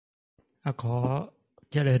ขอ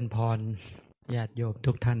เจริญพรญาติโยม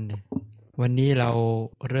ทุกท่านเนี่ยวันนี้เรา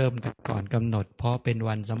เริ่มกันก่อนกำหนดเพราะเป็น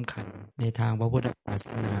วันสำคัญในทางพระพุทธศาส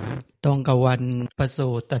นาตรงกับวันประสู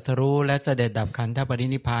ติตรัสรู้และเสด็จดับขันธปริ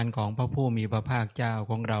นิพพานของพระผู้มีพระภาคเจ้า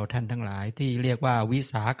ของเราท่านทั้งหลายที่เรียกว่าวิ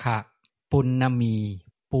สาขปุณณมี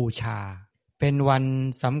ปูชาเป็นวัน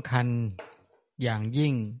สำคัญอย่าง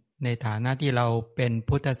ยิ่งในฐานะที่เราเป็น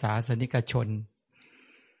พุทธศาสนิกชน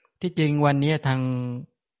ที่จริงวันนี้ทาง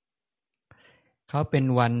เขาเป็น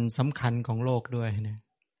วันสำคัญของโลกด้วยนะ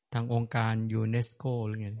ทางองค์การยูเนสโกห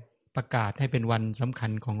รือไงประกาศให้เป็นวันสำคั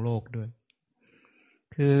ญของโลกด้วย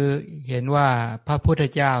คือเห็นว่าพระพุทธ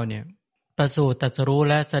เจ้าเนี่ยประสูติตรัสรู้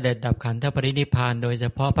และเสด็จดับขันธปรินิพพานโดยเฉ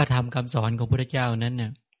พาะพระธรรมคำสอนของพระพุทธเจ้านั้นเนี่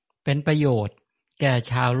ยเป็นประโยชน์แก่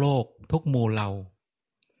ชาวโลกทุกหมู่เหล่า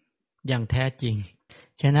อย่างแท้จริง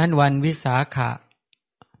ฉะนั้นวันวิสาข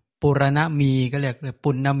ปุรณมีก็เรียก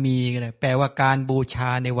ปุณณมีก็เลยแปลว่าการบูชา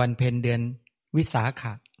ในวันเพ็ญเดือนวิสาข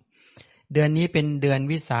ะเดือนนี้เป็นเดือน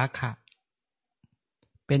วิสาขะ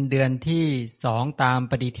เป็นเดือนที่2ตาม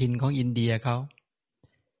ปฏิทินของอินเดียเขา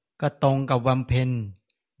ก็ตรงกับวันเพ็ญ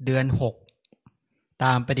เดือน6ต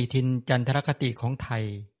ามปฏิทินจันทรคติของไทย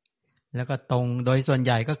แล้วก็ตรงโดยส่วนใ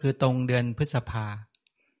หญ่ก็คือตรงเดือนพฤษภา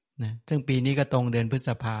นะซึ่งปีนี้ก็ตรงเดือนพฤษ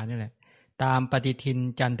ภานี่แหละตามปฏิทิน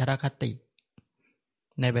จันทรคติ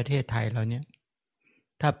ในประเทศไทยเราเนี่ย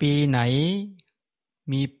ถ้าปีไหน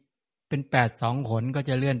มีเป็น8-2 หนก็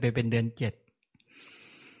จะเลื่อนไปเป็นเดือน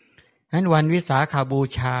7นั้นวันวิสาขบู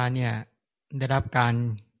ชาเนี่ยได้รับการ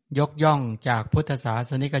ยกย่องจากพุทธศา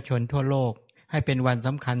สนิกชนทั่วโลกให้เป็นวันส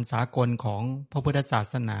ำคัญสากลของพระพุทธศา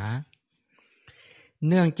สนา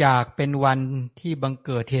เนื่องจากเป็นวันที่บังเ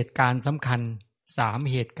กิดเหตุการณ์สำคัญ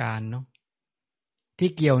3เหตุการณ์เนาะที่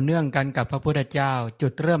เกี่ยวเนื่องกันกับพระพุทธเจ้าจุ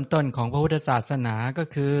ดเริ่มต้นของพระพุทธศาสนาก็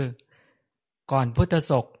คือก่อนพุทธ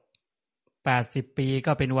ศก80 ปี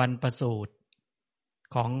ก็เป็นวันประสูติ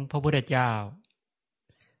ของพระพุทธเจ้า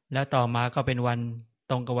แล้วต่อมาก็เป็นวัน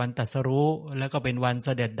ตรงกับวันตรัสรู้แล้วก็เป็นวันเส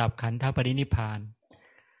ด็จดับขันธปรินิพพาน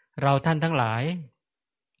เราท่านทั้งหลาย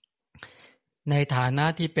ในฐานะ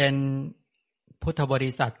ที่เป็นพุทธบ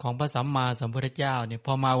ริษัทของพระสัมมาสัมพุทธเจ้าเนี่ยพ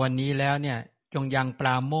อมาวันนี้แล้วเนี่ยจงยังปร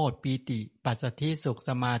าโมทย์ปีติปัสสัทธิสุขส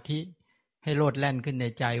มาธิให้โลดแล่นขึ้นใน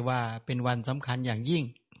ใจว่าเป็นวันสำคัญอย่างยิ่ง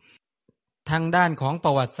ทางด้านของป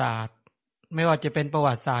ระวัติศาสตร์ไม่ว่าจะเป็นประ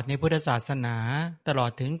วัติศาสตร์ในพุทธศาสนาตลอ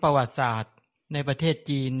ดถึงประวัติศาสตร์ในประเทศ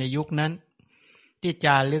จีนในยุคนั้นที่จ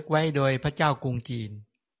ารึกไว้โดยพระเจ้ากรุงจีน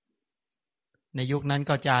ในยุคนั้น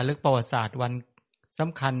ก็จารึกประวัติศาสตร์วันส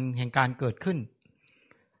ำคัญแห่งการเกิดขึ้น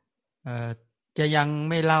จะยัง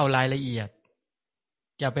ไม่เล่ารายละเอียด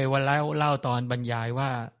จะไปวันเล่าตอนบรรยายว่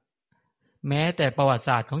าแม้แต่ประวัติศ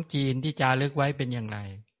าสตร์ของจีนที่จารึกไว้เป็นอย่างไร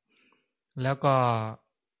แล้วก็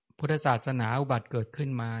พุทธศาสนาอุบัติเกิดขึ้น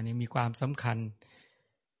มาเนี่ยมีความสำคัญ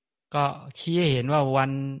ก็ชี้ให้เห็นว่าวั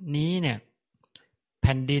นนี้เนี่ยแ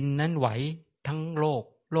ผ่นดินนั้นไหวทั้งโ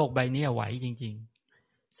ลกใบนี้ไหวจริง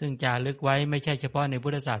ๆซึ่งจารึกไว้ไม่ใช่เฉพาะในพุ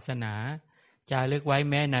ทธศาสนาจารึกไว้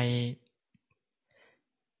แม้ใน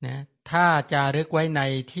นะถ้าจารึกไว้ใน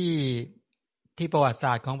ที่ประวัติศ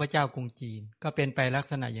าสตร์ของพระเจ้ากรุงจีนก็เป็นไปลัก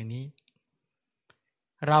ษณะอย่างนี้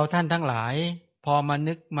เราท่านทั้งหลายพอมา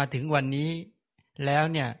นึกมาถึงวันนี้แล้ว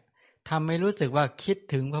เนี่ยทำให้รู้สึกว่าคิด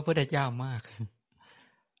ถึงพระพุทธเจ้ามาก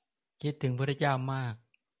คิดถึงพระพุทธเจ้ามาก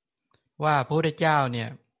ว่าพระพุทธเจ้าเนี่ย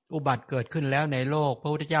อุบัติเกิดขึ้นแล้วในโลกพร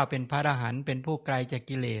ะพุทธเจ้าเป็นพระอรหันต์เป็นผู้ไกลจาก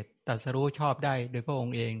กิเลสตรัสรู้ชอบได้โดยพระอง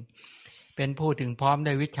ค์เองเป็นผู้ถึงพร้อม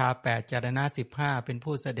ด้วยวิชชา8จรณะ15เป็น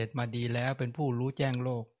ผู้เสด็จมาดีแล้วเป็นผู้รู้แจ้งโล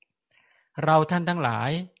กเราท่านทั้งหลา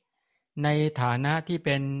ยในฐานะที่เ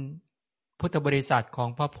ป็นพุทธบริษัทของ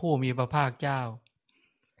พระผู้มีพระภาคเจ้า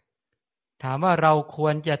ถามว่าเราคว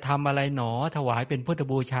รจะทำอะไรหนอถวายเป็นพุทธ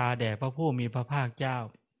บูชาแด่พระผู้มีพระภาคเจ้า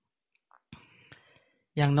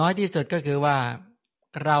อย่างน้อยที่สุดก็คือว่า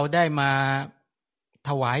เราได้มาถ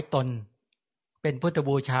วายตนเป็นพุทธ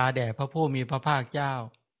บูชาแด่พระผู้มีพระภาคเจ้า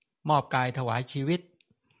มอบกายถวายชีวิต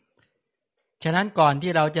ฉะนั้นก่อน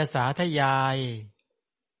ที่เราจะสาธยาย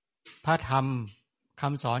พระธรรมค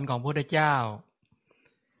ำสอนของพระพุทธเจ้า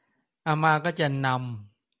อามาก็จะน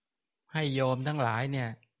ำให้โยมทั้งหลายเนี่ย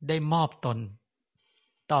ได้มอบตน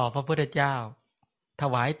ต่อพระพุทธเจ้าถ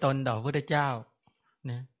วายตนต่อพระพุทธเจ้า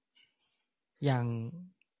นะอย่าง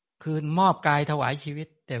คือมอบกายถวายชีวิต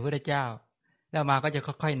แต่พระพุทธเจ้าแล้วมาก็จะ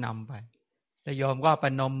ค่อยๆนำไปแล้วโยมก็ปร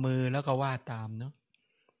ะนมมือแล้วก็ว่าตามเนาะ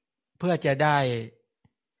เพื่อจะได้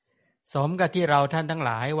สมกับที่เราท่านทั้งห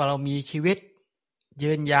ลายว่าเรามีชีวิต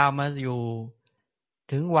ยืนยาวมาอยู่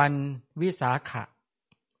ถึงวันวิสาข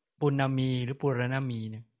ปุณณมีหรือปุรณมี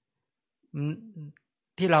เนี่ย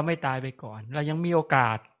ที่เราไม่ตายไปก่อนเรายังมีโอก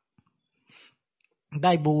าสไ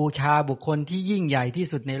ด้บูชาบุคคลที่ยิ่งใหญ่ที่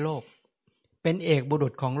สุดในโลก เป็นเอกบุรุ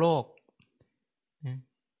ษของโลก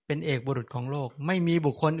เป็นเอกบุรุษของโลกไม่มี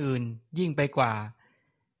บุคคลอื่นยิ่งไปกว่า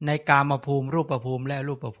ในกามภูมิรูปภูมิและ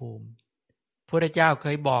รูปภูมิพระพุทธเจ้าเค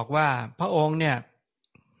ยบอกว่าพระองค์เนี่ย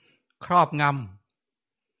ครอบง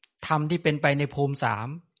ำธรรมที่เป็นไปในภูมิ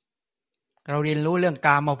3เราเรียนรู้เรื่องก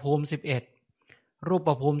ามภูมิ11รูป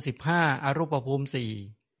ภูมิ15อรูปภูมิ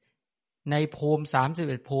4ในภูมิ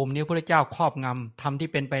31ภูมินี้พระพุทธเจ้าครอบงำธรรมที่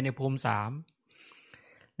เป็นไปในภูมิ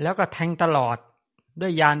3แล้วก็แทงตลอดด้ว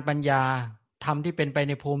ยญาณปัญญาธรรมที่เป็นไปใ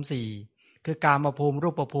นภูมิ4คือกามภูมิรู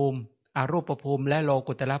ปภูมิอรูปภูมิและโล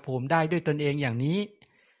กุตตรภูมิได้ด้วยตนเองอย่างนี้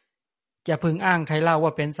จะพึงอ้างใครเล่าว่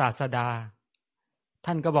าเป็นศาสดา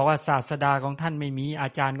ท่านก็บอกว่าศาสดาของท่านไม่มีอา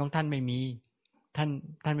จารย์ของท่านไม่มีท่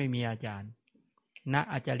านไม่มีอาจารย์ณ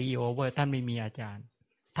อาจาริโยเวอร์ท่านไม่มีอาจารย์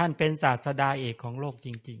ท่านเป็นศาสดาเอกของโลกจ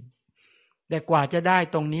ริงๆแต่กว่าจะได้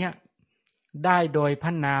ตรงเนี้ยได้โดยพร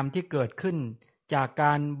ะนามที่เกิดขึ้นจากก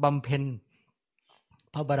ารบำเพ็ญ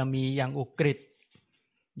พระบารมีอย่างอุกฤษ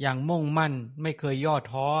อย่างมุ่งมั่นไม่เคยย่อ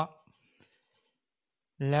ท้อ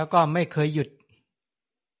แล้วก็ไม่เคยหยุด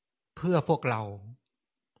เพื่อพวกเรา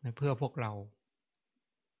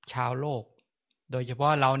ชาวโลกโดยเฉพา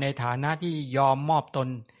ะเราในฐานะที่ยอมมอบตน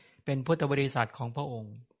เป็นพุทธบริษัทของพระอง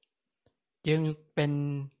ค์จึงเป็น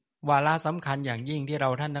วาระสำคัญอย่างยิ่งที่เรา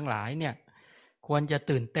ท่านทั้งหลายเนี่ยควรจะ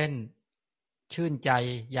ตื่นเต้นชื่นใจ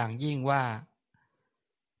อย่างยิ่งว่า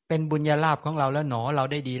เป็นบุญญาลาภของเราแล้วหนอเรา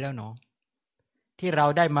ได้ดีแล้วหนอที่เรา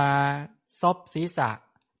ได้มาซบศีรษะ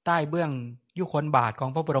ใต้เบื้องยุคลบาทของ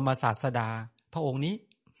พระบรมศาสดาพระองค์นี้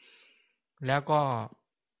แล้วก็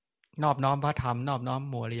นอบน้อมพระธรรมนอบน้อม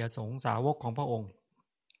หมู่อริยสงฆ์สาวกของพระองค์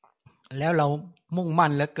แล้วเรามุ่งมั่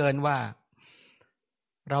นเหลือเกินว่า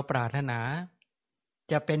เราปรารถนา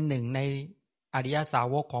จะเป็นหนึ่งในอริยสา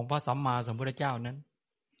วกของพระสัมมาสัมพุทธเจ้านั้น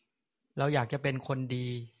เราอยากจะเป็นคนดี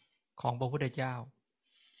ของพระพุทธเจ้า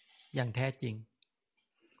อย่างแท้จริง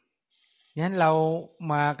งั้นเรา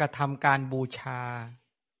มากระทำการบูชา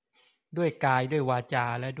ด้วยกายด้วยวาจา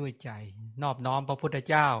และด้วยใจนอบน้อมพระพุทธ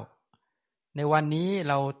เจ้าในวันนี้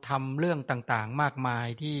เราทำเรื่องต่างๆมากมาย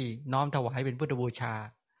ที่น้อมถวายเป็นพุทธบูชา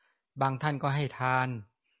บางท่านก็ให้ทาน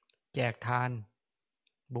แจกทาน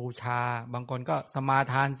บูชาบางคนก็สมา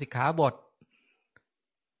ทานสิกขาบท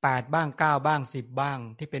8บ้าง9บ้าง10บ้าง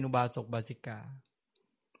ที่เป็นอุบาสกอุบาสิกา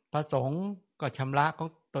พระสงฆ์ก็ชำระของ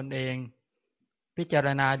ตนเองพิจาร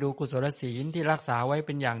ณาดูกุศลศีลที่รักษาไว้เ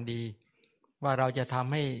ป็นอย่างดีว่าเราจะท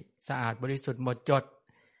ำให้สะอาดบริสุทธิ์หมดจด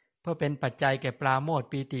เพื่อเป็นปัจจัยแก่ปราโมทย์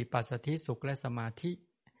ปีติปัสสัทธิสุขและสมาธิ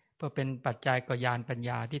เพื่อเป็นปัจจัยก่อญาณปัญญ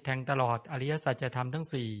าที่แทงตลอดอริยสัจธรรมทั้ง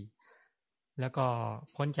4แล้วก็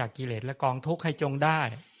พ้นจากกิเลสและกองทุกข์ให้จงได้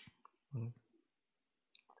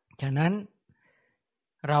ฉะนั้น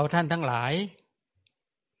เราท่านทั้งหลาย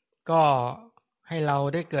ก็ให้เรา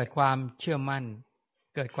ได้เกิดความเชื่อมั่น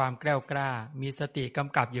เกิดความแกล้วกล้ามีสติก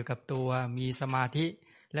ำกับอยู่กับตัวมีสมาธิ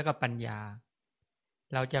และก็ปัญญา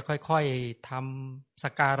เราจะค่อยๆทำสั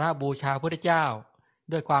กการะบูชาพระพุทธเจ้า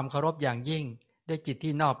ด้วยความเคารพอย่างยิ่งด้วยจิต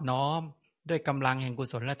ที่นอบน้อมด้วยกำลังแห่งกุ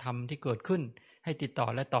ศลธรรมที่เกิดขึ้นให้ติดต่อ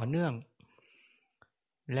และต่อเนื่อง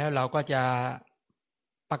แล้วเราก็จะ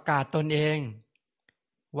ประกาศตนเอง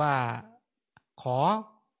ว่าขอ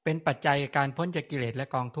เป็นปัจจัยการพ้นจากกิเลสและ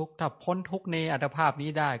กองทุกข์ถ้าพ้นทุกข์ในอัตภาพนี้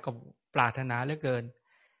ได้ก็ปรารถนาเหลือเกิน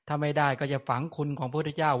ถ้าไม่ได้ก็จะฝังคุณของพระพุท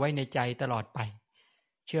ธเจ้าไว้ในใจตลอดไป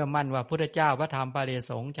เชื่อมั่นว่าพระพุทธเจ้าพระธรรมพระอริย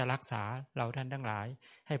สงฆ์จะรักษาเราท่านทั้งหลาย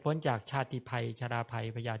ให้พ้นจากชาติภัยชราภัย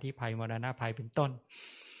พยาธิภัยมรณะภัยเป็นต้น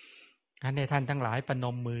ให้ท่านทั้งหลายประน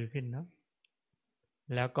มมือขึ้นเนาะ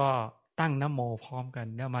แล้วก็ตั้งนะโมพร้อมกัน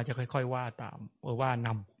แล้วมาจะค่อยๆว่าตามว่าน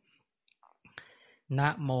ำนะ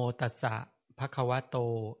โมตัสสะภะคะวะโต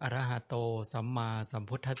อะระหะโตสัมมาสัม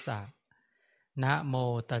พุทธัสสะนะโม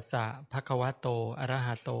ตัสสะภะคะวะโตอะระห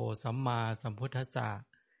ะโตสัมมาสัมพุทธัสสะ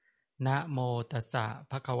นะโมตัสสะ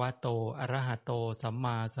ภะคะวะโตอะระหะโตสัมม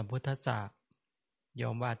าสัมพุทธัสสะยอ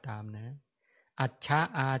มว่าตามนะอัจฉะ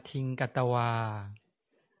อาทิงกตวา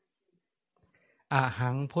อะหั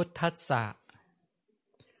งพุทธัสสะ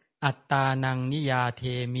อัตตานังนิยาเท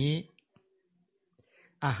มิ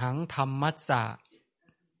อะหังธัมมัสสะ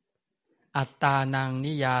อัตตานัง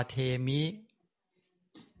นิยาเทมิ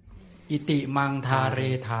อิติมังทาเร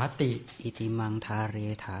ถาติอิติมังทาเร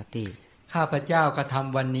ถาติข้าพเจ้ากระท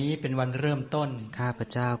ำวันนี้เป็นวันเริ่มต้นข้าพ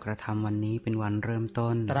เจ้ากระทำวันนี้เป็นวันเริ่ม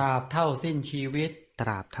ต้นตราบเท่าสิ้นชีวิตตร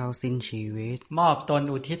าบเท่าสิ้นชีวิตมอบตน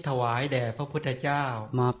อุทิศถวายแด่พระพุทธเจ้า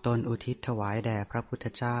มอบตนอุทิศถวายแด่พระพุทธ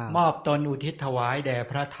เจ้ามอบตนอุทิศถวายแด่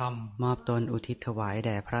พระธรรมมอบตนอุทิศถวายแ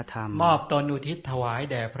ด่พระธรรมมอบตนอุทิศถวาย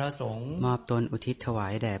แด่พระสงฆ์มอบตนอุทิศถวา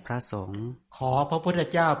ยแด่พระสงฆ์ขอพระพุทธ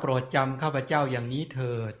เจ้าโปรดจำข้าพเจ้าอย่างนี้เ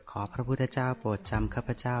ถิดขอพระพุทธเจ้าโปรดจำข้าพ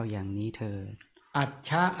เจ้าอย่างนี้เถิด อัจ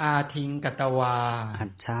ฉอาทิงกตวาอั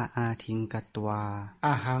จฉอาทิงกตวาอ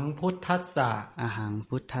หังพุทธัสสะอหัง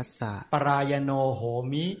พุทธัสสะปรายโนโห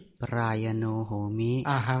มิปรายโนโหมิ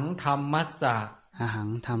อหังธัมมัสสะอหัง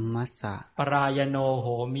ธัมมัสสะปรายโนโห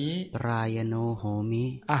มิปรายโนโหมิ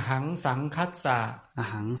อหังสังคัสสะอ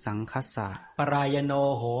หังสังคัสสะปรายโน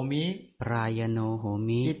โหมิปรายโนโห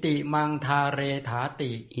มิอิติมังทาเรถา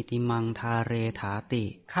ติอิติมังทาเรถาติ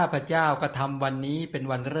ข้าพเจ้ากระทำวันนี้เป็น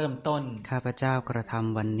วันเริ่มต้นข้าพเจ้ากระท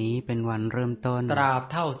ำวันนี้เป็นวันเริ่มต้นตราบ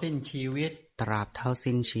เท่าสิ้นชีวิตตราบเท่า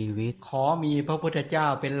สิ้นชีวิตขอมีพระพุทธเจ้า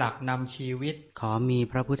เป็นหลักนำชีวิตขอมี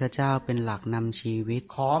พระพุทธเจ้าเป็นหลักนำชีวิต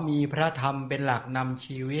ขอมีพระธรรมเป็นหลักนำ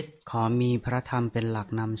ชีวิตขอมีพระธรรมเป็นหลัก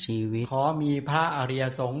นำชีวิตขอมีพระอริย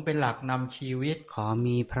สงฆ์เป็นหลักนำชีวิตขอ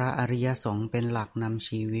มีพระอริยสงฆ์เป็นหลักนำ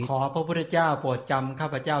ชีวิตขอพระพุทธเจ้าโปรดจำข้า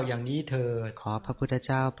พเจ้าอย่างนี้เถิดขอพระพุทธเ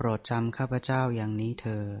จ้าโปรดจำข้าพเจ้าอย่างนี้เ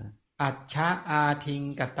ถิดอัจฉอาทิง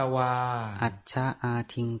กัตตวาอัจฉอา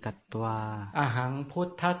ทิงกัตตวาอหังพุท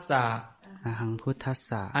ธัสสะอหังพุทธัสส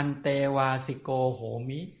ะอันเตวาสิโกโห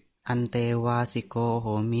มิอันเตวาสิโกโห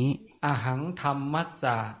มิอหังธัมมัสส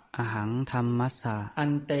ะอหังธัมมัสสะอั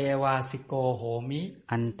นเตวาสิโกโหมิ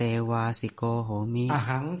อันเตวาสิโกโหมิอ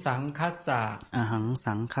หังสังคัสสะอหัง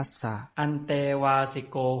สังคัสสะอันเตวาสิ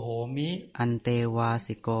โกโหมิอันเตวา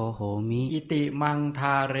สิโกโหมิอิติมังท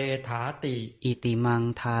าเรถาติอิติมัง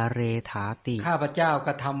ทาเรถาติข้าพเจ้าก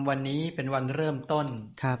ระทำวันนี้เป็นวันเริ่มต้น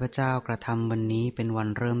ข้าพเจ้ากระทำวันนี้เป็นวัน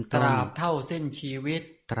เริ่มต้นตราบเท่าสิ้นชีวิต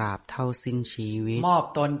ตราบเท่าสิ้นชีวิตมอบ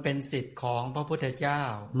ตนเป็นศิษย์ของพระพุทธเจ้า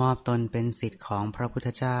มอบตนเป็นศิษย์ของพระพุทธ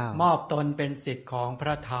เจ้ามอบตนเป็นศิษย์ของพร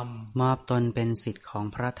ะธรรมมอบตนเป็นศิษย์ของ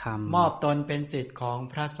พระธรรมมอบตนเป็นศิษย์ของ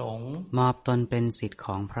พระสงฆ์มอบตนเป็นศิษย์ข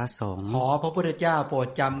องพระสงฆ์ขอพระพุทธเจ้าโปรด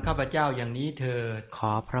จำข้าพเจ้าอย่างนี้เถิดข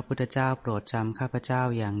อพระพุทธเจ้าโปรดจำข้าพเจ้า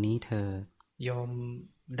อย่างนี้เถิดโยม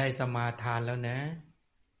ได้สมาทานแล้วนะ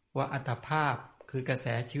ว่าอัตภาพคือกระแส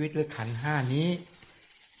ชีวิตหรือขันธ์ห้านี้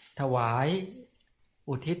ถวาย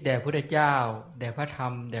อุทิศแด่พระพุทธเจ้าแด่พระธรร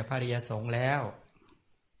มแด่พระอริยสงฆ์แ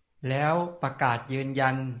ล้วประกาศยืนยั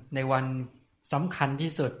นในวันสำคัญ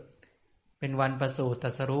ที่สุดเป็นวันประสูติตรั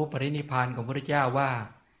สรู้ปรินิพพานของพระพุทธเจ้าว่า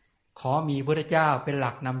ขอมีพระพุทธเจ้าเป็นห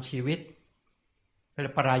ลักนำชีวิตเป็น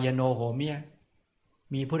ปรายโนโหมิ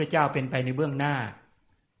มีพระพุทธเจ้าเป็นไปในเบื้องหน้า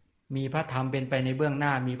มีพระธรรมเป็นไปในเบื้องหน้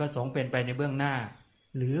ามีพระสงฆ์เป็นไปในเบื้องหน้า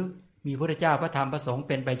หรือมีพระพุทธเจ้าพระธรรมพระสงฆ์เ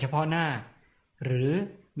ป็นไปเฉพาะหน้าหรือ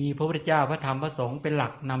มีพระพุทธเจ้าพระธรรมพระสงฆ์เป็นหลั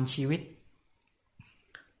กนำชีวิต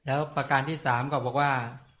แล้วประการที่3ก็บอกว่า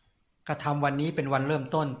กระทำวันนี้เป็นวันเริ่ม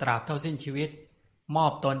ต้นตราบเท่าสิ้นชีวิตมอ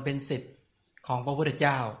บตนเป็นศิษย์ของพระพุทธเ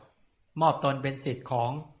จ้ามอบตนเป็นศิษย์ขอ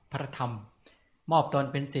งพระธรรมมอบตน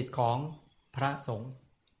เป็นศิษย์ของพระสงฆ์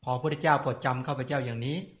ขอพระพุทธเจ้าโปรดจำข้าพเจ้าอย่าง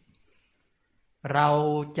นี้เรา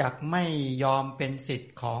จะไม่ยอมเป็นศิษ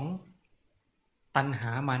ย์ของตัณห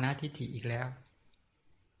ามานะทิฏฐิอีกแล้ว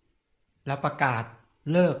และประกาศ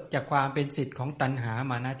เลิกจากความเป็นศิษย์ของตัณหา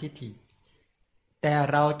มานะทิฏฐิแต่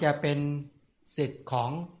เราจะเป็นศิษย์ขอ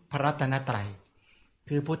งพระรัตนตรัย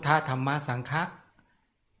คือพุทธธรรมะสังฆะ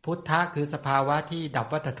พุทธะคือสภาวะที่ดับ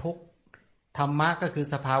วัฏทุกข์ธรรมะก็คือ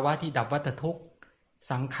สภาวะที่ดับวัฏทุกข์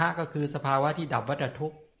สังฆะก็คือสภาวะที่ดับวัฏทุ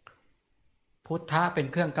กข์พุทธะเป็น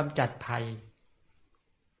เครื่องกำจัดภัย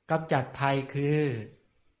กำจัดภัยคือ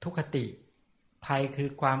ทุกขติภัยคือ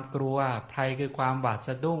ความกลัวภัยคือความหวาดส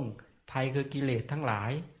ะดุ้งภัยคือกิเลสทั้งหลา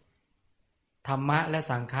ยธรรมะและ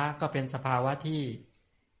สังฆะก็เป็นสภาวะที่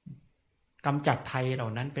กำจัดภัยเหล่า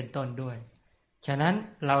นั้นเป็นต้นด้วยฉะนั้น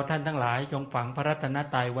เราท่านทั้งหลายจงฝังพระรัตน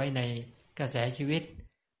ตรัยไว้ในกระแสชีวิต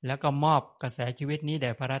แล้วก็มอบกระแสชีวิตนี้แ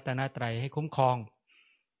ด่พระรัตนตรัยให้คุ้มครอง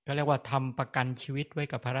ก็เรียกว่าทำประกันชีวิตไว้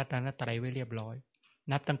กับพระรัตนตรัยไว้เรียบร้อย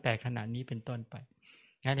นับตั้งแต่ขณะนี้เป็นต้นไป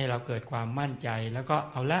งั้นให้เราเกิดความมั่นใจแล้วก็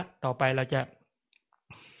เอาละต่อไปเราจะ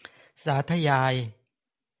สาธยาย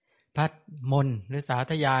พระมนต์หรือสา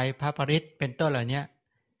ธยายพระปริตเป็นต้นเหล่านี้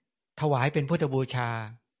ถวายเป็นพุทธบูชา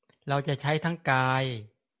เราจะใช้ทั้งกาย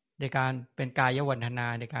ในการเป็นกายวันธนา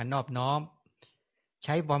ในการนอบน้อมใ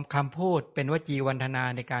ช้บอมคำพูดเป็นวจีวันธนา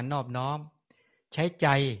ในการนอบน้อมใช้ใจ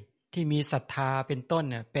ที่มีศรัทธาเป็นต้น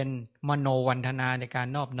เนี่ยเป็นมโนวันธนาในการ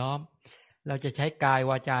นอบน้อมเราจะใช้กาย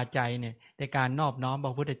วาจาใจเนี่ยในการนอบน้อมพ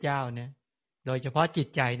ระพุทธเจ้าเนี่ยโดยเฉพาะจิต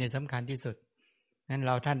ใจเนี่ยสำคัญที่สุดนั้นเ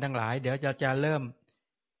ราท่านทั้งหลายเดี๋ยวจะเริ่ม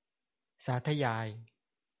สาธยาย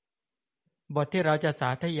บทที่เราจะสา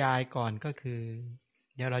ธยายก่อนก็คือ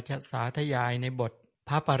เดี๋ยวเราจะสาธยายในบทพ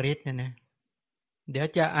ระปริตเนี่ยนะเดี๋ยว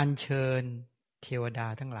จะอัญเชิญเทวดา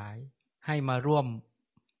ทั้งหลายให้มาร่วม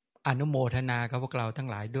อนุโมทนากับพวกเราทั้ง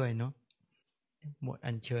หลายด้วยเนาะหมด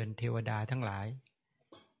อัญเชิญเทวดาทั้งหลาย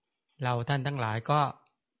เราท่านทั้งหลายก็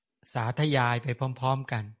สาธยายไปพร้อม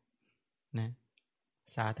ๆกันนะ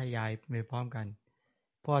สาธยายไปพร้อมกัน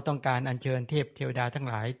เพราะต้องการอัญเชิญเทพเทวดาทั้ง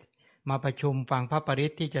หลายมาประชุมฟังพระปริ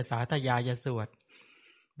ตรที่จะสาธยายสวด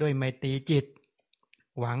ด้วยไมตรีจิต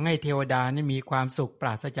หวังให้เทวดานี้มีความสุขปร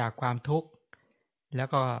าศจากความทุกข์แล้ว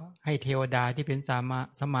ก็ให้เทวดาที่เป็น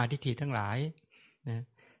สัมมาทิฏฐิทั้งหลายนะ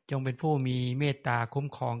จงเป็นผู้มีเมตตาคุ้ม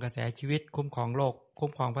ครองกระแสชีวิตคุ้มครองโลกคุ้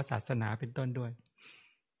มครองพระศาสนาเป็นต้นด้วย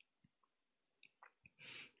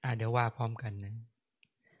เดี๋ยวว่าพร้อมกันนะ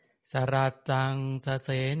สรัตตังสเส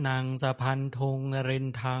นังสพันธุงนริน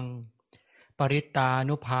ทังปริตา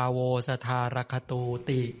นุภาโวสทารคตู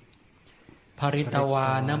ติภริตวา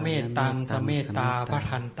นเมตตังสเมตตาพ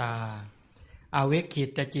ทันตาอเวคิ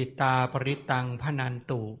ตจิตตาปริตังพนัน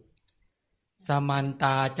ตุสมันต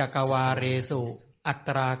าจักวาเรสุอัต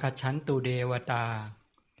ราคฉันตุเดวตา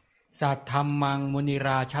สัทธัมมังมุนิร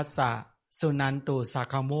าชัสสะสุนันตุสั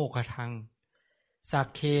คโมคทังสัก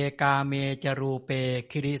เคกาเมจรูเป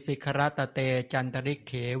คิริสิกรตเตจันตริเ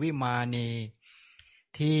ขวิมาเน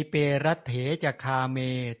ทีเปรัตเถจคาเม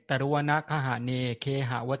ตรุวนะคหะเนเค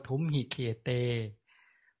หะวัทุมหิเขเต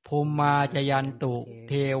ภูมิมาจยันตุเ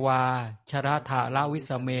ทวาชรถาลวิ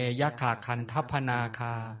สเมยขะขันทัพพนาค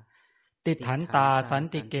าติถันตาสัน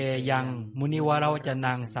ติเกยังมุนิวราวจ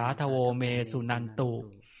นังสาทโวเมสุนันตุ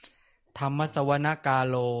ธรรมสวนกา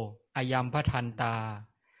โลอายัมพทันตา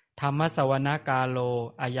ธรรมสวนกาโล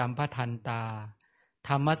อายัมพทันตาธ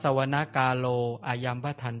รรมสวนกาโลอายัมพ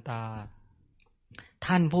ทันตา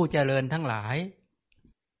ท่านผู้เจริญทั้งหลาย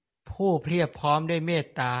ผู้เพียบพร้อมด้วยเมต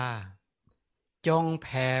ตาจงแ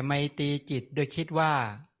ผ่ไมตรีจิตโดยคิดว่า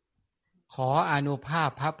ขออานุภาพ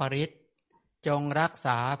พระปริตรจงรักษ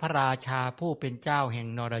าพระราชาผู้เป็นเจ้าแห่ง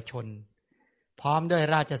นรชนพร้อมด้วย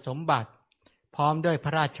ราชสมบัติพร้อมด้วยพร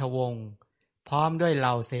ะราชวงศ์พร้อมด้วยเห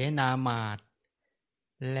ล่าเสนามาต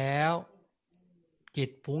แล้วจิต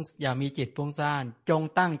ฟุ้งอย่ามีจิตฟุ้งซ่านจง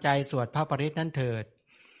ตั้งใจสวดพระปริตรนั้นเถิด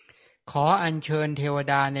ขออัญเชิญเทว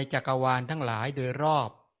ดาในจักรวาลทั้งหลายโดยรอบ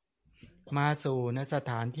มาสู่ณส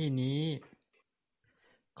ถานที่นี้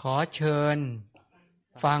ขอเชิญ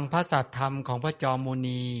ฟังพระสัทธรรมของพระจอมมุ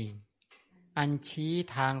นีอันชี้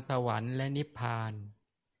ทางสวรรค์และนิพพาน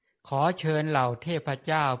ขอเชิญเหล่าเทพเ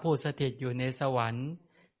จ้าผู้สถิตอยู่ในสวรรค์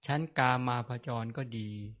ชั้นกามาพจรก็ดี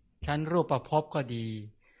ชั้นรูปภพก็ดี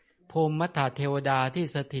ภูมิมัทธเทวดาที่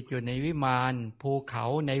สถิตอยู่ในวิมานภูเขา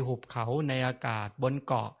ในหุบเขาในอากาศบน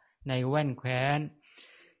เกาะในแว่นแคว้น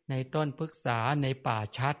ในต้นพฤกษาในป่า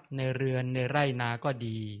ชัดในเรือนในไร่นาก็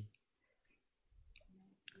ดี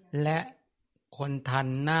และคนทัน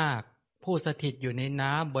นาคผู้สถิตอยู่ใน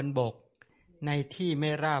น้ำบนบกในที่ไม่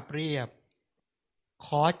ราบเรียบข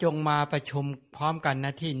อจงมาประชุมพร้อมกันณ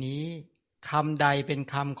ที่นี้คำใดเป็น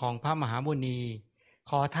คำของพระมหามุนี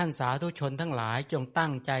ขอท่านสาธุชนทั้งหลายจงตั้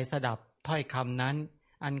งใจสดับถ้อยคำนั้น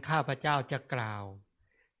อันข้าพเจ้าจะกล่าว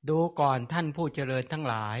ดูก่อนท่านผู้เจริญทั้ง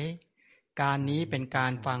หลายการนี้เป็นกา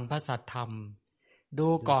รฟังพระสัทธรรมดู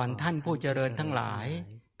ก่อนท่านผู้เจริญทั้งหลาย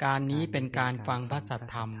การนี้เป็นการฟังพระสัท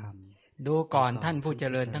ธรรมดูก่อนท่านผู้เจ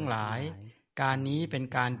ริญทั้งหลายการนี้เป็น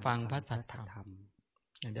การฟังพระสัทธรรม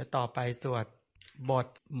เดี๋ยวต่อไปสวดบท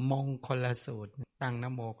มงคลสูตรตั้งน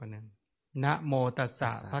ะโมกันนะนะโมตัสส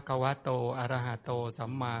ะภะคะวะโตอะระหะโตสั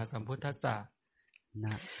มมาสัมพุทธัสสะ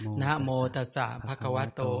นะโมตัสสะภะคะวะ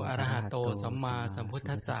โตอะระหะโตสัมมาสัมพุท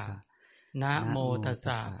ธัสสะนะโมตัสส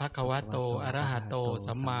ะภะคะวะโตอะระหะโต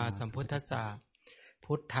สัมมาสัมพุทธัสสะ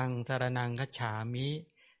พุทธังสรณังคัจฉามิ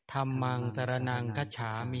ธัมมังสรณังคัจฉา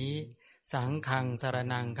มิสังฆังสร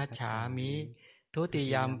ณังคัจฉามิทุติ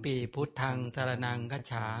ยัมปิพุทธังสรณังคัจ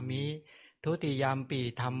ฉามิทุติยัมปิ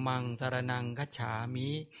ธัมมังสรณังคัจฉามิ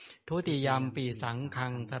ทุติยัมปิสังฆั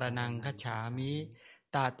งสรณังคัจฉามิ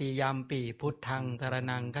ตติยัมปิพุทธังสร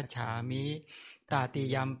ณังคัจฉามิตติ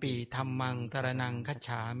ยัมปิธัมมังสรณังคัจฉ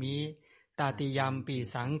ามิตติยัมปิ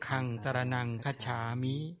สังฆังสรณังคัจฉา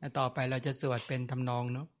มิต่อไปเราจะสวดเป็นทำนอง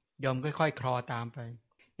เนาะยอมค่อยๆคลอตามไป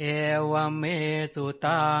เอวเมสุ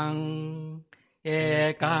ตังเอ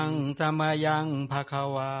กังสมยังภค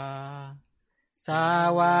วาสา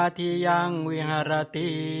วาทิยังวิหร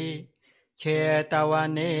ติเชตวัน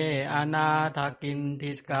เนอนาถกิน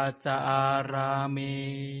ทิสกัสสะอารามิ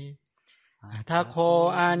ทโค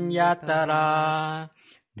อัญญตรา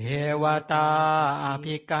เทวตาอ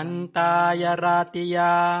ภิกันตายราติย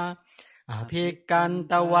าอภิกัน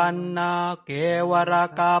ตวันนาเกวร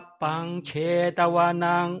กัปปังเชตวา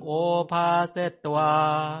นังโอภาเสตวา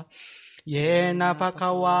เยนะภค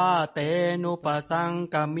วาเตนุปสัง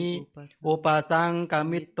กมิอุปสังก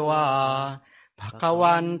มิตวาภค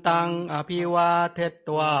วันตังอภิวาเทต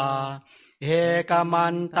วาเอกมั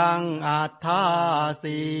นตังอัฏฐา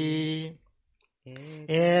สี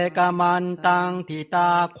เอกมันตังทิตา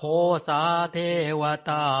โคสาเทว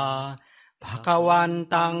ตา ภคะวัน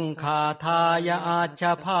ตังคาทายะอาช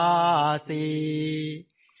ภาสี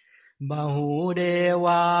บาหูเดว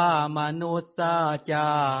ามนุสสาจา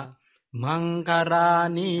มังคารา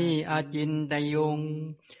นิอจินตยุง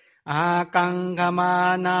อากังขมา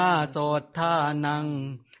นาโสทานัง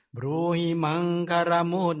บรูหิมังคาร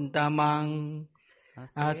มุตตมัง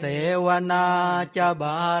อาเสวนาจะบ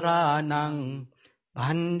ารานังปั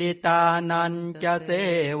นดิตานันจะเส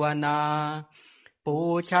วนาปู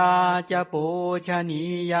ชาจะปูชนี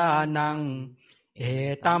ยานังเอ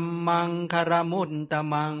ตัมมังคารมุตต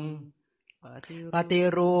มังปฏิ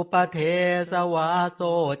รูปเทสวาโส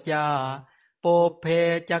จาโปเพ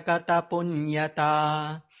จกตปุญญาตา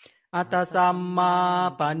อัตสัมมา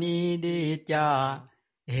ปณิดิจา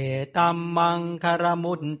เอตัมมังคาร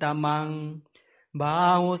มุตตมังบา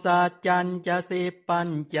หุสัจจัญจะสิปัญ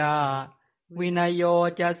จาวินโย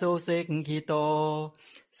จะสุสิกขิโต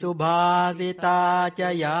สุภาสิตาจะ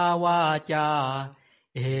ยาวาจา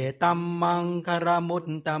เอตัมมังคารมุต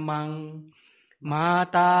ตมังมา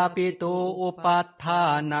ตาปิตุอุปัฏฐา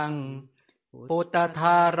นังปุตต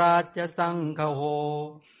าราชสังฆโห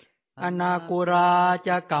อนาคุราจ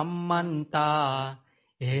ะกัมมันตา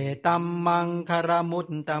เอตัมมังคารมุต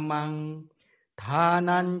ตมังทา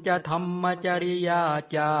นันจะธรรมจริยา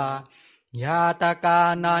จายาตกา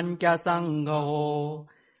นันจะสังฆโห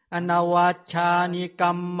อนวัชชานิ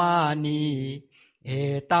กัมมานีเอ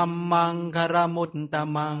ตัมมังคารมุตต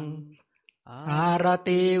มังอาร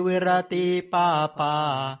ติวิรติปาปา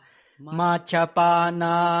มัชฌปาน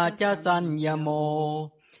าจะสัญญโม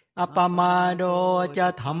อปมาโดจะ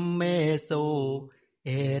ธัมเมสุเอ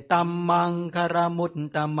ตัมมังคารมุต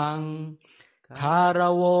ตมังคาร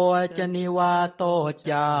โวจะนิวาโต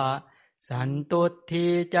จาสันตุที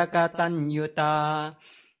จะกตัญญุตา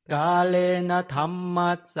กาเลนะธัมมั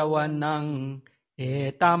สสวนังเอ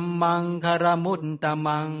ตัมมังคารมุตต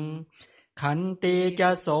มังขันติจ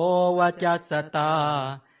ะโสวจัสสตา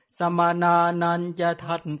สมานานันจะ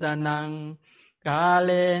ทัสสนังกาเล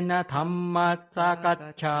นะธัมมัสสกัจ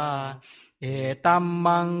ฉาเอตัม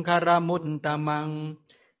มังคารมุตตมัง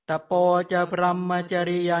ตโปจะพรหมจ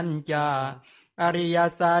ริยัญจาอริย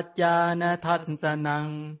สัจจานะทัสสนัง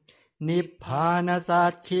นิพพานสั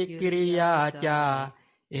จฉิกิริยาจา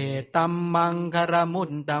เอตัมมังคารมุ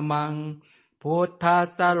ตตมังพุทธัส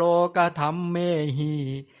สะโลกธัมเมหิ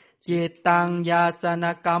จิตตังยาสน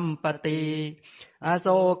กัมปติอโศ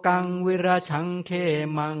กังวิรชังเข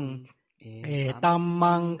มังเอตัม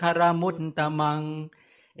มังคารมุตตมัง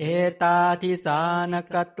เอตาทิสาน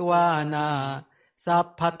กัตวานาสัพ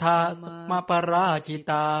พทามปราชิ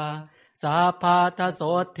ตาสาพาทโส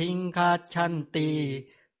ทิงคาชันติ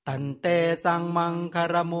ตันเตสังมังคา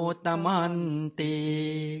รมุตตมันติ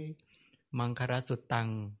มังคารสุตตัง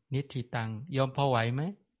นิธิตังยอมพอไหวไหม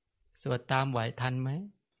สวดตามไหวทันไหม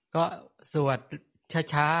ก็สวด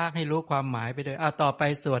ช้าๆให้รู้ความหมายไปด้วยต่อไป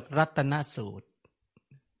สวดรัตนสูตร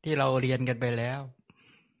ที่เราเรียนกันไปแล้ว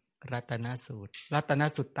รัตนสูตรรัตน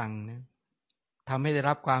สุตตังนะทำให้ได้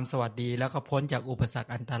รับความสวัสดีแล้วก็พ้นจากอุปสรรค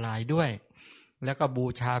อันตรายด้วยแล้วก็บู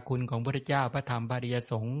ชาคุณของพระพุทธเจ้าพระธรรมพระอริย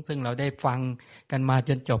สงฆ์ซึ่งเราได้ฟังกันมาจ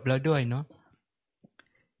นจบแล้วด้วยเนาะ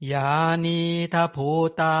ยานีทัพภู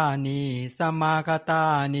ตานีสมากตา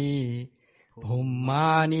นีภุมมา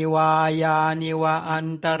นิวายานิวะอัน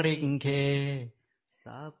ตริงเค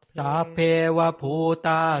สาเพวะภูต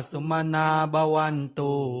าสุมนาบวัน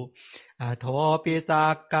ตุอโทปิสา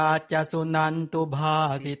กาจสุนันตุภา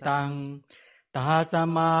สิตังตาส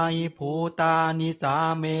มาหิภูตานิสา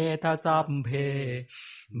เมทะสัมเพ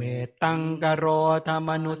เมตังกโรธรรม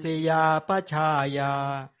นุสยาปชายา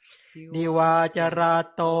นิวาจรา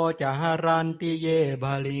โตจหรันติเยบ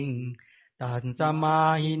าลิงตัสสมา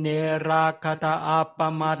หิเนราคตาอัปป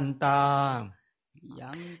มันตา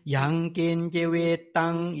ยังกินชีวิตตั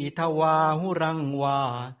งอิทวาหุรังวา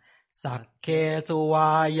สักเคสุวา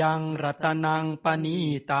ยังรัตนังปณี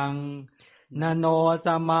ตังนโนส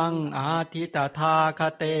มังอาทิตถาค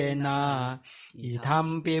เตนาอิธัม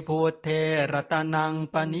ปิพุทเทรัตนัง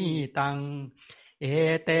ปณีตังเอ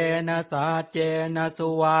เตนะสาเจนะสุ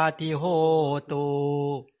วาทิโหตุ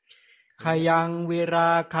ขยังวิร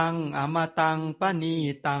าคังอมตังปณี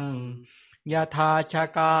ตังยถาช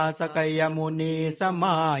กาสกยมุนีสม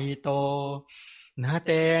าหิโตนะเต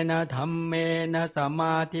นะธัมเมนะสม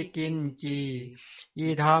าธิกินจีอิ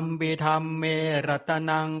ธัมปิธัมเมรัต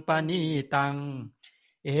นังปณีตัง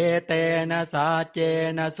เอเตนะสาเจ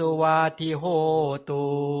นะสุวาทิโหตุ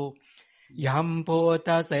ยัมพุทธ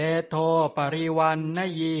เสโทปริวันน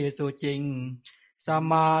ยีสุจิงส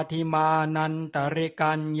มาธิมานันตริ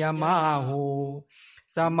กัญญมาหู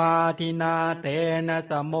สมาธินาเตนะ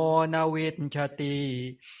สโมนวิชติ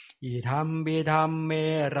อิธัมปิธัมเม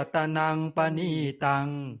รัตนังปณีตัง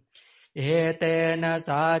เอเตนะส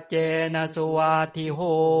าเจนะสุวาทิโห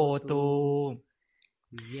ตุ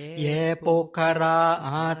เยปุคคาราอ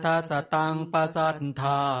าทัสตังปสัทธ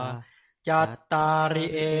าจัตตาริ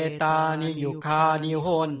เอตานิยุคานิโห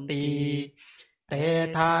นติเต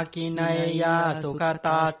ทากินัยยาสุขต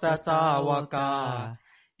าสสาวกา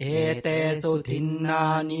เอเตสุทินนา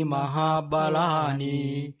นิมหาบาลานิ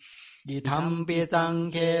ดิธัมปิสัง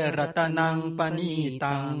เครัตนังปณี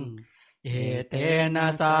ตังเอเตนะ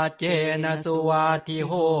สาเจนะสุวาทิโ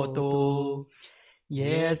หตุเย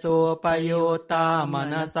สุปยุตตาม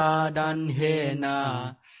นัสสาดันเหนะ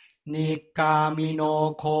นิกามิโน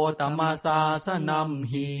โคตมัสสาสนัม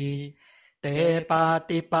หิเตปา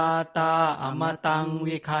ติปาตาอมตัง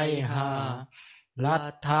วิไคหาลัท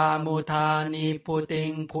ธามุทานิปุติ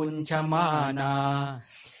งพุญชมานา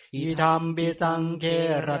อิธัมปิสังเค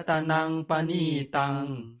รัตนังปณีตัง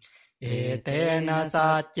เอเตนะสา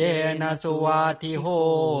เจนะสุวาทิโห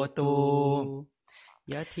ตุ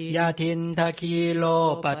ยะทินทคีโล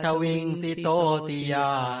ปัทวิงสิโตสิย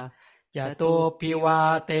าจตุภิวา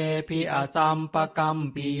เตภิอสัมปกัม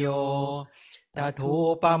ปิโยตถู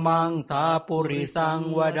ปมังสาปุริสัง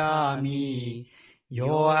วดามิโย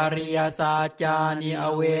อริยสัจจานิอ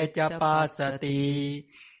เวจปัสสติ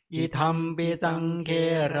อิธัมปิสังเค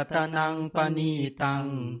รัตนังปณีตัง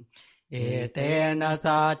เอเตนะส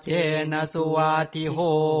าเจนะสุวาทิโห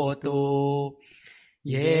ตุ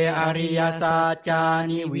เยอริยสัจจา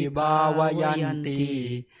นิวิบาวยันติ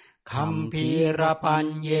คัมภีรปัญ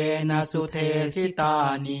เยนะสุเทสิตา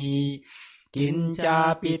นิกินจา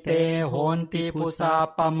ปิเตโหนติปุสา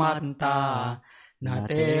ปมัตตานาเ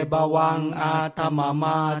ตบวังอาตมม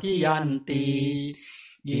าทิยันติ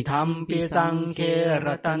อิธัมปิสังเค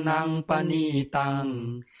รัตนังปณีตัง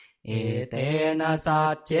เอเตนะสา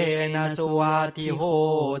เจนะสุวาทิโห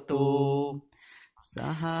ตุส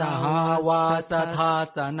หาวาสทา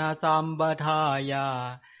สนะสัมปทายา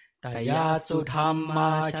ตยาสุธรรม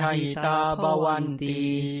าชัยตาบวันติ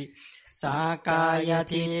สากาย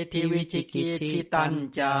ทิทิวิจิกิจฉิตัญ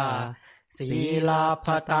จาศีลาภ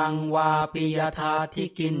ตังวาปิยธาทิ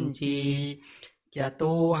กินจีจ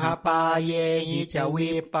ตุหปาเยหิจ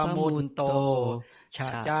วิปมุนโตชะ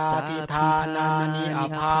จาพิธานานิอ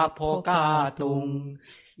ภาโภกาตุง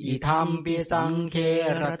อิธัมปิสังเค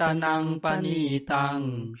รัตนังปณีตัง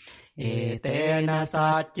เอเตนะสา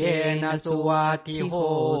เจนะสุวาทิโห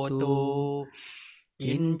ตุ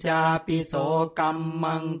กินจาปิโสกัม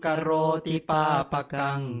มังกโรติปาป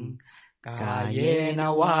กังกายเยนะ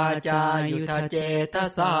วาจายุทธเจต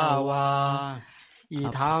สาวาอิ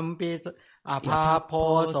ธัมปิอภาโพ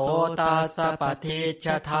โสตัสสะปฏิจจ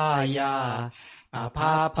ทายาอภ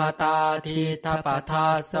าปตาทิทปทั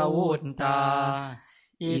สสวุตตา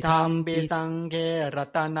อิธัมปิสังเครั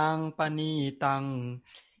ตนังปณีตัง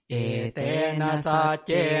เอเตนะสาเ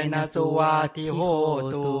จนะสุวาทิโห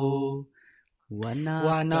ตุว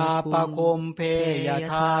นาปะคุมเพย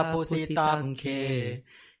ทาภุสิตังเค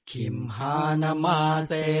คิมหานมาเ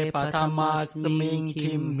สปทมัสมิง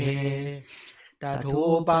คิมเมตถู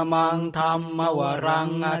ปมังธรรมวรัง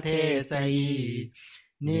อเทสยี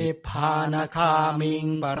นิพพานคามิง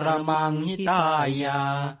ปรมังหิตายา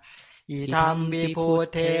อิธัมปิพุท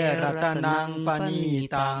เทรัตนังปณี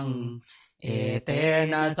ตังเอเต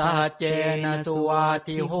นะสหเจนะสุวา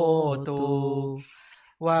ทิโหตุ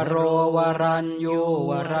วโรวรัญญู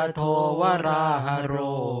วรโทวราหโร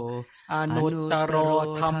อนุตตโร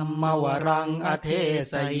ธัมมวรังอเท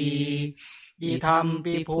สยีอิธัม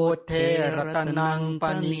ปิพุทเทรัตนังป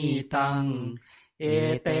ณีตังเอ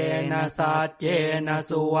เตนะสาเจนะ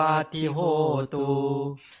สุวาทิโหตุ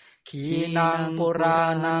ขีนังปุรา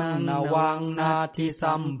นังนวังนาทิ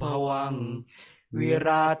สัมภวังวิร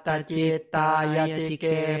าตจิตตายติเก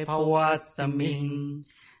ภวัสสมิง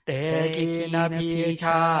เตกีนาพีช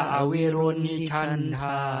าอวิรุณิชันธ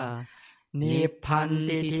านิพพัน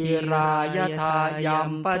ติธีรายทายั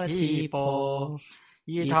มปทีโป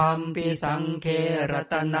อิธัมปิสังเครั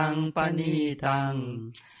ตนังปณีตัง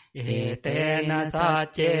เอเตนะสา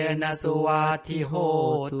เจนะสุวาทิโห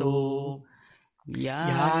ตุย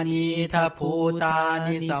านิทัพพูตา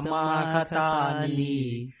นิสมาคตานิ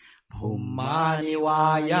ภูมานิวา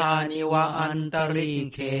ยานิวะอันตริง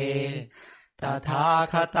เคตถา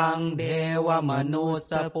คตังเดวมนุ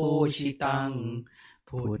สปูชิตัง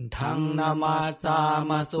พุทธังนามาสา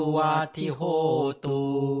มาสุวาทิโหตุ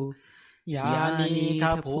ยานิ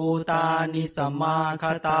ทัพพูตานิสมาค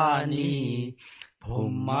ตานิภู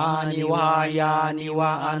มานิวายานิว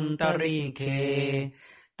ะอันตริงเค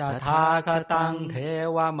ตถาคตังเท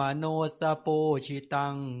วมนุสปูชิตั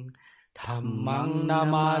ง ธัมมังนา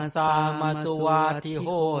มาสามาสุวาทิโห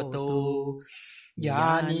ตุยา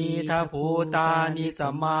นิทัพภูตานิส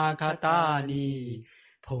มาคตานิ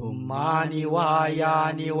ภูมานิวายา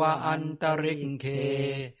นิวะอันตริงเค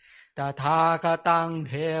ตถาคตังเ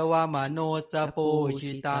ทวมนุสปู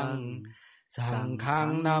ชิตังสังฆัง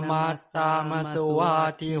นามัสสามาสุวา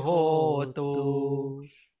ทิโหตุ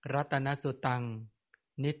รัตนสุตัง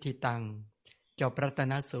นิธิตังจบรัต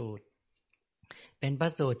นสูตรเป็นพระ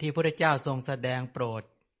สูตรที่พระพุทธเจ้าทรงแสดงโปรด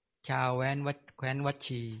ชาวแคว้นวัช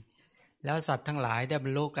ชีแล้วสัตว์ทั้งหลายได้บร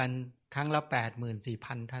รลุกันครั้งละ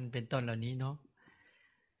 84,000 ท่านเป็นต้นเหล่านี้เนาะ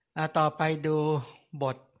ต่อไปดูบ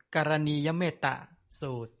ทกรณียเมตตา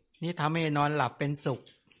สูตรนี้ทำให้นอนหลับเป็นสุข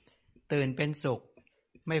ตื่นเป็นสุข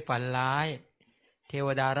ไม่ฝันร้ายเทว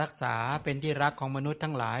ดารักษาเป็นที่รักของมนุษย์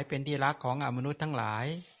ทั้งหลายเป็นที่รักของอมนุษย์ทั้งหลาย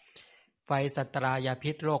ไฟสัตรายา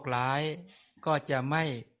พิษโรคร้ายก็จะไม่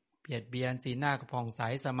เบียดเบียนสีหน้าผ่องใส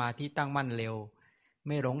สมาธิตั้งมั่นเร็วไ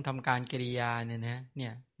ม่หลงทำการกิริยาเนี่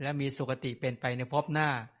ยและมีสุคติเป็นไปในภพหน้า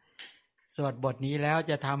สวดบทนี้แล้ว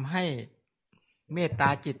จะทำให้เมตตา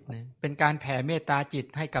จิตเป็นการแผ่เมตตาจิต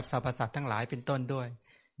ให้กับสรรพสัตว์ทั้งหลายเป็นต้นด้วย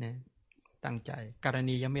นะตั้งใจกร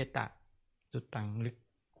ณียเมตตาสุดตังหรือ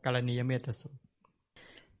กรณียเมตตาสุด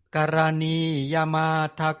กรณียมา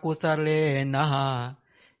ทากุสเลนะ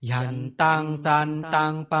ยันตังสันตั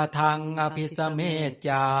งปะทังอภิสเมจจ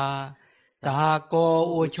าสาโก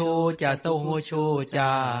อุชูจะสุหุชูจ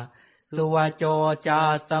าสุวโจจา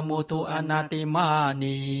สมุทุอนาติมา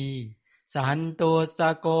นีสันตุส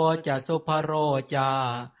โกจะสุภโรจา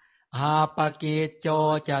อาปกิจโจ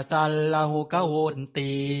จะสัลลหุกหุน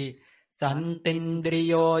ตีสันตินดริ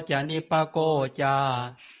โยจะนิปโกจา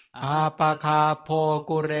อาปคาโพ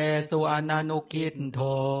กุเรสุอนานุคินโท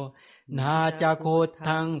นาจะคุ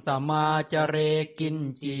ทังสมาจเรกิน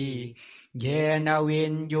จีเยนวิ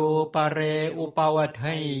นยูปเรอุปวัฏใ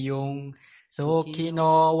ห้ยุงสุขิโน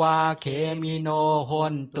วาเขมิโนโห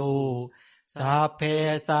นตุสัพเพ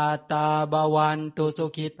สัตตาบวันตุสุ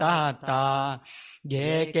ขิตาตาเย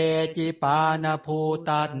เกจิปานภู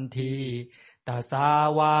ตันทีตสา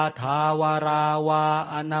วาทาวราวา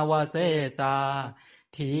อนาวเสสา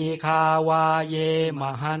ทีคาวาเยม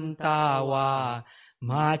หันตาวาม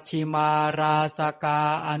าชิมาราสกา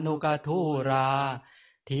อนุกทุรา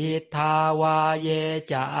ทิทาวาเย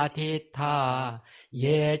จะอทิทาเย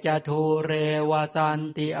จะทุเรวสัน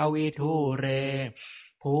ติอวิทุเร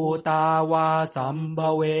ภูตาวาสัมภ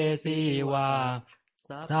เวสีวา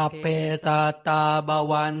สัพเพสัตตาบ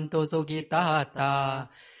วันตุสุขิตาตา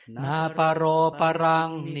นาปโรปรัง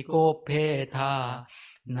นิโกเพธา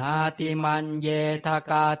นาติมันเยท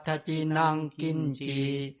กาทจินังกินจี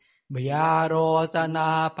บยาโรสนา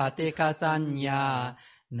ปฏิฆสัญญา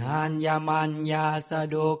นัญญมัญญาส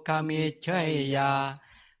ดุขมิเชยยา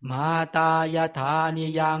มาตายธานิ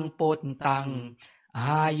ยังปุตตังอ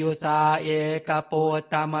ายุสาเอกโป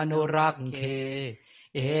ตมนุรักเข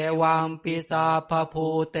เอวัมปิสาภภู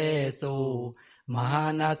เตสุมหา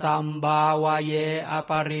นาสัมบาวเยอ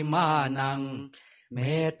ปริมาณังเม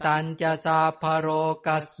ตัญจะสาภโร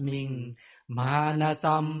กัสมิงมหานา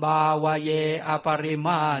สัมบาวเยอปริม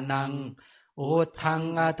าณังอุทัง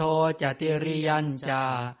อโทจติริยัญจา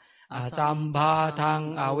อสัมภาทัง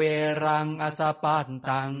อเวรังอสปัน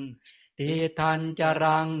ตังติทันจ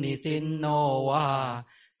รังนิสินโนวา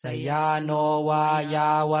สยาโนวายา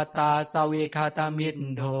วตาสวิคตมิน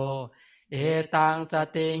โทเอตังส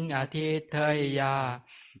ติงอธิเทยา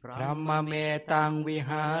พระมเมตังวิห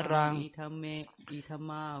ารังอิธม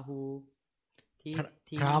าหู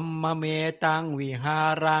พระมเมตังวิหา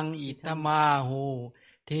รังอิธมาหู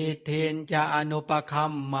ทิทินจะอนุปคั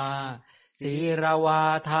มมาสีรวา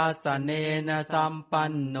ทาสเนนะสัมปั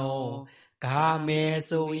นโนกาเม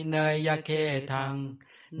สุวิเนยเคทัง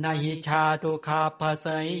นาหิชาตุคาภส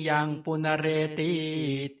ยยังปุณเรติ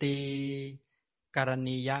ติกร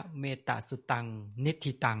ณียเมตตาสุตังนิ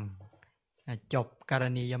ธิตังจบกร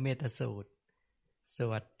ณียเมตตาสูตรส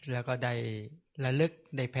วดแล้วก็ได้ระลึก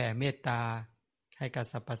ได้แผ่เมตตาให้กับ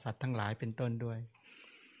สรรพสัตว์ทั้งหลายเป็นต้นด้วย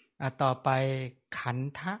ต่อไปขัน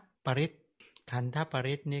ธปริตขันธป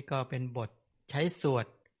ริตนี่ก็เป็นบทใช้สวด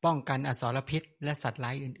ป้องกันอสรพิษและสัตว์ร้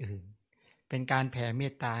ายอื่นๆเป็นการแผ่เม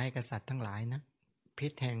ตตาให้กับสัตว์ทั้งหลายนะพิ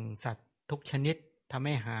ษแห่งสัตว์ทุกชนิดทำใ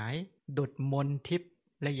ห้หายดุจมนทิพย์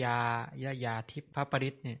และยาทิพย์พระปริ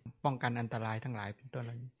ตเนี่ยป้องกันอันตรายทั้งหลายเป็นต้นเ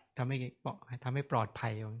ลยทำให้ปลอดภั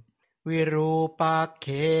ยวิรูปักเข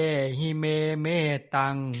หิเมเมตั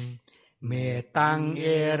งเมตังเอ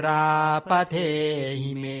ราปะเท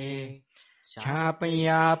หิเมชาปย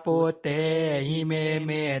าปุเตหิเมเ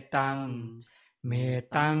มตังเม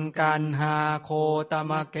ตังกันหาโคต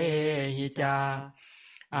มะเกหิจา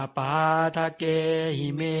อปาทะเกหิ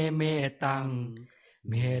เมเมตังเ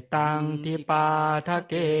มตังทิปาทะ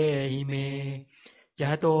เกหิเมจ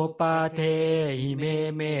ตุปาเทหิเม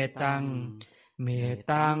เมตังเม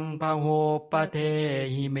ตังพโหปเท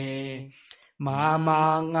หิเมมามั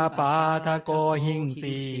งอปาทะโกหิง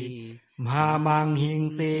สีมามังหิง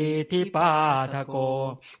สีทิปาทะโก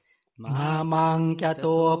มามังจ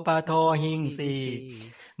ตุปโทหิงสี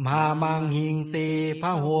มามังหิงสีพ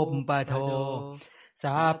หุปปโทส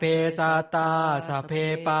าเพสัตตาสาเพ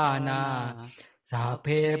ปานาสาเพ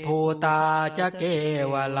ภูตาจะเก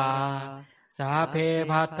วลาสาเพ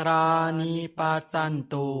ภัตรานิปัสสัน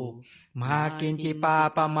ตุมากินจิปา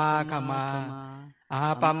ปมาคมาอา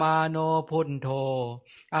ปมาโนพุทโธ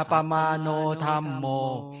อาปมาโนธัมโม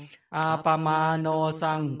อาปมาโน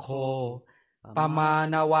สังโฆปมา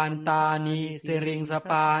ณวันตานิสิริงส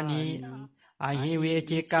ปานิอหิวิ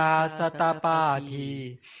จิกาสตปาที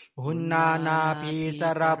หุนนานาพีส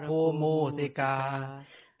รภูมูสิกา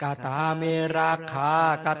กตาเมราคา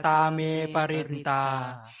กตาเมปรินตา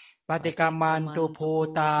ปฏิกรรมันตุภู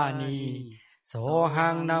ตานีโสหั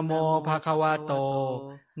งนะโมภะคะวะโต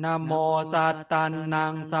นะโมสัตตันนั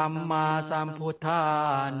งสัมมาสัมพุทธา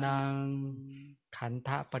นังขันธ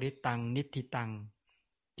ปริตตังนิทธิตัง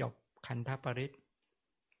จบขันธปริต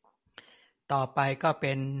ต่อไปก็เ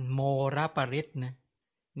ป็นโมรปริตนะ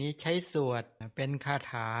นี้ใช้สวดเป็นคา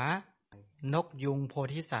ถานกยุงโพ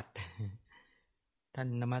ธิสัตว์ท่าน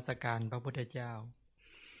นมัสการพระพุทธเจ้า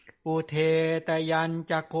อุเทตยัญ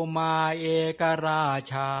จักขุมาเอกรา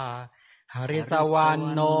ชาหริสวรรณ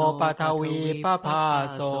โนปทวีปภา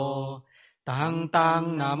โสตังตัง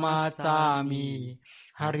นามาสามิ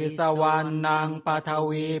หริสวรรณังปท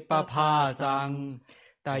วีปภาสัง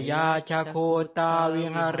ตยาชโคตาวิ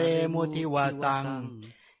หเรมุทิวสัง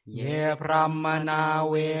เยพรัมมนา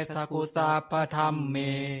เวทกุสัพพธัมเม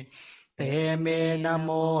เตเมนะโม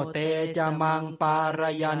เตจมังปาร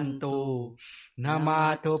ยันตุนะมา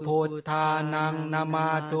ตุพุทธานังนะมา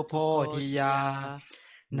ตุโพธิยา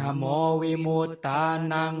นะโมวิมุตตา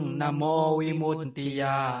นังนะโมวิมุตติย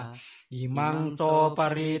าอิมังโสป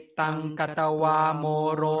ริตตังกตวาโม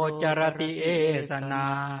โรจรติเอสนา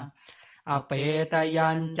อเปตยั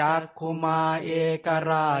ญจักขุมาเอก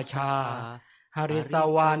ราชาหริส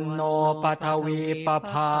วรรณโนปทวีป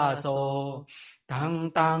ภาโสตัง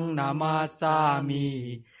ตังนามาสามิ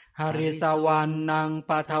หริสวรรณังป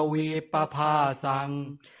ทวีปภาสัง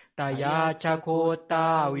ตยาชโคตา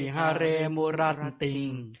วิหเรมุรัตติง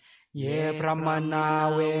เยพรมนา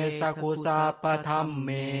เวสกุสัพพธัมเม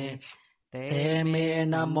เตเม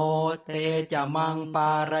นะโมเตจมังปา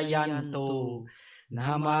รยันตุน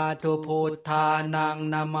ะมาตุพุทธานัง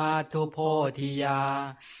นะมาตุโพธิยา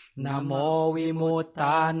นะโมวิมุตต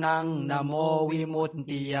านังนะโมวิมุต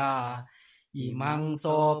ติยาอิมังโส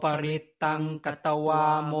ปริตตังกตวา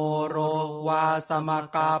โมโรวาสม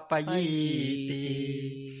กาปยิติ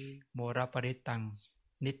โมรปริตตัง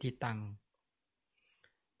นิทธิตัง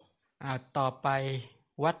ต่อไป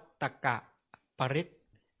วัตตกะปริต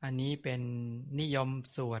อันนี้เป็นนิยม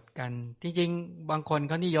สวดกันจริงๆบางคนเ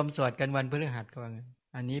ขานิยมสวดกันวันพฤหัสก็ว่างั้น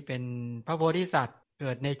อันนี้เป็นพระโพธิสัตว์เ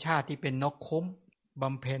กิดในชาติที่เป็นนกคุ้มบ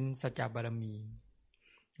ำเพ็ญสัจจบารมี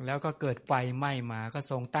แล้วก็เกิดไฟไหม้มาก็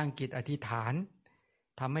ทรงตั้งจิตอธิษฐาน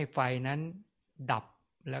ทำให้ไฟนั้นดับ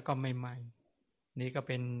แล้วก็ไม่ไหม้นี่ก็เ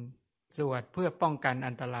ป็นสวดเพื่อป้องกัน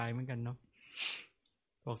อันตรายเหมือนกันเนาะ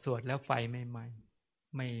บอกสวดแล้วไฟไม่ไหม้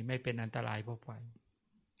ไม่เป็นอันตรายเพราะไฟ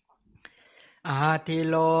อาทิ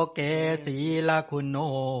โลเกศีลคุณโน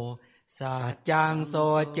สัจจังโส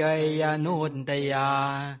เจยนุตตยา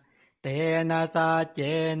เตนะสาเจ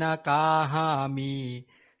นะกาหามิ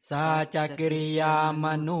สาจกิริยาม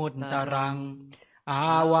นุตตรังอา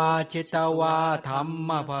วาชิตวาธัมม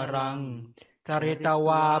ภรังสริตว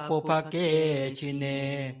าปุภเกชิเน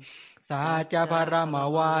สาจภรม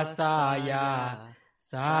วาสายา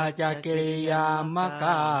สาจกิริยามก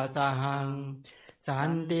าสหังสั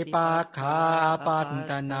นติปาคาปัต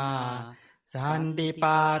ตนาสันติป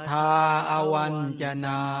าทาอวัญจน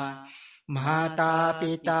ามาตา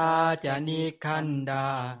ปิตาจนิคันดา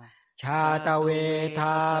ชาตเวท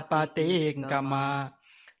าปฏิกมา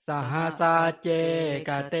สหสาเจก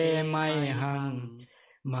เตไมหัง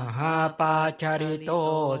มหาปาชริโต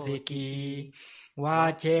สิกีวา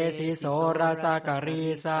เชสิโสรสกริ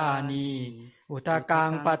สานีอุตกั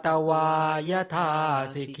งปตวายทา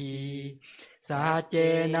สิกีสาเจ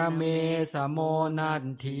นะเมสโมนัน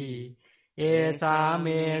ทีเอสาเม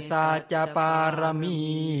สาจปารมี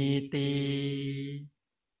ติ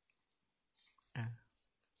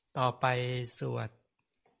ต่อไปสวด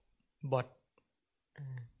บท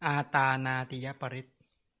อาตานาติยปริต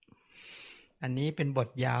อันนี้เป็นบท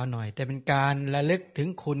ยาวหน่อยแต่เป็นการระลึกถึง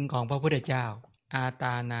คุณของพระพุทธเจ้าอาต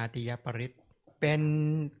านาติยปริตเป็น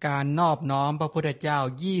การนอบน้อมพระพุทธเจ้า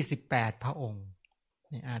28พระองค์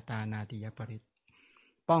ในอาตานาติยปริต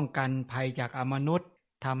ป้องกันภัยจากอมนุษย์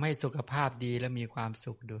ทำให้สุขภาพดีและมีความ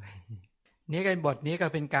สุขด้วยนี่กันบทนี้ก็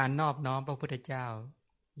เป็นการนอบน้อมพระพุทธเจ้า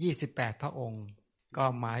28พระองค์ก็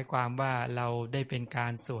หมายความว่าเราได้เป็นกา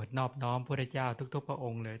รสวดนอบน้อมพระพุทธเจ้าทุกๆพระอ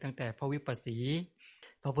งค์เลยตั้งแต่พระวิปัสสี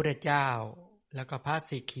พระพุทธเจ้าแล้วก็พระ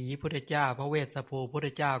สิกขีพุทธเจ้าพระเวสสภูพุทธ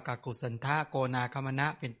เจ้ากักุสันทะโกนาคมณะ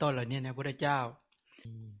เป็นต้นเหล่านี้นะพุทธเจ้า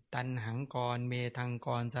ตันหังกรเมทังก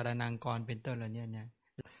รสารนังกรเป็นต้นเหล่านี้เนี่ย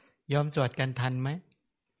ยอมสวดกันทันไหม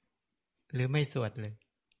หรือไม่สวดเลย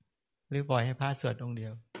หรือปล่อยให้พระสวดองค์เดี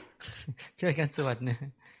ยว ช่วยกันสวดนะ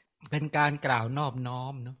เป็นการกล่าวนอบน้อ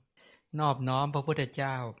มเนาะนอบน้อมพระพุทธเ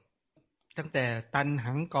จ้าตั้งแต่ตัน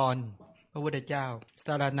หังกรพระพุทธเจ้าส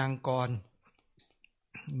ารนังกร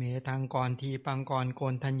เมทังกรทีปังกรโก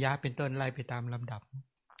นทัญญาเป็นต้นไล่ไปตามลำดับ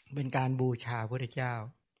เป็นการบูชาพระพุทธเจ้า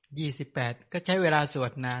28ก็ใช้เวลาสว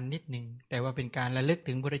ดนานนิดหนึ่งแต่ว่าเป็นการระลึก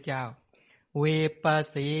ถึงพระพุทธเจ้าเวปัส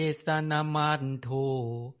สีสนามันทู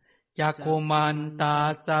จักขุมันตา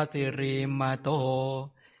สสิริมาโต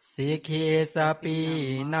สิเคสปี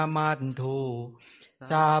นามันทู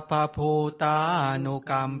สาภภูตานุ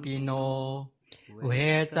กัมปิโนเว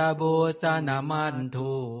สบุสนามัน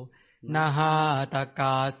ทูนาหาตก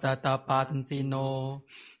าสตปันสิโน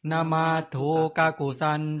นามาทูกากุ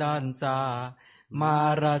สันดันสามา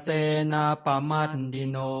ราเสนาปมัตดิ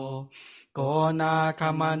โนโกนาค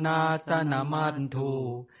มนาสนามันทู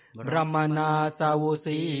บรมนาสาวุ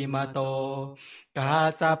สีมาโตกา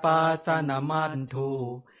สปาสนามันทู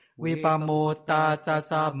วิปโมตตาส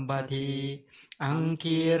สัมปทีอัง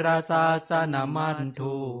คีราสาสนามัน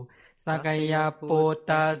ทูสกยปุต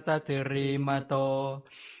ตาสสิริมาโต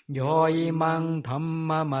โยอิมังธัมม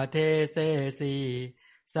มะเทเสสี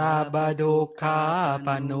สาบดุขาป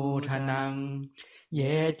นุทนังเย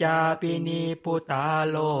จาปินิพุตา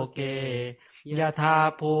โลเกยะธา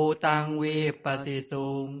ภูตังวิปัสสิสุ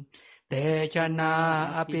งเตชะนา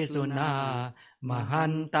อภิสุนามหั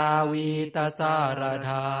นตาวิตาสารธ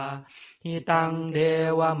าหิตังเด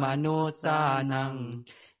วมนุสานัง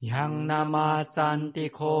ยังนามาสันติ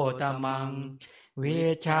โคตมังวิ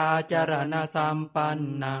ชาจรณสัมปัน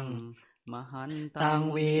นังมหันตัง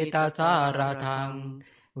วิตาสารทัง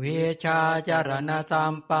วิชาจรณสั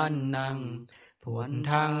มปันนังผล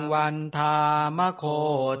ทางวันธามโค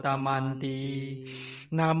ตมันตี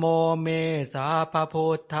นะโมเมสาภพุ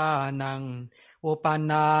ทธานังอุป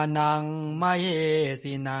นานังมเห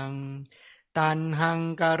สินังตันหัง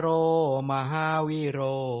กโรมหาวิโร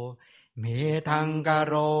เมทังก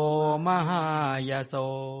โรมหายโส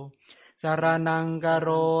สรนังกโร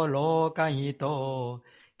โลกหิโต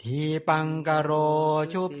ทีปังกโร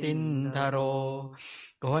ชุปตินทโร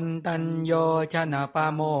กนตัญโยชนะปะ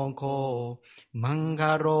โมโคมังค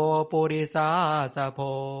โรปุริสาสโพ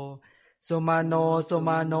สุมาโนสุม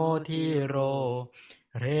าโนทีโร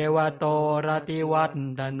เรวโตรติวัต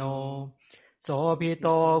ตโนโสภิโต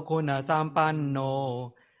คุณสัมปันโน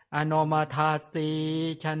อโนมาทัสสี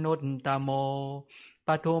ชนุตตโมป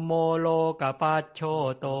ทุโมโลกปัจโช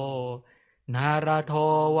โตนาราโท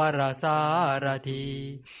วรสารธี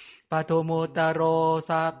ปทุมุตโร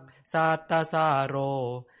สักสัตตสาโร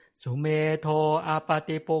สุเมโทอป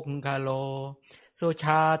ติปุงคโลสุช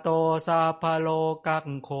าโตสาพโลกัง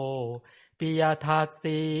โคปิยทัส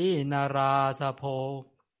สีนาราสโพ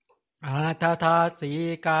อาทาทาสี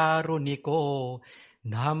การุณิโก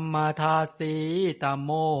ธัมมาทาสีตโม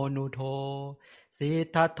นุโทสิท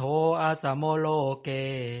ธัตโถอาสโมโลเก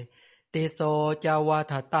ติโสจาวั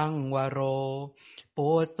ฏตังวโรปุ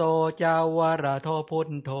โสจาวรโทพุท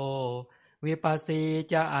โธวิปัสสี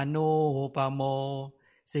จะอนุปโม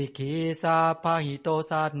สิกขีสาพหิโต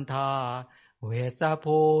สันธาเวส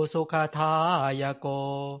ภูสุขทายโก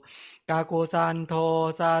กากุสันโท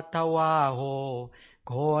สัทธวาโหโ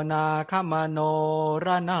คนาคมโนร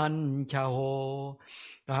นัญชโห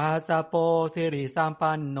กาสโปสิริสัม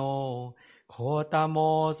ปันโนโคตโม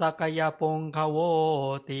สกยปุงคโว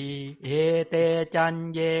ติเอเตจัน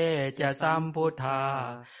เยจะสัมพุทธา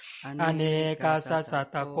อเนกาสัส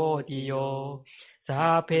ตโกติโยสา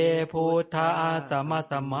เพพุทธาสม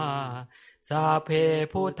สมาสาเพ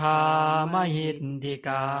พุทธามหิทธิก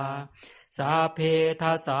าสาเพ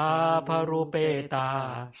ทัสสาภรุเปตา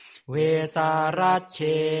เวสารัชเช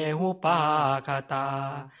หุปาคตา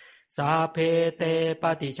สาเพเตป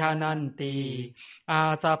ฏิชานันติอา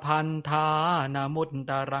สะพันธานามุต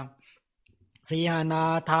ตรังสียนา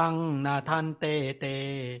ทังนาทันเตเต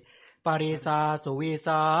ปริสาสุวิส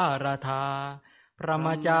ารธาพ พระม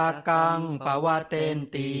จักกังปวัตเตน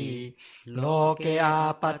ติโลเกอา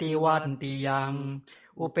ปฏิวันติยัง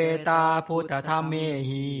อุเปตาพุทธธรรมเม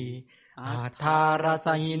หิอัฏฐารส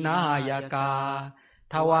หินายกา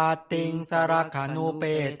ทวาติงสรคานุเป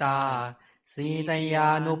ตาสีตยา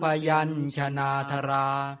นุพยัญชนาธรา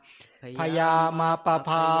พยามาปภ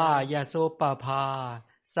ายสุปภา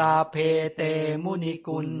สาเพเตมุนิ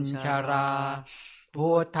กุญชาราพุ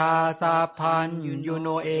ทธาสาพันยุโน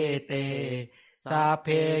เอเตสาเพ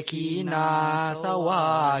ขีนาสวา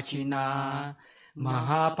ชินามห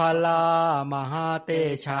าพลามหาเต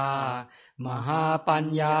ชามหาปัญ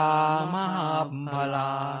ญามหาพล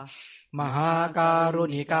ามหาการุ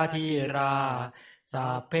ณิกาธีราสั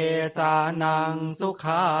พเพสานังสุข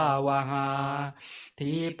าวหา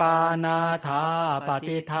ทีปานาธาป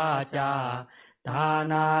ฏิทาจาทา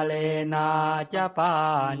นาเลนาจะปา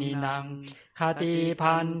นินังคติ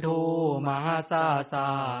พันธุมหาสาสา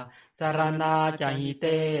สรณาจหิเต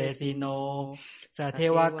สิโนสเท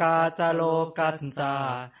วกาสโลกัสสา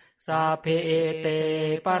สาเพเต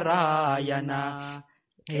ปรายนา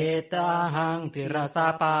เอตาหังทิรสา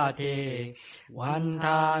ปาเทวันท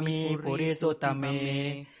ามิปุริสุตตเม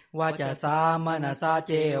วาจสามนัสสาเ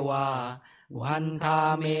จวาวันทา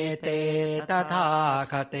เมเตตถา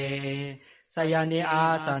คเตสยเนอา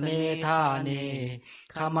สเนธาเน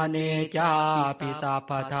ขมเนจาปิสัพพ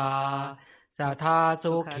ทาสัทธา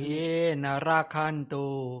สุขีนรักขันตุ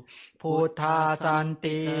พุทธาสัน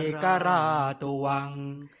ติกราตุวัง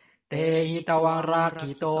เตหิตวังรัก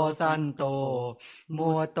ขิโตสันโตมั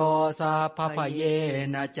วโตสาภพเย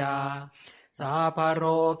นะจาสาภโร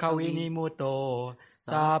ควินิมุตโตส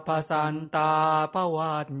าภสันตาภ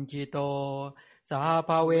วัญจิโตสาภ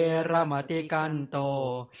เวรมติกันโต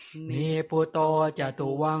มีพุโตจตุ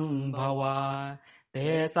วังภวาเต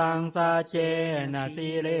สังสาเจนะสี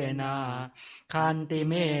เลนะขันติ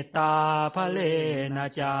เมตตาภเลนะ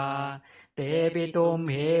จาเตปิตุม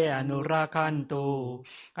เหอนุราคันตุ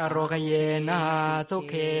อโรคเยนะสุ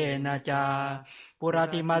เขนะจาปุร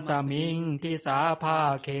ติมัสสมิงทิสาภา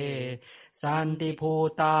เคสันติภู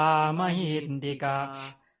ตามหินติกา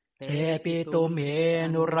เตปิตุมเห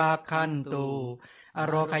นุราคันตุอ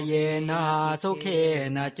โรคเยนะสุเข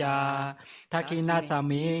นะจาทักขินาส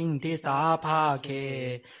มิงทิสาภาเค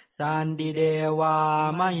สันติเดวา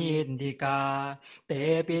มหินติกาเต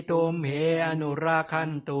ปิตุมเหอนุราคั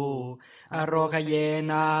นตุอโรคเย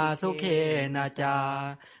นะสุเขนะจา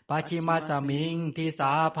ปัจฉิมาสมิงทิส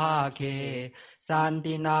าภาเคสัน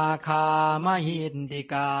ตินาคามหินติ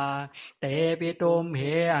กาเตปิตุมเห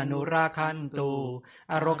อนุราคันตุ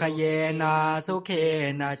อโรคเยนะสุเข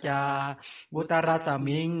นะจาบุตรส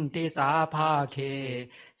มิงทิสาภาเค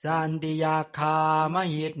สันติยาคาม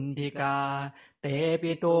หินติกาเต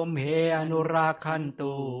ปิตุมเหอนุราคัน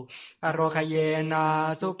ตุอโรคเยนะ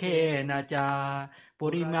สุเขนะจาปุ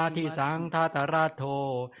ริมาทิสังทาตระโท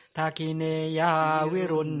ทักขิเนยาวิ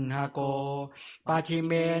รุณหโกปัจฉิเ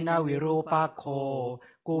มนะวิรูปัคโค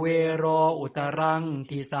กุเวโรอุตรัง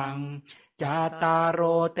ทิสังจาตารโร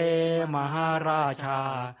เตมหาราชา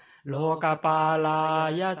โลกปาลา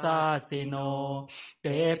ยาสาสิโนเต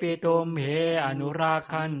ปิตุมเหอนุรา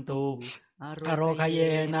คันตุอโรคเย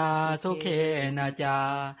นะสุเขนะจา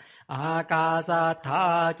อากาสัทธา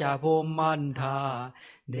จะภูมิมันธา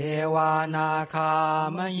เดวานาคา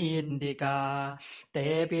มหินติกาเต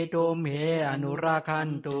ปิตุมเหอนุราคัน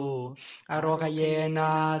ตุอโรคเยน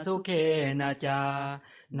ะสุเขนะจา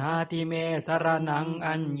นาทิเมสรนัง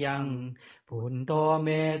อัญญังพุนโตเม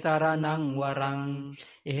สรนังวรัง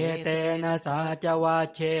เอเตนะสาจวา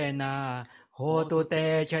เชนะโหตุเต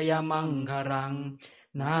ชยมังครัง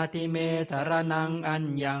นาทิเมสรนังอัญ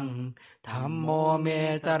ญังธัมโมเม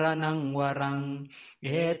สรนังวรังเอ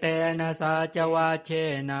เตนะสาจวาเช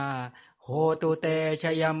นะโหตุเตช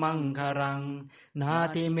ยมังครังนา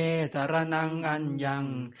ทิเมสรนังอัญญัง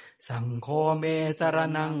สังโฆเมสร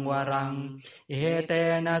นังวรังเอเต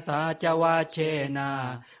นะสาจวาเชนะ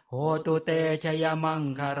โหตุเตชยมัง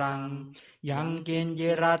ครังยังกินจิ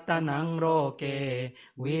รัตนังโรเก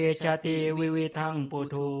วิชติวิวิทังปุ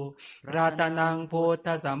ถุรัตนังพุทธ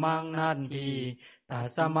สมังนันทีตั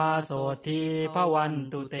สมาโสทีภวัน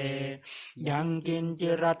ตุเตยังกินจิ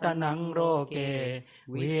รัตนังโรเก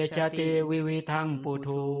วิชติวิวิทังปุ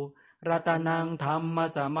ถุรัตนังธรรม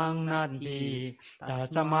สมังนันทีตั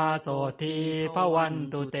สมาโสทีภวัน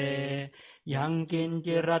ตุเตยังกิน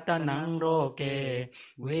จิรัตนังโรเก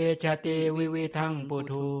เวชติวิวิทังปุ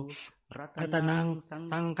ถุรัตนัง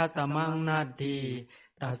สังฆสมังนาที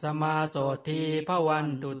ตัสมาโสทีภวัน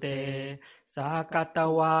ตุเตสากัต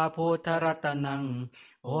วาพุทธรัตนัง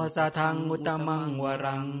โอสทังอุตมังว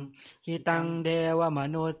รังหิตังเดวม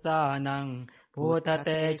นุสสานัง พุทธเต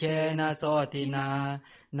เชนะโสตินา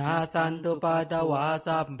นาสันตุปัตวา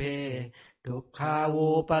สัพเพทุกขาวู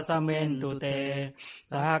ปสเมนตุเต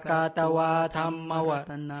สากาตวาธัมมว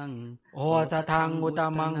ตนังโอสทังอุต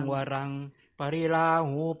มังวรังปริลา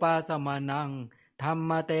หูปัสมนังธรร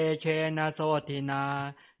มเตเชนะโสตินา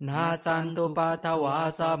นาสันตุปัตวา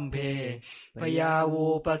สัพเพปยาวู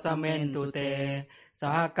ปสเมนตุเตส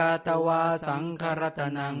ากาตวาสังครัต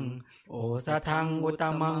นังโอสทังอุต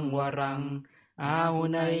มังวรังอาหุ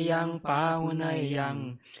เนยยังปาหุเนยยัง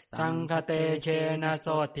สังคเตเชนะโส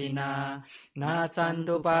ตินานาสัน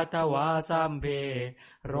ตุปัตวาสัมเพ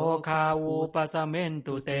โรคาวูปสเมน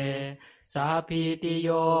ตุเตสาพีติโย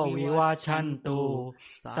วิวัชชันตุ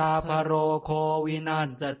สาภโรโควินั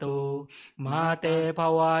สตุมาเตภ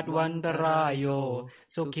วัตวันตรายโย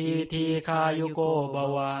สุขีทีคายุโกภ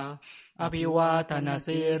วะอภิวาทนา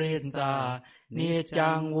สิริสานิ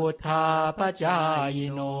จังวุธาปจาย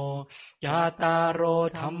โนจาตารโอ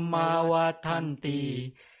ธรรมาวัฏันติ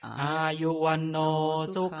อายุวันโน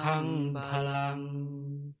สุขังพลัง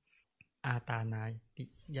อาตานาติ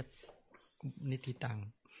ยนิติตัง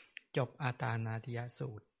จบอาตานาติยสู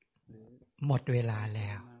ตรหมดเวลาแล้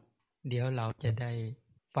วเดี๋ยวเราจะได้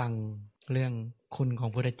ฟังเรื่องคุณของ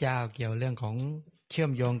พระพุทธเจ้าเกี่ยวเรื่องของเชื่อ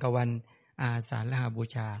มโยงกับวันอาสาฬหบู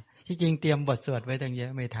ชาที่จริงเตรียมบทสวดไว้ตั้งเยอ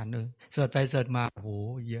ะไม่ทันเลยสวดไปสวดมาโอ้โห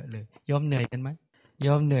เยอะเลยโยมเหนื่อยกันไหมโย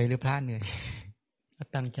มเหนื่อยหรือพระเหนื่อย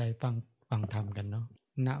ตั้งใจฟังธรรมกันเนาะ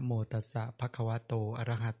นะโมตัสสะภะคะวะโตอะ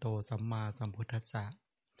ระหะโตสัมมาสัมพุทธัสสะ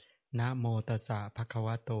นะโมตัสสะภะคะว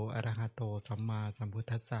ะโตอะระหะโตสัมมาสัมพุท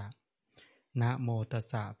ธัสสะนะโมตัส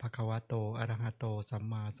สะภะคะวะโตอะระหะโตสัม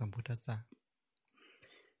มาสัมพุทธัสสะ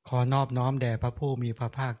ขอนอบน้อมแด่พระผู้มีพระ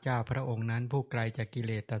ภาคเจ้าพระองค์นั้นผู้ไกลจากกิเ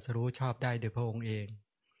ลสตรัสรู้ชอบได้โดยพระองค์เอง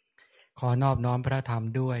ขอนอบน้อมพระธรรม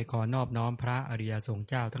ด้วยขอนอบน้อมพระอริยสงฆ์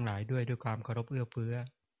เจ้าทั้งหลายด้วยความเคารพเอื้อเฟื้อ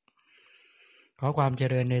ขอความเจ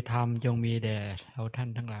ริญในธรรมจงมีแด่เราท่าน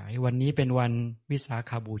ทั้งหลายวันนี้เป็นวันวิสา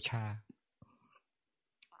ขบูชา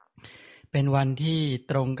เป็นวันที่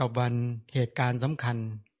ตรงกับวันเหตุการณ์สำคัญ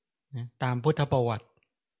ตามพุทธประวัติ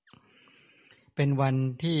เป็นวัน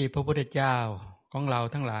ที่พระพุทธเจ้าของเรา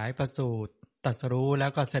ทั้งหลายประสูติตรัสรู้แล้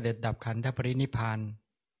วก็เสด็จดับขันธปรินิพพาน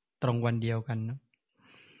ตรงวันเดียวกัน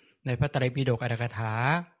ในพระไตรปิฎกอรรถกถา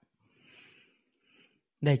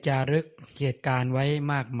ได้จารึกเหตุการณ์ไว้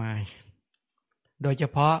มากมายโดยเฉ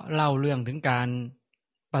พาะเล่าเรื่องถึงการ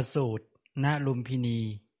ประสูติณลุมพินี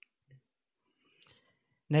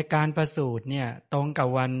ในการประสูติเนี่ยตรงกับ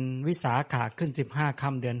วันวิสาขะขึ้น15ค่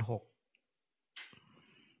ำเดือน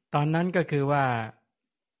6ตอนนั้นก็คือว่า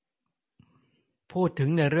พูดถึง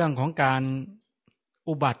ในเรื่องของการ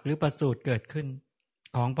อุบัติหรือประสูติเกิดขึ้น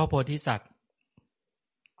ของพระโพธิสัตว์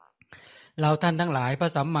เราท่านทั้งหลายพระ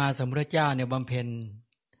สัมมาสัมพุทธเจ้าเนี่ยบำเพ็ญ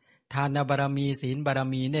ทานบารมีศีลบาร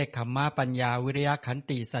มีเนกขัมมะปัญญาวิริยะขัน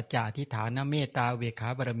ติสัจจะอธิฐานเมตตาเวขา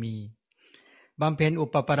บารมีบำเพ็ญอุ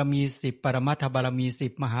ปปารมี10ปรมัตถบารมี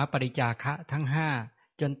10มหาปริจาคะทั้ง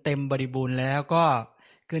5จนเต็มบริบูรณ์แล้วก็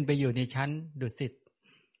ขึ้นไปอยู่ในชั้นดุสิต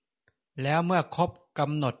แล้วเมื่อครบก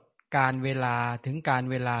ำหนดการเวลาถึงการ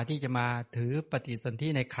เวลาที่จะมาถือปฏิสนธิ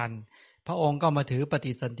ในครรภ์พระองค์ก็มาถือป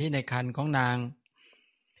ฏิสนธิในครรภ์ของนาง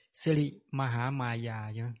สิริมหามายา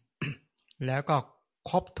ใช่ไหม แล้วก็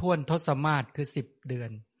ครบถ้วนทศมาศคือ10เดือ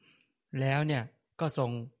นแล้วเนี่ยก็ทร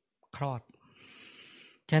งคลอด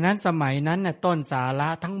ฉะนั้นสมัยนั้นน่ะต้นสาระ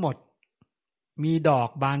ทั้งหมดมีดอก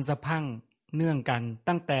บานสะพรั่งเนื่องกัน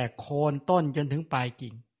ตั้งแต่โคนต้นจนถึงปลาย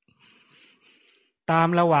กิ่งตาม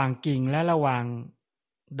ระหว่างกิ่งและระหว่าง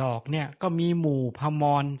ดอกเนี่ยก็มีหมู่พม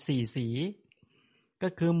ร4สีก็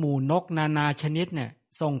คือหมู่นกนานาชนิดเนี่ย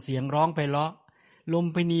ส่งเสียงร้องไพเราะลุม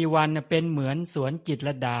พินีวันเป็นเหมือนสวนจิตรล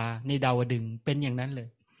ดาในดาวดึงส์เป็นอย่างนั้นเลย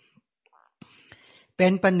เป็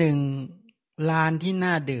นประหนึ่งลานที่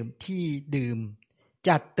น่าดื่มที่ดื่ม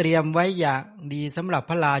จัดเตรียมไว้อย่างดีสำหรับ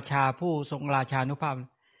พระราชาผู้ทรงราชานุภาพ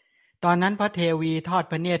ตอนนั้นพระเทวีทอด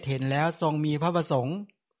พระเนตรเห็นแล้วทรงมีพระประสงค์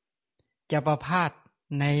จะประพาส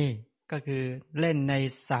ในก็คือเล่นใน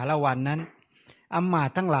สารวันนั้นอำมาต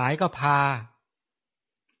ย์ทั้งหลายก็พา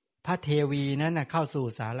พระเทวีนั้นเข้าสู่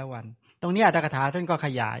สารวันตรงนี้อัตถกถาท่านก็ข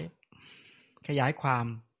ยายความ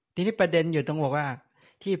ทีนี้ประเด็นอยู่ตรงบอกว่า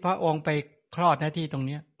ที่พระองค์ไปคลอดหน้าที่ตรง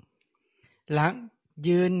นี้หลัง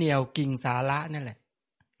ยืนเหนี่ยวกิ่งสาระนั่นแหละ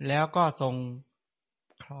แล้วก็ทรง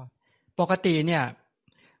คลอดปกติเนี่ย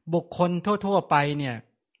บุคคลทั่วๆไปเนี่ย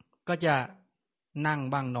ก็จะนั่ง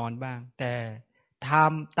บ้างนอนบ้างแต่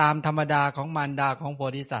ตามธรรมดาของมารดาของโพ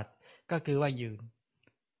ธิสัตว์ก็คือว่ายืน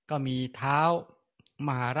ก็มีเท้าม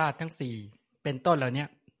หาราชทั้ง4เป็นต้นเหล่านี้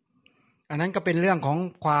อันนั้นก็เป็นเรื่องของ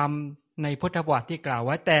ความในพุทธประวัติที่กล่าวไ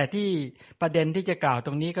ว้แต่ที่ประเด็นที่จะกล่าวต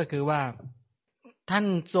รงนี้ก็คือว่าท่าน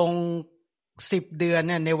ทรง 10เดือนเ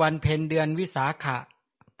นี่ยในวันเพ็ญเดือนวิสาขะ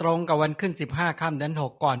ตรงกับวันขึ้น15ค่ำเดือน6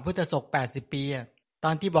ก่อนพุทธศักราช80ปีต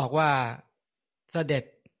อนที่บอกว่าเสด็จ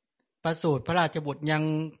ประสูติพระราชบุตรยัง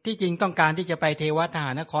ที่จริงต้องการที่จะไปเทวทห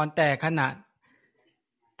านครแต่ขณะ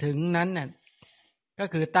ถึงนั้นน่ะก็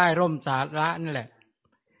คือใต้ร่มสาระนั่นแหละ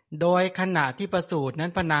โดยขณะที่ประสูตินั้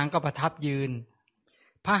นพระนางก็ประทับยืน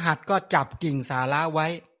พระหัตถ์ก็จับกิ่งสาระไว้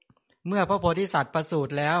เมื่อพระโพธิสัตว์ประสู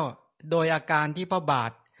ติแล้วโดยอาการที่พระบา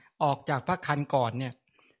ทออกจากพระคันก่อนเนี่ย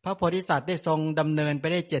พระโพธิสัตว์ได้ทรงดำเนินไป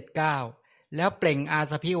ได้7ก้าวแล้วเปล่งอา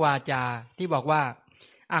สพิวาจาที่บอกว่า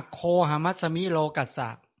อโคหมัสสมิโลกัสสะ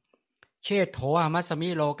เชษโถหมัสสมิ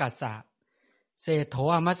โลกัสสะเศโถ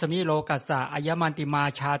หมัสสมิโลกัสสะอัยมันติมา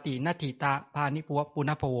ชาตินัตถิตาพานิปุ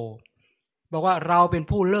ณพโวบอกว่าเราเป็น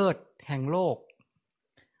ผู้เลิศแห่งโลก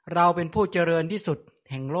เราเป็นผู้เจริญที่สุด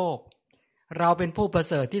แห่งโลกเราเป็นผู้ประ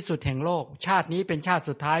เสริฐที่สุดแห่งโลกชาตินี้เป็นชาติ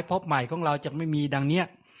สุดท้ายพบใหม่ของเราจะไม่มีดังเนี้ย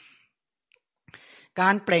กา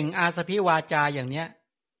รเปล่งอาสพิวาจาอย่างเนี้ย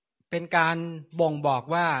เป็นการบ่งบอก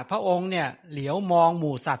ว่าพระองค์เนี่ยเหลียวมองห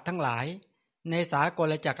มู่สัตว์ทั้งหลายในสาก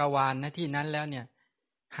ลจักรวาลนะที่นั้นแล้วเนี่ย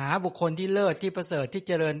หาบุคคลที่เลิศที่ประเสริฐที่เ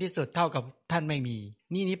จริญที่สุดเท่ากับท่านไม่มี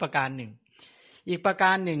นี่ประการหนึ่งอีกประก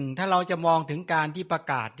ารหนึ่งถ้าเราจะมองถึงการที่ประ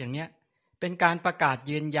กาศอย่างเนี้ยเป็นการประกาศ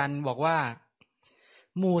ยืนยันบอกว่า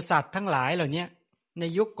หมู่สัตว์ทั้งหลายเหล่านี้ใน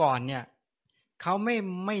ยุคก่อนเนี่ยเขา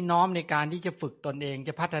ไม่น้อมในการที่จะฝึกตนเองจ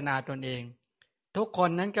ะพัฒนาตนเองทุกคน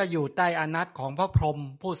นั้นก็อยู่ใต้อานัตของพระพรหม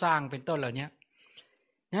ผู้สร้างเป็นต้นเหล่านี้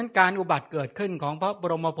นั้นการอุบัติเกิดขึ้นของพระบ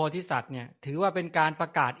รมโพธิสัตว์เนี่ยถือว่าเป็นการปร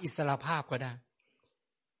ะกาศอิสรภาพก็ได้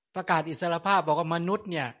ประกาศอิสรภาพบอกว่ามนุษย์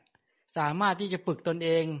เนี่ยสามารถที่จะฝึกตนเอ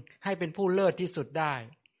งให้เป็นผู้เลิศที่สุดได้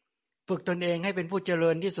ฝึกตนเองให้เป็นผู้เจริ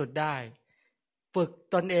ญที่สุดได้ฝึก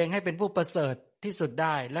ตนเองให้เป็นผู้ประเสริฐที่สุดไ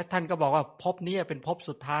ด้และท่านก็บอกว่าภพนี้เป็นภพ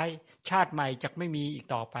สุดท้ายชาติใหม่จะไม่มีอีก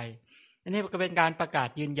ต่อไปอันนี้ก็เป็นการประกาศ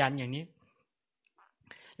ยืนยันอย่างนี้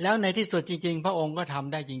แล้วในที่สุดจริงๆพระองค์ก็ท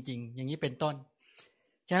ำได้จริงๆอย่างนี้เป็นต้น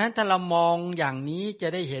ฉะนั้นถ้าเรามองอย่างนี้จะ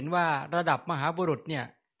ได้เห็นว่าระดับมหาบุรุษเนี่ย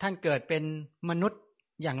ท่านเกิดเป็นมนุษย์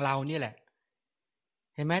อย่างเรานี่แหละ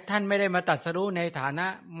เห็นไหมท่านไม่ได้มาตรัสรู้ในฐานะ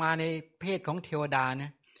มาในเพศของเทวดาน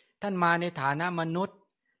ะท่านมาในฐานะมนุษย์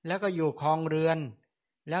แล้วก็อยู่ครองเรือน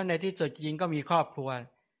แล้วในที่สุดจริงก็มีครอบครัว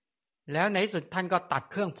แล้วในที่สุดท่านก็ตัด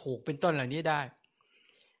เครื่องผูกเป็นต้นเหล่านี้ได้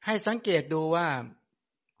ให้สังเกตดูว่า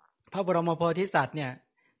พระบรมโพธิสัตว์เนี่ย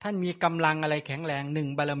ท่านมีกำลังอะไรแข็งแรงหนึ่ง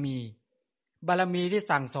บารมีที่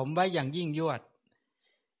สั่งสมไว้อย่างยิ่งยวด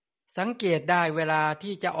สังเกตได้เวลา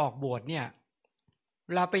ที่จะออกบวชเนี่ย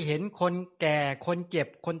เราไปเห็นคนแก่คนเจ็บ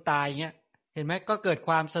คนตายเงี้ยเห็นไหมก็เกิดค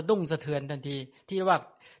วามสะดุ้งสะเทือนทันทีที่ว่า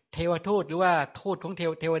เทวทูตหรือว่าทูตของ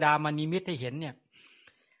เทวดามานิมิตให้เห็นเนี่ย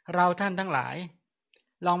เราท่านทั้งหลาย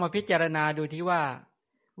ลองมาพิจารณาดูที่ว่า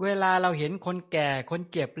เวลาเราเห็นคนแก่คน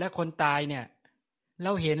เจ็บและคนตายเนี่ยเร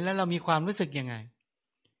าเห็นแล้วเรามีความรู้สึกยังไง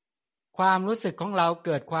ความรู้สึกของเราเ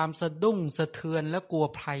กิดความสะดุ้งสะเทือนและกลัว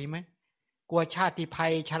ภัยไหมกลัวชาติภั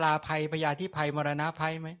ยชราภัยพยาธิภัยมรณะภั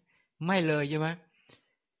ยไหมไม่เลยใช่ไหม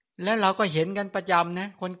แล้วเราก็เห็นกันประจำนะ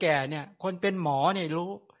คนแก่เนี่ยคนเป็นหมอเนี่ย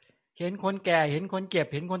รู้เห็นคนแก่เห็นคนเจ็บ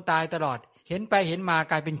เห็นคนตายตลอดเห็นไปเห็นมา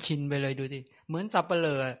กลายเป็นชินไปเลยดูดิเหมือนสับเป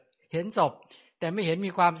ลือเห็นศพแต่ไม่เห็น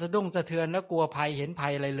มีความสะดุ้งสะเทือนและกลัวภัยเห็นภั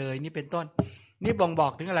ยอะไรเลยนี่เป็นต้นนี่บ่งบอ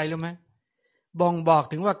กถึงอะไรรู้ไหมบ่งบอก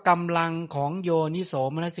ถึงว่ากำลังของโยนิโส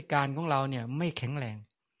มนสิการของเราเนี่ยไม่แข็งแรง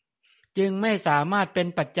จึงไม่สามารถเป็น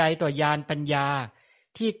ปัจจัยต่อญาณปัญญา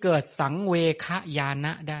ที่เกิดสังเวคญาณ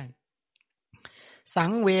ะได้สั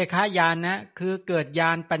งเวคญาณะคือเกิดญ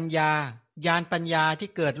าณปัญญาที่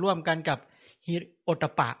เกิดร่วมกันกับหิโอต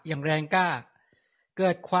ปะอย่างแรงกล้าเกิ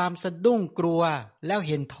ดความสะดุ้งกลัวแล้วเ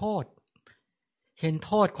ห็นโท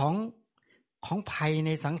ษของภัยใน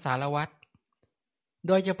สังสารวัฏโ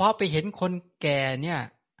ดยเฉพาะไปเห็นคนแก่เนี่ย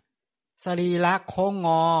สรีระโค้งง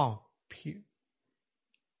อ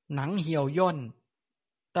หนังเหี่ยวย่น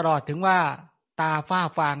ตลอดถึงว่าตาฝ้า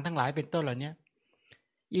ฟางทั้งหลายเป็นต้นเหล่านี้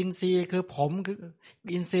อินทรีย์คือผมคือ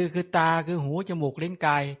อินทรีย์คือตาคือหูจมูกลิ้นก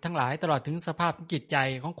ายทั้งหลายตลอดถึงสภาพจิตใจ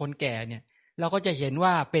ของคนแก่เนี่ยเราก็จะเห็น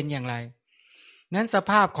ว่าเป็นอย่างไรนั้นส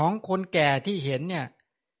ภาพของคนแก่ที่เห็นเนี่ย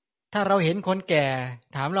ถ้าเราเห็นคนแก่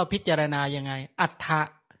ถามเราพิจารณายังไงอัฏ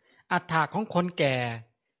ฐะของคนแก่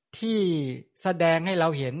ที่แสดงให้เรา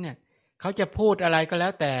เห็นเนี่ยเขาจะพูดอะไรก็แล้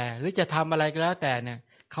วแต่หรือจะทำอะไรก็แล้วแต่เนี่ย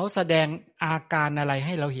เขาแสดงอาการอะไรใ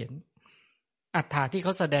ห้เราเห็นอัฏฐะที่เข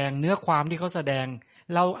าแสดงเนื้อความที่เขาแสดง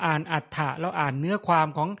เราอ่านอัฏฐะเราอ่านเนื้อความ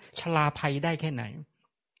ของชราภัยได้แค่ไหน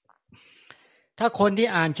ถ้าคนที่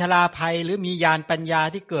อ่านชราภัยหรือมีญาณปัญญา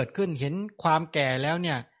ที่เกิดขึ้นเห็นความแก่แล้วเ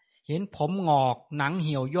นี่ยเห็นผมงอกหนังเ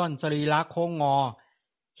หี่ยวย่นสรีระโค้งงอ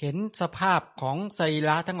เห็นสภาพของสรี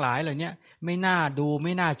ระทั้งหลายเหล่านี้ไม่น่าดูไ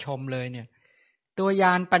ม่น่าชมเลยเนี่ย ตัวย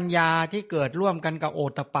านปัญญาที่เกิดร่วมกันกับโอ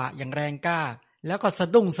ตตัปปะอย่างแรงกล้าแล้วก็สะ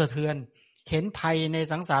ดุ้งสะเทือนเห็นภัยใน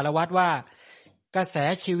สังสารวัฏว่ากระแส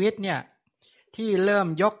ชีวิตเนี่ยที่เริ่ม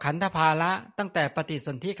ยกขันธภาระตั้งแต่ปฏิส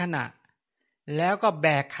นธิขณะแล้วก็แบ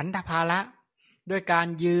กขันธภาระด้วยการ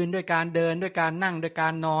ยืนด้วยการเดินด้วยการนั่งด้วยกา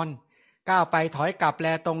รนอนก้าวไปถอยกลับแล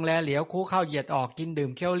ตรงแลเหลียวคู่เข้าเหยียดออกกินดื่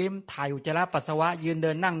มเคี้ยวลิ้มถ่ายอุจจาระปัสสาวะยืนเ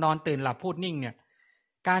ดินนั่งนอนตื่นหลับพูดนิ่งเนี่ย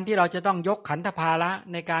การที่เราจะต้องยกขันธภาระ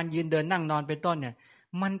ในการยืนเดินนั่งนอนเป็นต้นเนี่ย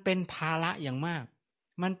มันเป็นภาระอย่างมาก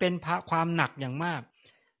มันเป็นความหนักอย่างมาก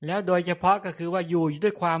แล้วโดยเฉพาะก็คือว่าอยู่ด้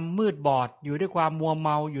วยความมืดบอดอยู่ด้วยความมัวเม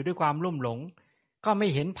าอยู่ด้วยความลุ่มหลงก็ไม่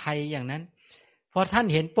เห็นภัยอย่างนั้นพอท่าน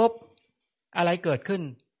เห็นปุ๊บอะไรเกิดขึ้น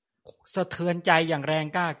สะเทือนใจอย่างแรง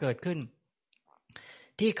กล้าเกิดขึ้น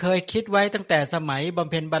ที่เคยคิดไว้ตั้งแต่สมัยบำ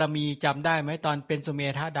เพ็ญบารมีจำได้ไหมตอนเป็นสุเม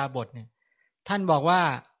ธาดาบทเนี่ยท่านบอกว่า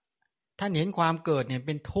ท่านเห็นความเกิดเนี่ยเ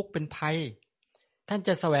ป็นทุกข์เป็นภัยท่านจ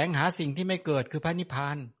ะแสวงหาสิ่งที่ไม่เกิดคือพระนิพพา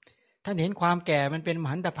นท่านเห็นความแก่มันเป็นม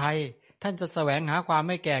หันตภัยท่านจะแสวงหาความ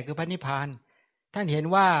ไม่แก่คือพระนิพพานท่านเห็น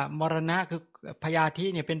ว่ามรณะคือพยาธิ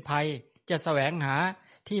เนี่ยเป็นภัยจะแสวงหา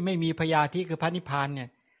ที่ไม่มีพยาธิคือพระนิพพานเนี่ย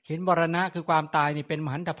เห็นมรณะคือความตายนี่เป็นม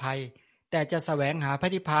หันตภัยแต่จะแสวงหาพระ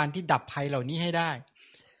นิพพานที่ดับภัยเหล่านี้ให้ได้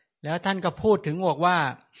แล้วท่านก็พูดถึงบอกว่า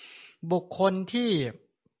บุคคลที่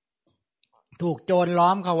ถูกโจรล้อ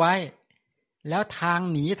มเข้าไว้แล้วทาง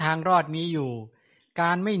หนีทางรอดมีอยู่ก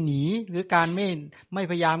ารไม่หนีหรือการไม่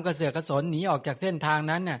พยายามกระเสือกกระสนหนีออกจากเส้นทาง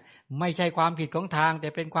นั้นน่ะไม่ใช่ความผิดของทางแต่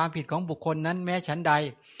เป็นความผิดของบุคคลนั้นแม้ฉันใด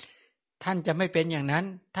ท่านจะไม่เป็นอย่างนั้น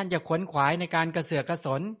ท่านจะขวนขวายในการกระเสือกกระส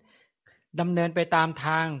นดำเนินไปตามท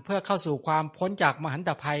างเพื่อเข้าสู่ความพ้นจากมหันต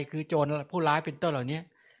ภัยคือโจรผู้ร้ายเป็นต้นเหล่านี้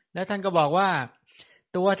แล้วท่านก็บอกว่า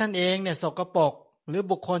ตัวท่านเองเนี่ยสกปรกหรือ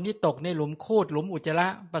บุคคลที่ตกในหลุมคูดหลุมอุจจาระ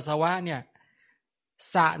ปัสสาวะเนี่ย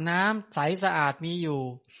สระน้ำใสสะอาดมีอยู่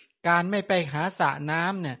การไม่ไปหาสระน้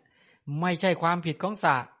ำเนี่ยไม่ใช่ความผิดของส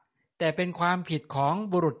ระแต่เป็นความผิดของ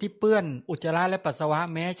บุรุษที่เปื้อนอุจจาระและปัสสาวะ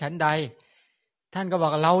แม้ฉันใดท่านก็บอ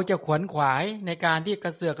กเราจะขวนขวายในการที่กร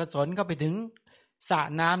ะเสือกกระสนเข้าไปถึงสระ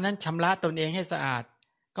น้ำนั้นชำระตนเองให้สะอาด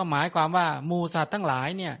ก็หมายความว่าหมู่สัตว์ทั้งหลาย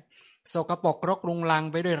เนี่ยสกปรกรกรุงรัง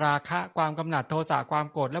ไปด้วยราคะความกำหนัดโทสะความ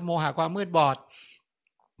โกรธและโมหะความมืดบอด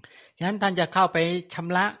ฉะนั้นท่านจะเข้าไปช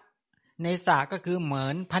ำระในสระก็คือเหมือ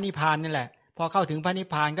นพระนิพพานนี่แหละพอเข้าถึงพระนิพ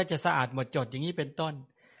พานก็จะสะอาดหมดจดอย่างนี้เป็นต้น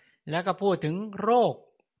แล้วก็พูดถึงโรค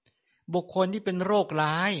บุคคลที่เป็นโรค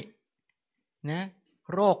ร้ายนะ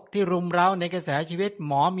โรคที่รุมเร้าในกระแสชีวิต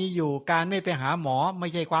หมอมีอยู่การไม่ไปหาหมอไม่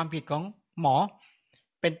ใช่ความผิดของหมอ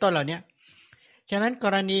เป็นต้นเหล่านี้ฉะนั้นก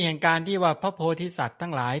รณีแห่งการที่ว่าพระโพธิสัตว์ทั้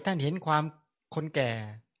งหลายท่านเห็นความคนแก่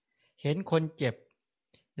เห็นคนเจ็บ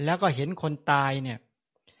แล้วก็เห็นคนตายเนี่ย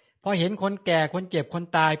พอเห็นคนแก่คนเจ็บคน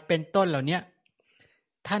ตายเป็นต้นเหล่านี้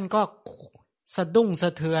ท่านก็สะดุ้งส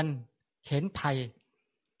ะเทือนเห็นภัย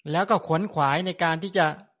แล้วก็ขวนขวายในการที่จะ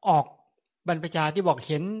ออกบรรพชาที่บอก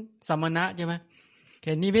เห็นสมณะใช่ไหมเ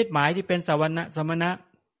ห็นนิมิตหมายที่เป็นสมณะ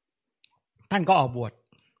ท่านก็ออกบวช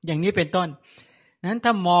อย่างนี้เป็นต้นนั้นถ้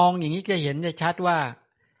ามองอย่างนี้จะเห็นจะชัดว่า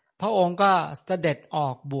พระองค์ก็เสด็จออ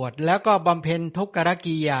กบวชแล้วก็บำเพ็ญทุกขกิ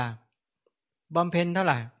ริยาบำเพ็ญเท่าไ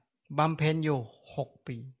หร่บำเพ็ญอยู่6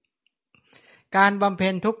 ปีการบำเพ็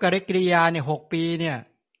ญทุกขกิริยาเนี่ย6 ปีเนี่ย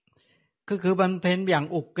ก็คือบำเพ็ญอย่าง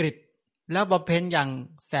อุกฤษแล้วบำเพ็ญอย่าง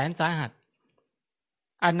แสนสาหัส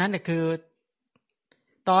อันนั้นคือ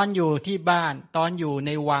ตอนอยู่ที่บ้านตอนอยู่ใ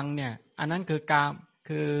นวังเนี่ยอันนั้นคือ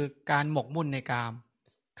การหมกมุ่นในกาม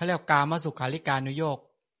เขาเรียกกามสุขาริการนุโยค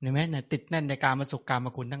เห็นไหมเนี่ยติดแน่นในกามสุขกาม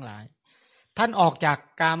คุณทั้งหลายท่านออกจาก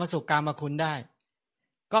กามสุขกามคุณได้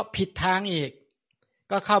ก็ผิดทางอีก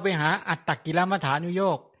ก็เข้าไปหาอัตตกิลมัฏฐานุโย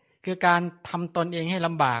คคือการทำตนเองให้ล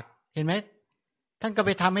ำบากเห็นไหมท่านก็ไป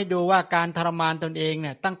ทำให้ดูว่าการทรมานตนเองเ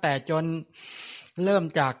นี่ยตั้งแต่จนเริ่ม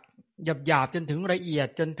จากหยาบจนถึงละเอียด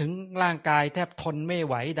จนถึงร่างกายแทบทนไม่ไ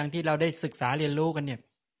หวดังที่เราได้ศึกษาเรียนรู้กันเนี่ย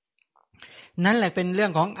นั่นแหละเป็นเรื่อ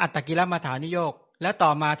งของอัตตกิลมัฏฐานุโยคแล้วต่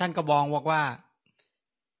อมาท่านก็บอกว่า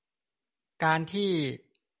การที่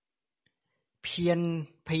เพียร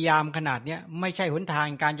พยายามขนาดนี้ไม่ใช่หนทาง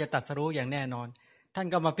การจะตรัสรู้อย่างแน่นอนท่าน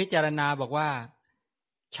ก็มาพิจารณาบอกว่า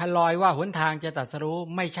ชะลอยว่าหนทางจะตรัสรู้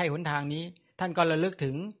ไม่ใช่หนทางนี้ท่านก็ระลึก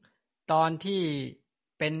ถึงตอนที่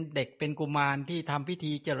เป็นเด็กเป็นกุมารที่ทำพิ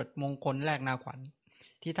ธีจรดมงคลแรกนาขวัญ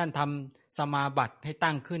ที่ท่านทำสมาบัติให้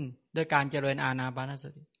ตั้งขึ้นด้วยการเจริญอานาปานส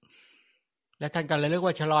ติและท่านก็ระลึก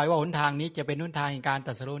ว่าชะลอยว่าหนทางนี้จะเป็นหนทางแห่งการต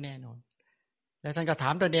รัสรู้แน่นอนและท่านก็ถา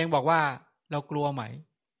มตนเองบอกว่าเรากลัวไหม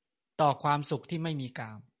ต่อความสุขที่ไม่มีก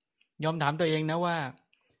ามยอมถามตัวเองนะว่า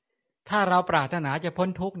ถ้าเราปรารถนาจะพ้น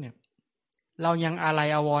ทุกข์เนี่ยเรายังอาลัย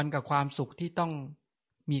อาวรณ์กับความสุขที่ต้อง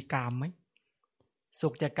มีกามไหมสุ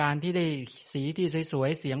ขจากการที่ได้สีที่สวย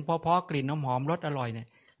ๆเสียงเพราะๆกลิ่นหอมๆรสอร่อยเนี่ย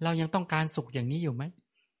เรายังต้องการสุขอย่างนี้อยู่ไหม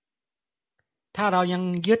ถ้าเรายัง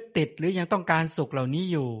ยึดติดหรือยังต้องการสุขเหล่านี้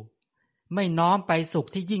อยู่ไม่น้อมไปสุข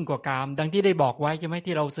ที่ยิ่งกว่ากามดังที่ได้บอกไว้ใช่ไหม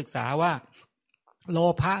ที่เราศึกษาว่าโล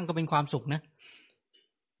ภะก็เป็นความสุขนะ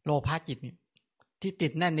โลภะจิตเนี่ยที่ติ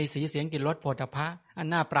ดแน่นในสีเสียงกลิ่นรสโผฏฐัพพะอัน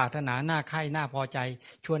น่าปรารถนาน่าใคร่น่าพอใจ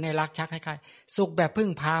ชวนให้รักชักให้ใคร่สุขแบบพึ่ง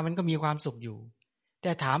พามันก็มีความสุขอยู่แ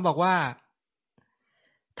ต่ถามบอกว่า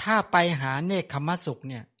ถ้าไปหาเนกขัมมสุข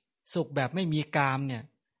เนี่ยสุขแบบไม่มีกามเนี่ย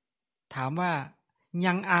ถามว่า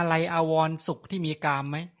ยังอาลัยอาวรณ์สุขที่มีกาม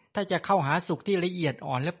ไหมถ้าจะเข้าหาสุขที่ละเอียด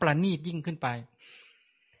อ่อนและประณีตยิ่งขึ้นไป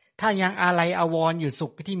ถ้ายังอาลัยอาวรณ์อยู่สุ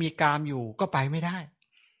ขที่มีกามอยู่ก็ไปไม่ได้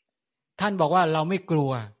ท่านบอกว่าเราไม่กลั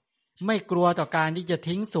วต่อการที่จะ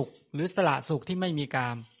ทิ้งสุขหรือสละสุขที่ไม่มีกา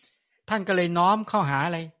มท่านก็เลยน้อมเข้าหาอ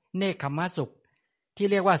ะไรเนกขัมมสุขที่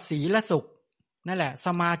เรียกว่าศีลสุขนั่นแหละส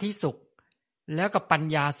มาธิสุขแล้วก็ปัญ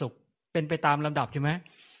ญาสุขเป็นไปตามลำดับใช่ไหม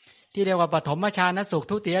ที่เรียกว่าปฐมฌานสุข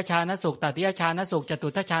ทุติยฌานสุขตติยฌานสุขจตุ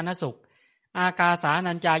ตฌานสุขอากาสา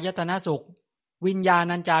นัญจายตนะสุขวิญญา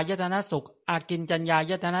ณัญจายตนะสุขอากินจัญญา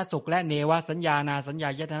ยตนะสุขและเนวสัญญานาสัญญา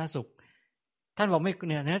ยตนะสุขท่านบอกไม่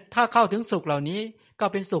เนี่ยถ้าเข้าถึงสุขเหล่านี้ก็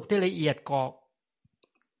เป็นสุขที่ละเอียด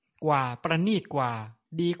กว่าประณีตกว่า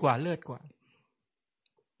ดีกว่าเลิศกว่า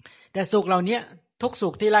แต่สุขเหล่านี้ทุกสุ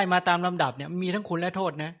ขที่ไล่มาตามลำดับเนี่ยมีทั้งคุณและโท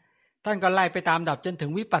ษนะท่านก็ไล่ไปตามลำดับจนถึ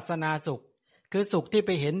งวิปัสสนาสุขคือสุขที่ไป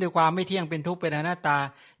เห็นด้วยความไม่เที่ยงเป็นทุกข์เป็นอนัตตา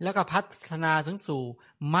แล้วก็พัฒนาถึงสู่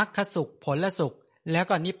มรรคสุขผลสุขแล้ว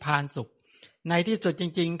ก็นิพพานสุขในที่สุดจ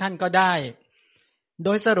ริงๆท่านก็ได้โด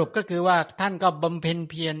ยสรุปก็คือว่าท่านก็บำเพ็ญ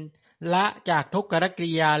เพียรละจากทุกขกิ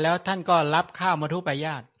ริยาแล้วท่านก็รับข้าวมัทุปาย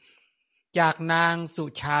าตจากนางสุ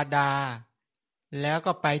ชาดาแล้ว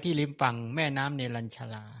ก็ไปที่ริมฝั่งแม่น้ำเนรัญช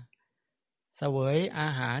ลาเสวยอา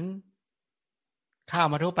หารข้าว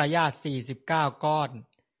มัทุปายาต49ก้อน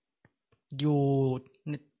อยู่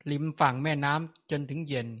ริมฝั่งแม่น้ำจนถึง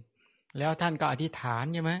เย็นแล้วท่านก็อธิษฐาน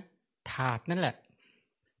ใช่ไหมถาดนั่นแหละ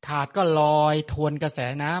ถาดก็ลอยทวนกระแส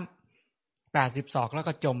น้ำ80ศอกแล้ว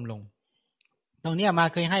ก็จมลงตรงนี้มา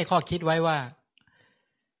เคยให้ข้อคิดไว้ว่า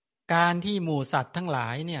การที่หมู่สัตว์ทั้งหลา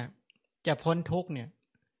ยเนี่ยจะพ้นทุกข์เนี่ย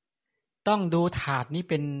ต้องดูถาดนี้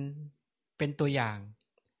เป็นตัวอย่าง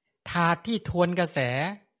ถาดที่ทวนกระแส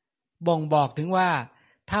บ่งบอกถึงว่า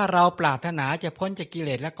ถ้าเราปรารถนาจะพ้นจากกิเล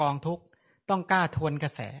สและกองทุกข์ต้องกล้าทวนกร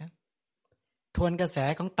ะแส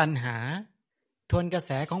ของตัณหาทวนกระแ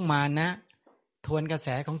สของมานะทวนกระแส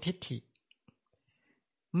ของทิฏฐิ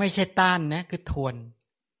ไม่ใช่ต้านนะคือทวน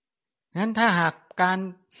นั้นถ้าหาก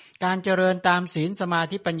การเจริญตามศีลสมา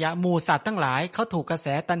ธิปัญญาหมู่สัตว์ทั้งหลายเขาถูกกระแส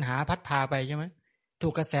ตัณหาพัดพาไปใช่ไหมถู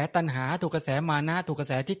กกระแสตัณหาถูกกระแสมานะถูกกระ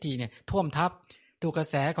แสทิฏฐิเนี่ยท่วมทับถูกกระ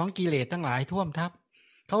แสของกิเลสทั้งหลายท่วมทับ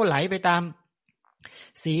เขาไหลไปตาม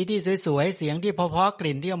สีที่สวยๆเสียงที่เพราะๆก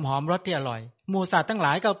ลิ่นที่หอมรสที่อร่อยหมู่สัตว์ทั้งหล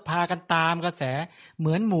ายก็พากันตามกระแสเห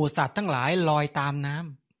มือนหมู่สัตว์ทั้งหลายลอยตามน้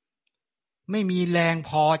ำไม่มีแรง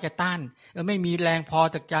พอจะต้านไม่มีแรงพอ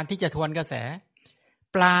ต่อการที่จะทวนกระแส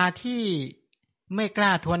ปลาที่ไม่กล้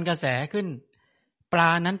าทวนกระแสขึ้นปลา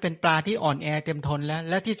นั้นเป็นปลาที่อ่อนแอเต็มทนแล้ว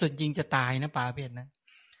และที่สุดยิงจะตายนะปลาเพศนะ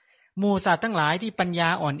หมู่สัตว์ทั้งหลายที่ปัญญา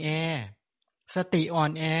อ่อนแอสติอ่อ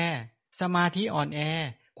นแอสมาธิอ่อนแอ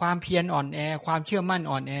ความเพียรอ่อนแอความเชื่อมั่น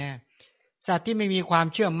อ่อนแอสัตว์ที่ไม่มีความ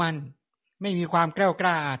เชื่อมั่นไม่มีความแกล้วก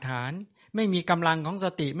ล้าอาถรรพ์ไม่มีกำลังของส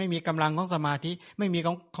ติไม่มีกำลังของสมาธิไม่มี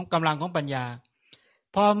ของกำลังของปัญญา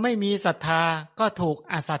พอไม่มีศรัทธาก็ถูก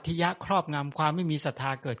อสัตถิยะครอบงำความไม่มีศรัทธา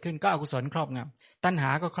เกิดขึ้นก็อกุศลครอบงำตัณหา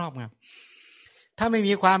ก็ครอบงำถ้าไม่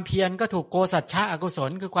มีความเพียรก็ถูกโกสัจฉะอกุศ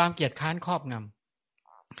ลคือความเกียจค้านครอบง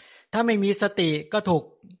ำถ้าไม่มีสติก็ถูก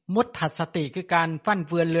มุตถัสสติคือการฟั่นเ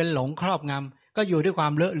ฟือนเลือนหลงครอบงำก็อยู่ด้วยควา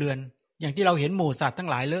มเลอะเลือนอย่างที่เราเห็นหมู่สัตว์ทั้ง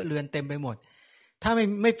หลายเลอะเลือนเต็มไปหมดถ้า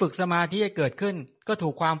ไม่ฝึกสมาธิให้เกิดขึ้นก็ถู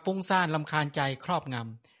กความฟุ้งซ่านรำคาญใจครอบง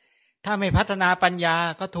ำถ้าไม่พัฒนาปัญญา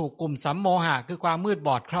ก็ถูกกลุ่มสัมโมหะคือความมืดบ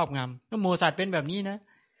อดครอบงำแล้วหมู่สัตว์เป็นแบบนี้นะ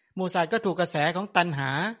หมู่สัตว์ก็ถูกกระแสของตัณห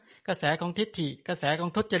ากระแสของทิฏฐิกระแสของ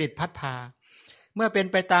ทุจริตพัดพาเมื่อเป็น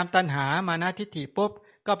ไปตามตัณหามานะทิฏฐิปุ๊บ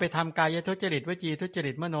ก็ไปทำกายทุจริตวจีทุจ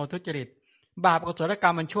ริตมโนทุจริตบาปอกุศลกร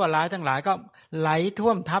รมมันชั่วร้ายทั้งหลายก็ไหลท่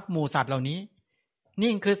วมทับหมู่สัตว์เหล่านี้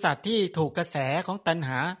นี่คือสัตว์ที่ถูกกระแสของตัณห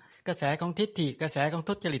ากระแสของทิฏฐิกระแสของ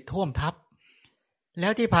ทุจริตท่วมทับแล้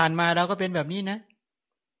วที่ผ่านมาเราก็เป็นแบบนี้นะ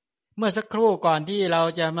เมื่อสักครู่ก่อนที่เรา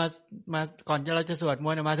จะมาก่อนเราจะสวดม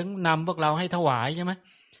นต์มาถึงนำพวกเราให้ถวายใช่ไหม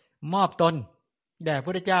มอบตนแด่พระ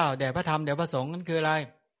พุทธเจ้าแด่พระธรรมแด่พระสงฆ์นั่นคืออะไร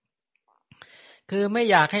คือไม่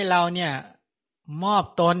อยากให้เราเนี่ยมอบ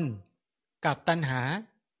ตนกับตัณหา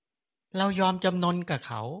เรายอมจำนนกับ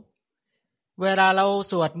เขาเวลาเรา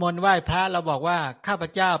สวดมนต์ไหว้พระเราบอกว่าข้าพ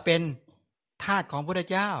เจ้าเป็นทาสของพระพุทธ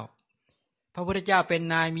เจ้าพระพุทธเจ้าเป็น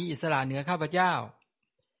นายมีอิสระเหนือข้าพเจ้า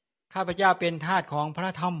ข้าพเจ้าเป็นทาสของพร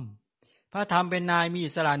ะธรรมพระธรรมเป็นนายมีอิ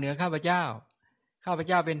สระเหนือข้าพเจ้าข้าพเ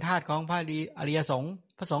จ้าเป็นทาสของพระอริยสงฆ์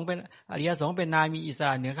พระสงฆ์เป็นอริยสงฆ์เป็นนายมีอิสร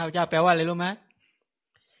ะเหนือข้าพเจ้าแปลว่าอะไรรู้ไหม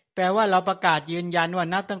แปลว่าเราประกาศยืนยันว่า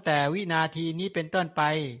นับตั้งแต่วินาทีนี้เป็นต้นไป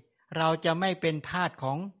เราจะไม่เป็นทาสข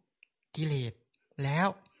องกิเลสแล้ว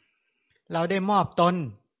เราได้มอบตน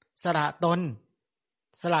สละตน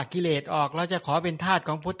สละกิเลสออกเราจะขอเป็นทาสข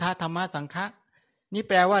องพุทธธรรมสังฆะนี่แ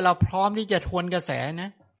ปลว่าเราพร้อมที่จะทวนกระแสน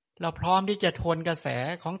ะเราพร้อมที่จะทวนกระแส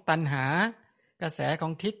ของตัณหากระแสขอ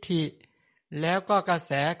งทิฏฐิแล้วก็กระแ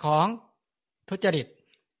สของทุจริต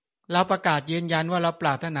เราประกาศยืนยันว่าเราปร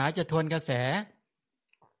ารถนาจะทวนกระแส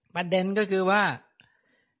ประเด็นก็คือว่า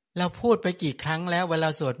เราพูดไปกี่ครั้งแล้วเวลา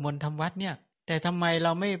สวดมนต์ทำวัดเนี่ยแต่ทำไมเร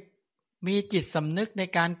าไม่มีจิตสำนึกใน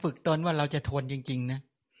การฝึกตนว่าเราจะทวนจริงๆนะ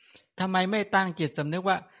ทำไมไม่ตั้งจิตสำนึก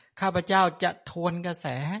ว่าข้าพเจ้าจะทวนกระแส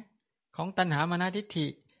ของตัณหามานะทิฏฐิ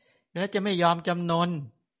และจะไม่ยอมจำนน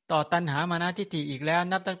ต่อตัณหามานะทิฏฐิอีกแล้ว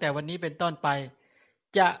นับตั้งแต่วันนี้เป็นต้นไป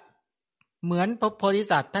จะเหมือนพระโพธิ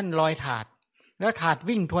สัตว์ท่านลอยถาดแล้วถาด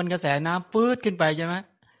วิ่งทวนกระแสน้ำปื๊ดขึ้นไปใช่ไหม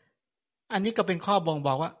อันนี้ก็เป็นข้อบ่งบ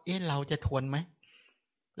อกว่าเราจะทวนไหม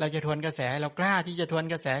เราจะทวนกระแสเรากล้าที่จะทวน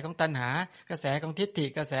กระแสของตัณหากระแสของทิฏฐิ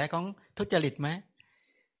กระแสของทุจริตไหม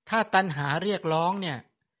ถ้าตัณหาเรียกร้องเนี่ย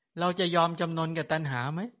เราจะยอมจำนนกับตัณหา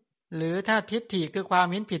ไหมหรือถ้าทิฏฐิคือความ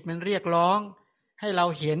เห็นผิดมันเรียกร้องให้เรา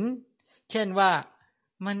เห็นเช่นว่า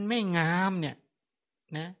มันไม่งามเนี่ย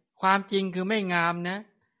นะความจริงคือไม่งามนะ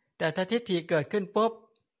แต่ถ้าทิฏฐิเกิดขึ้นปุ๊บ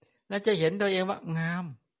แล้วจะเห็นตัวเองว่างาม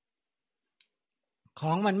ข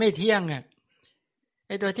องมันไม่เที่ยงอ่ะไ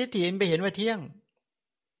อ้ตัวทิฏฐิมันไปเห็นว่าเที่ยง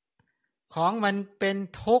ของมันเป็น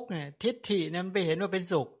ทุกข์เนี่ยทิฏฐิเนี่ยมันไปเห็นว่าเป็น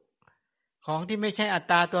สุขของที่ไม่ใช่อัต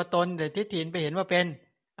ตาตัวตนแต่ทิฏฐิไปเห็นว่าเป็น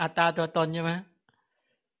อัตตาตัวตนใช่ไหม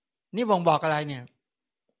นี่บ่งบอกอะไรเนี่ย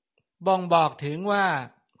บ่งบอกถึงว่า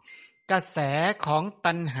กระแสของ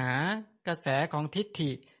ตัณหากระแสของทิฏฐิ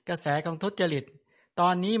กระแสของทุจริตตอ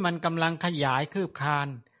นนี้มันกำลังขยายคืบคาน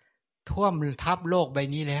ท่วมทับโลกใบ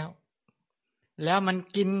นี้แล้วมัน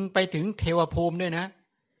กินไปถึงเทวภูมิด้วยนะ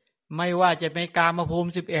ไม่ว่าจะเป็นกามภูมิ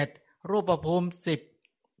11รูปภูมิ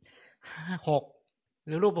16ห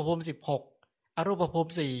รือรูปภูมิ16อรูปภู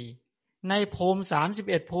มิ4ในภูมิ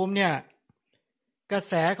31ภูมิเนี่ยกระ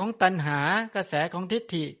แสของตัณหากระแสของทิฏ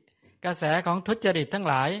ฐิกระแสของทุจริตทั้ง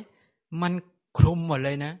หลายมันคลุมหมดเล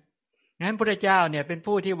ยนะงั้นพระพุทธเจ้าเนี่ยเป็น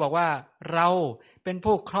ผู้ที่บอกว่าเราเป็น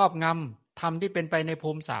ผู้ครอบงำธรรมที่เป็นไปในภู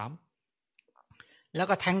มิ3แล้ว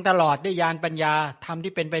ก็แทงตลอดด้วยญาณปัญญาธรรม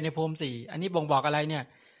ที่เป็นไปในภูมิ4อันนี้บ่งบอกอะไรเนี่ย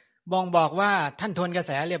บ่งบอกว่าท่านทวนกระแ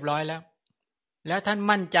สเรียบร้อยแล้วท่าน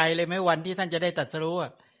มั่นใจเลยไหมวันที่ท่านจะได้ตรัสรู้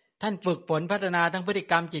ท่านฝึกฝนพัฒนาทั้งพฤติ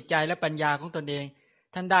กรรมจิตใจและปัญญาของตนเอง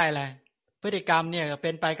ท่านได้อะไรพฤติกรรมเนี่ยเ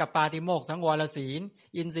ป็นไปกับปาติโมกข์สังวรศีล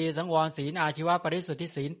อินทรีย์สังวรศีลอาชีวะปริสุทธิ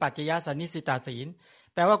ศีลปัจจยสันนิสิตาศีล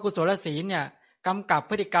แปลว่ากุศลศีลเนี่ยกำกับ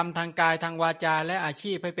พฤติกรรมทางกายทางวาจาและอา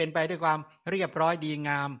ชีพให้เป็นไปด้วยความเรียบร้อยดีง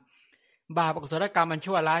ามบาปอกุศลกรรมอัน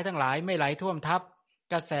ชั่วร้ายทั้งหลายไม่ไหลท่วมทับ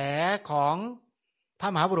กระแสของพระ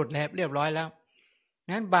มหาบุรุษเรียบร้อยแล้ว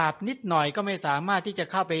งั้นบาปนิดหน่อยก็ไม่สามารถที่จะ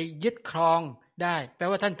เข้าไปยึดครองได้แปล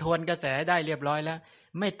ว่าท่านทวนกระแสได้เรียบร้อยแล้ว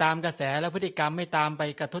ไม่ตามกระแสแล้วพฤติกรรมไม่ตามไป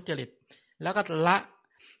กับทุจริตแล้วก็ละ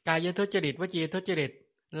กายทุจริตวจีทุจริต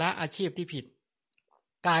ละอาชีพที่ผิด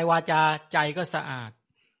กายวาจาใจก็สะอาด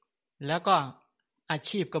แล้วก็อา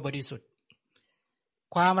ชีพก็บริสุทธิ์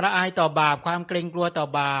ความละอายต่อบาปความเกรงกลัวต่อ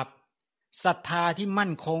บาปศรัทธาที่มั่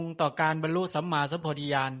นคงต่อการบรรลุสัมมาสัมโพธิ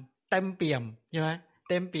ญาณเต็มเปี่ยมใช่ไหม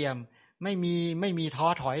เต็มเปี่ยมไม่มีท้อ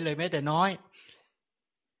ถอยเลยแม้แต่น้อย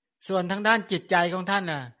ส่วนทางด้านจิตใจของท่าน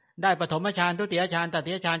น่ะได้ปฐมฌานทุติยฌานต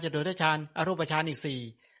ติยฌานจตุตฌานอรูปฌานอีก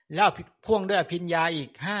4แล้วพ่วงด้วยอภิญญาอีก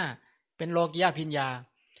5เป็นโลกิยะภิญญา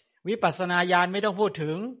วิปัสสนาญาณไม่ต้องพูด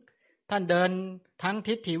ถึงท่านเดินทั้ง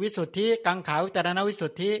ทิฏฐิวิสุทธิกังขาวิจารณวิสุ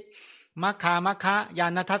ทธิมัคคะญา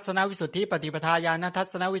ณทัศนวิสุทธิปฏิปทาญาณทั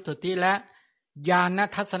ศนวิสุทธิและญาณ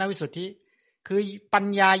ทัศนวิสุทธิคือปัญ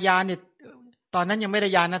ญาญาณเนี่ยตอนนั้นยังไม่ได้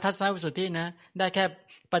ญาณทัศนวิสุทธินะได้แค่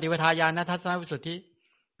ปฏิปทาญาณทัศนวิสุทธิ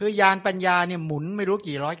คือญาณปัญญาเนี่ยหมุนไม่รู้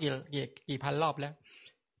กี่ร้อยกี่พันรอบแล้ว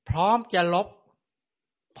พร้อมจะลบ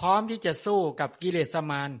พร้อมที่จะสู้กับกิเลส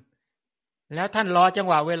มารแล้วท่านรอจัง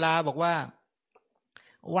หวะเวลาบอกว่า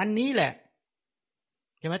วันนี้แหละ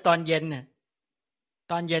ใช่ไหมตอนเย็นเนี่ย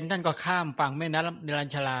ตอนเย็นท่านก็ข้ามฝั่งแม่น้ำเนรัญ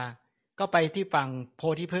ชลาก็ไปที่ฝั่งโพ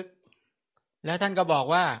ธิพฤกษ์แล้วท่านก็บอก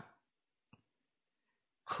ว่า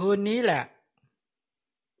คืนนี้แหละ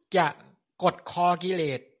จะกดคอกิเล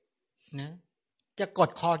สนะจะกด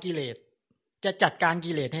คอกิเลสจะจัดการ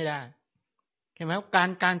กิเลสให้ได้เห็นไหม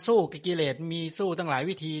การสู้กับกิเลสมีสู้ตั้งหลาย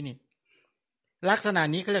วิธีนี่ลักษณะ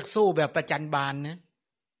นี้เขาเรียกสู้แบบประจันบานนะ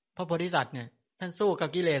พระโพธิสัตว์เนี่ย ท่านสู้กับ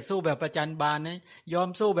กิเลสสู้แบบประจันบานนะยอม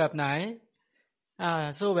สู้แบบไหน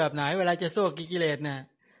สู้แบบไหนเวลาจะสู้กับกิเลสเนี่ย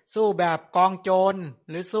สู้แบบกองโจร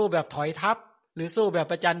หรือสู้แบบถอยทัพหรือสู้แบบ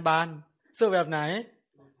ประจันบานสู้แบบไหน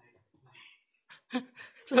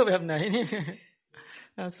สู้แบบไหนนี่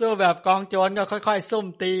สู้แบบกองโจรก็ค่อยๆซุ่ม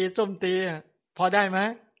ตีพอได้ไหม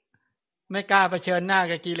ไม่กล้าเผชิญหน้า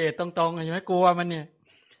กับกิเลสตรงๆใช่ไหมกลัวมันเนี่ย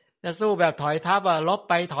จะสู้แบบถอยทัพลบ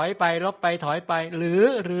ไปถอยไปลบไปถอยไปห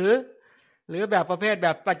รือแบบประเภทแบ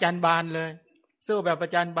บประจันบานเลยสู้แบบปร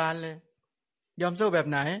ะจันบานเลยยอมสู้แบบ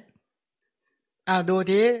ไหนดู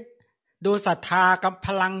ทีดูศรัทธากับพ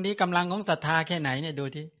ลังนี้กำลังของศรัทธาแค่ไหนเนี่ยดู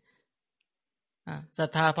ทีศรัท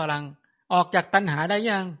ธาพลังออกจากตัณหาได้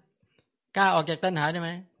ยังกล้าออกจากตัณหาได้ไหม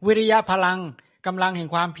วิริยะพลังกำลังแห่ง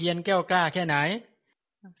ความเพียรแก้วกล้าแค่ไหน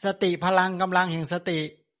สติพลังกำลังแห่งสติ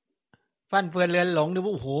ฟั่นเฟือนเลือนหลงดู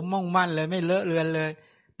โอ้โหมุ่งมั่นเลยไม่เลอะเลือนเลย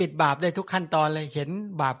ปิดบาปได้ทุกขั้นตอนเลยเห็น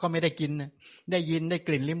บาปก็ไม่ได้กินได้ยินได้ก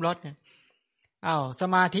ลิ่นลิ้มรสส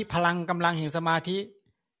มาธิพลังกำลังแห่งสมาธิ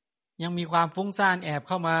ยังมีความฟุ้งซ่านแอบเ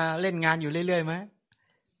ข้ามาเล่นงานอยู่เรื่อยๆไหม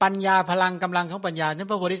ปัญญาพลังกำลังของปัญญานั้น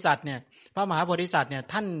พระโพธิสัตว์เนี่ยพระมหาโพธิสัตว์เนี่ย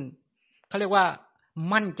ท่านเขาเรียกว่า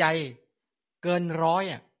มั่นใจเกินร้อย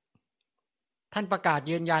ท่านประกาศ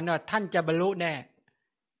ยืนยันว่าท่านจะบรรลุแน่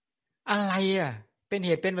อะไรเป็นเห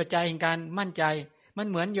ตุเป็นปัจจัยแห่งการมั่นใจมัน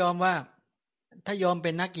เหมือนยอมว่าถ้ายอมเ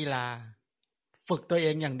ป็นนักกีฬาฝึกตัวเอ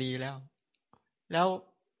งอย่างดีแล้ว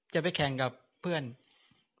จะไปแข่งกับเพื่อน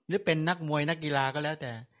หรือเป็นนักมวยนักกีฬาก็แล้วแ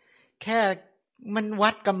ต่แค่มันวั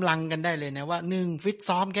ดกำลังกันได้เลยนะว่า1ฟิต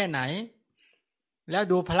ซ้อมแค่ไหนแล้ว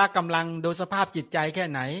ดูพละกำลังดูสภาพจิตใจแค่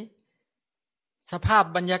ไหนสภาพ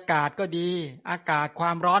บรรยากาศก็ดีอากาศคว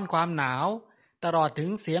ามร้อนความหนาวตลอดถึง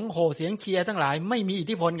เสียงโห่เสียงเชียร์ทั้งหลายไม่มีอิท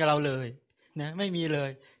ธิพลกับเราเลยนะไม่มีเลย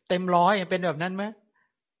เต็มร้อยเป็นแบบนั้นไหม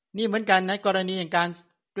นี่เหมือนกันนะกรณีอย่างการ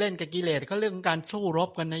เล่นกับกิเลสเขาเรื่องการสู้รบ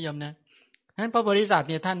กันนะโยมนะฉะนั้นพระโพธิสัตว์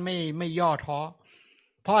เนี่ยท่านไม่ย่อท้อ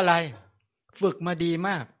เพราะอะไรฝึกมาดีม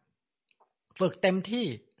ากฝึกเต็มที่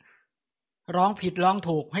ร้องผิดร้อง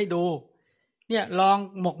ถูกให้ดูเนี่ยลอง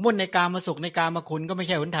หมกมุ่นในกามสุขในกามคุณก็ไม่ใ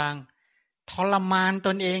ช่หนทางทรมานต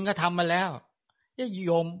นเองก็ทำมาแล้วโ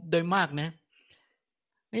ยมโดยมากนะ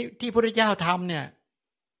นี่ที่พระพุทธเจ้าทำเนี่ย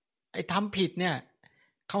ไอ้ทำผิดเนี่ย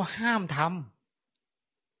เขาห้ามท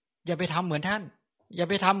ำอย่าไปทำเหมือนท่านอย่า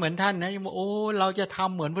ไปทำเหมือนท่านนะโอ้เราจะท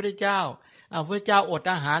ำเหมือนพระพุทธเจ้าพระพุทธเจ้าอด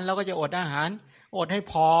อาหารเราก็จะอดอาหารอดให้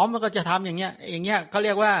ผอมแล้วก็จะทำอย่างเงี้ยเขาเ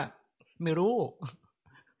รียกว่าไม่รู้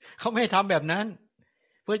เขาไม่ทำแบบนั้น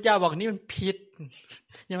พระเจ้าบอกนี่มันผิด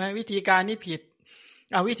ใช่ไหมวิธีการนี้ผิด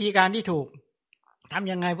เอาวิธีการที่ถูกท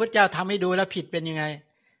ำยังไงพระเจ้าทำให้ดูแล้วผิดเป็นยังไง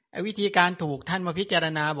วิธีการถูกท่านมาพิจาร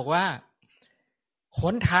ณาบอกว่าห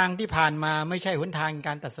นทางที่ผ่านมาไม่ใช่หนทางก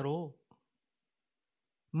ารตรัสรู้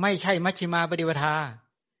ไม่ใช่มัชฌิมาปฏิปทา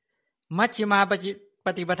มัชฌิมาป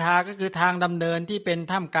ฏิปทาก็คือทางดำเนินที่เป็น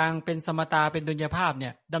ท่ามกลางเป็นสมถะเป็นดุลยภาพเนี่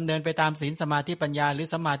ยดำเนินไปตามศีลสมาธิปัญญาหรือ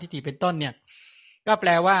สัมมาทิฏฐิเป็นต้นเนี่ยก็แป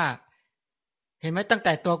ลว่าเห็นไหมตั้งแ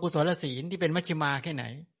ต่ตัวกุศลศีลที่เป็นมัชฌิมาแค่ไหน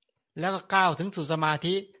แล้วก็ก้าวถึงสู่สมา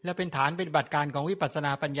ธิแล้วเป็นฐานปฏิบัติการของวิปัสสน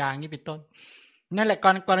าปัญญานี้เป็นต้นนั่นแหละ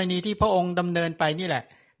กรณีที่พระองค์ดำเนินไปนี่แหละ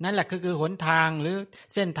นั่นแหละคือหนทางหรือ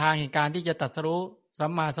เส้นทางแห่งการที่จะตรัสรู้สั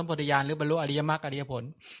มมาสัมโพธิญาณหรือบรรลุอริยมรรคอริยผล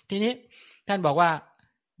ทีนี้ท่านบอกว่า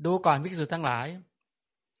ดูก่อนภิกษุทั้งหลาย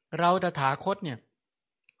เราตถาคตเนี่ย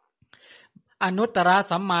อนุตตร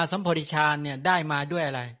สัมมาสัมโพธิญาณเนี่ยได้มาด้วย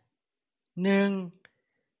อะไร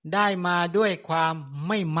1ได้มาด้วยความไ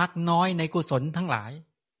ม่มักน้อยในกุศลทั้งหลาย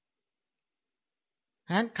ฉ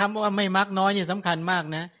ะนั้นคำว่าไม่มักน้อยนี่สำคัญมาก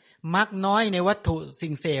นะมักน้อยในวัตถุ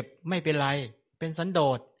สิ่งเสพไม่เป็นไรเป็นสันโด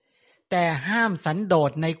ษแต่ห้ามสันโด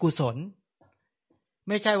ษในกุศลไ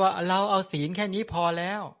ม่ใช่ว่าเราเอาศีลแค่นี้พอแ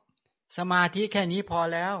ล้วสมาธิแค่นี้พอ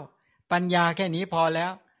แล้วปัญญาแค่นี้พอแล้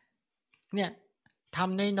วเนี่ยท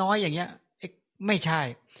ำน้อยๆอย่างเงี้ยไม่ใช่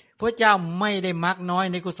พระเจ้าไม่ได้มักน้อย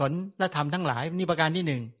ในกุศลและธรรมทั้งหลายนี่ประการที่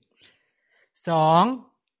1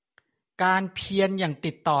 2การเพียรอย่าง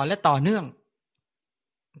ติดต่อและต่อเนื่อง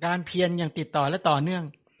การเพียรอย่างติดต่อและต่อเนื่อง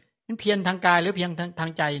นั้นเพียรทางกายหรือเพียรทา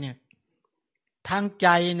งใจเนี่ยทางใจ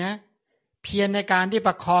นะเพียรในการที่ป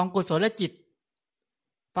ระคองกุศลจิต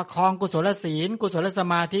ประคองกุศลศีลกุศลส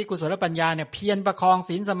มาธิกุศลปัญญาเนี่ยเพียรประคอง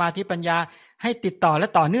ศีลสมาธิปัญญาให้ติดต่อและ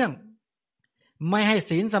ต่อเนื่องไม่ให้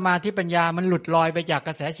ศีลสมาธิปัญญามันหลุดลอยไปจากก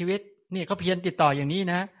ระแสชีวิตนี่เขาเพียรติดต่ออย่างนี้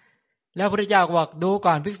นะแล้วพระพุทธเจ้าบอกดู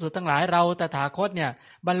ก่อนภิกษุทั้งหลายเราตถาคตเนี่ย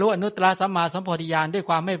บรรลุอนุตตรสัมมาสัมโพธิญาณด้วย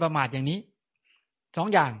ความไม่ประมาทอย่างนี้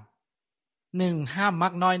2อย่าง1ห้ามมั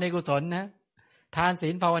กน้อยในกุศลนะทานศี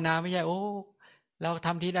ลภาวนาไม่ใช่โอ้เราท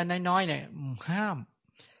ำทีละน้อยๆเนี่ยห้าม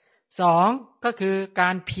2ก็คือกา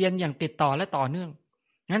รเพียรอย่างติดต่อและต่อเนื่อง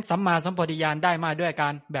งั้นสัมมาสัมโพธิญาณได้มาด้วยกา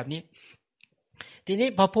รแบบนี้ทีนี้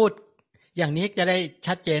พอพูด อย่างนี้จะได้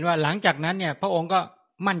ชัดเจนว่าหลังจากนั้นเนี่ยพระองค์ก็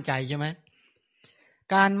มั่นใจใช่ไหม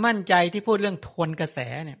การมั่นใจที่พูดเรื่องทวนกระแส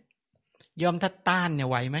เนี่ยยอมถ้าต้านเนี่ย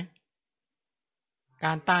ไหวไหมก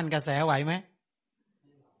ารต้านกระแสไหวไหม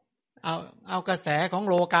เอากระแสของ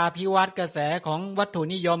โลกาภิวัตน์กระแสของวัตถุ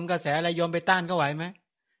นิยมกระแสอะไรยอมไปต้านก็ไหวไหม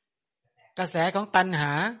กระแสของตัณห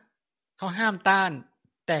าเขาห้ามต้าน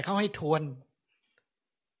แต่เขาให้ทวน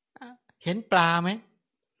เห็นปลาไหม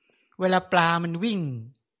เวลาปลามันวิ่ง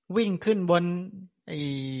ขึ้น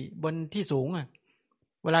บนที่สูงอ่ะ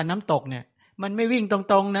เวลาน้ำตกเนี่ยมันไม่วิ่งต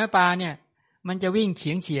รงๆนะปลาเนี่ยมันจะวิ่งเ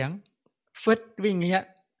ฉียงฟึดวิ่งอย่างเงี้ย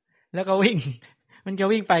แล้วก็วิ่งมันจะ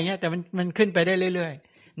วิ่งไปเงี้ยแต่มันขึ้นไปได้เรื่อย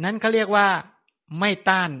ๆนั้นเขาเรียกว่าไม่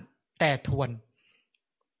ต้านแต่ทว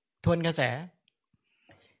นกระแ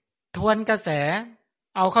ส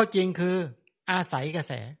เอาเข้าจริงคืออาศัยกระ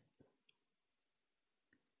แส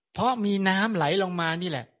เพราะมีน้ำไหลลงมานี่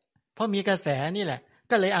แหละเพราะมีกระแสนี่แหละ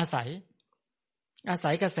ก็เลยอาศัย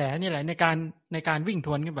กระแสนี่แหละในการวิ่งท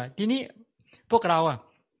วนขึ้นไปทีนี้พวกเราอ่ะ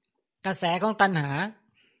กระแสของตัณหา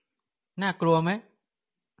น่ากลัวไหม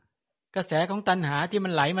กระแสของตัณหาที่มั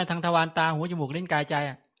นไหลมาทางทวารตาหูจมูกลิ้นกายใจ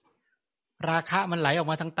อ่ะราคะมันไหลออก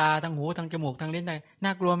มาทางตาทางหูทางจมูกทางลิ้นได้น่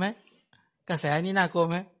ากลัวไหมกระแสนี้น่ากลัว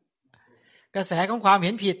ไหมกระแสของความเ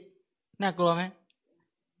ห็นผิดน่ากลัวไหม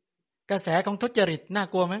กระแสของทุจริตน่า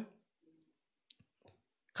กลัวไหม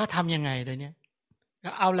เขาทำยังไงเดี๋ยวนี้ก็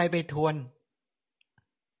เอาอะไรไปทวน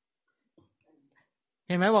เ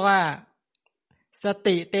ห็นไหมบอกว่าส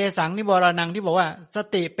ติเตสังนิวรณังที่บอกว่าส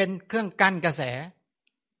ติเป็นเครื่องกั้นกระแส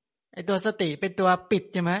ไอ้ตัวสติเป็นตัวปิด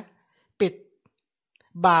ใช่ไหมปิด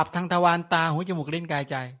บาปทางทวารตาหูจมูกลิ้นกาย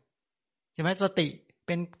ใจใช่ไหมสติเ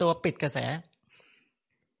ป็นตัวปิดกระแส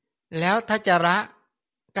แล้วถ้าจะละ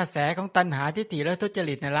กระแสของตัณหาทิฏฐิและทุจ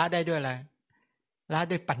ริตเนี่ยละได้ด้วยอะไรละ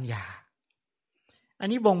ด้วยปัญญาอัน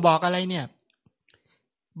นี้บ่งบอกอะไรเนี่ย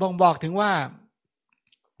บ่งบอกถึงว่า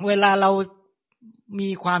เวลาเรามี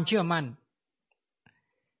ความเชื่อมั่น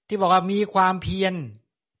ที่บอกว่ามีความเพียร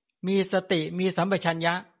มีสติมีสัมปชัญญ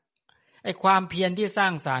ะไอ้ความเพียรที่สร้า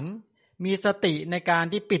งสรรค์มีสติในการ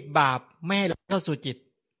ที่ปิดบาปไม่ให้เข้าสู่จิต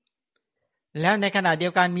แล้วในขณะเดีย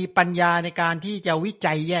วกันมีปัญญาในการที่จะวิ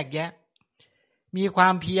จัยแยกแยะมีควา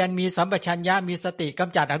มเพียรมีสัมปชัญญะมีสติก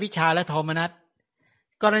ำจัดอวิชชาและโทมนัส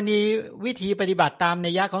กรณีวิธีปฏิบัติตาม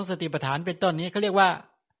นัยยะของสติปัฏฐานเป็นต้นนี้เขาเรียกว่า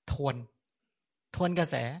ทวนกระ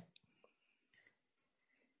แส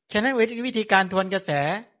ฉะนั้นวิธีการทวนกระแส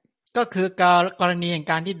ก็คือกรณีแห่ง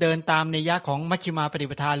การที่เดินตามนัยยะของมัชฌิมาปฏิ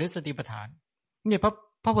ปทาหรือสติปัฏฐานนี่พร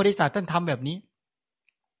ะโพธิสัตว์ท่านทำแบบนี้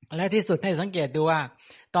และที่สุดให้สังเกตดูว่า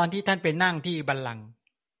ตอนที่ท่านไปนั่งที่บัลลังก์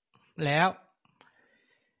แ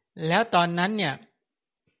ล้วตอนนั้นเนี่ย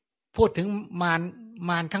พูดถึงม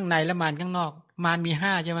ารข้างในและมารข้างนอกมารมี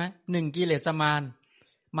5ใช่ไหม1กิเลสมา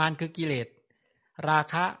รคือกิเลสรา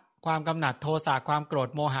คะความกำหนัดโทสะความโกรธ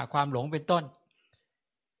โมหะความหลงเป็นต้น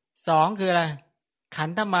2คืออะไรขัน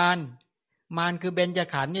ธมารคือเบญจ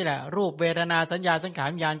ขันธ์นี่แหละรูปเวทนาสัญญาสังขาร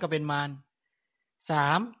วิญญาณก็เป็นมาร3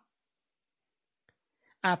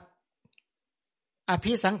อ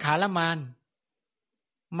ภิสังขารมา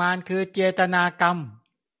รคือเจตนากรรม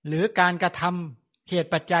หรือการกระทำเหตุ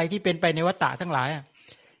ปัจจัยที่เป็นไปในวัฏฏะทั้งหลาย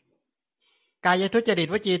กายทุจริต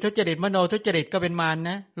วจีทุจริตมโนทุจริตก็เป็นมาร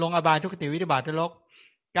นะลงอบายทุกขติวินิบาตนรก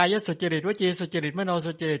กายสุจริตวจีสุจริตมโน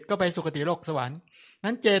สุจริตก็ไปสุคติโลกสวรรค์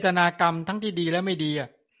นั้นเจตนากรรมทั้งที่ดีและไม่ดี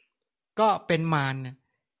ก็เป็นมาร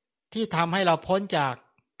ที่ทำให้เราพ้นจาก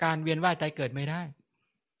การเวียนว่ายตายเกิดไม่ได้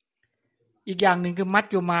อีกอย่างหนึ่งคือมัจ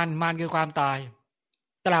จุมารคือความตาย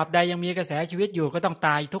ตราบใดยังมีกระแสชีวิตอยู่ก็ต้องต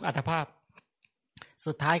ายทุกอัตภาพ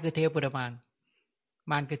สุดท้ายคือเทวปุตรม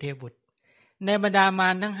ารคือเทวบุตรในบรรดามา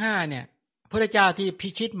รทั้ง5เนี่ยพระเจ้าที่พิ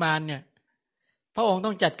ชิตมารเนี่ยพระองค์ต้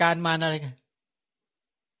องจัดการมารอะไรกัน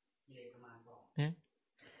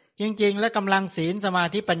จริงๆและกำลังศีลสมา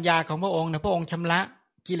ธิปัญญาของพระองค์นะพระองค์ชำระ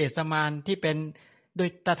กิเลสมารที่เป็นโดย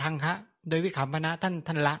ตทังคะโดยวิคัมภนะ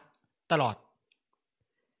ท่านละตลอด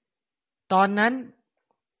ตอนนั้น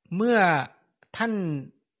เมื่อท่าน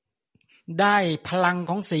ได้พลัง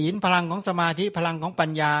ของศีลพลังของสมาธิพลังของปั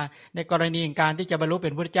ญญาในกรณีการที่จะบรรลุเป็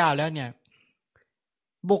นพระเจ้าแล้วเนี่ย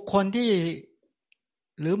บุคคลที่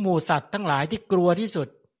หรือหมู่สัตว์ทั้งหลายที่กลัวที่สุด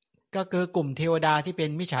ก็คือกลุ่มเทวดาที่เป็น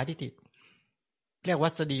มิจฉาทิฏฐิเรียกวั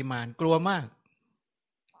สดีมารกลัวมาก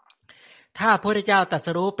ถ้าพระพุทธเจ้าตรัส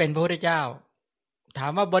รู้เป็นพระพุทธเจ้าถา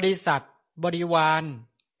มว่าบริษัทบริวาร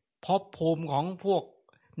ภพภูมิของพวก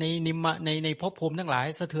ในภพภูมิทั้งหลาย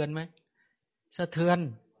สะเทือนไหมสะเทือน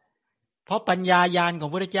เพราะปัญญาญาณของ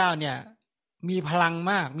พระพุทธเจ้าเนี่ยมีพลัง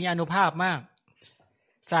มากมีอานุภาพมาก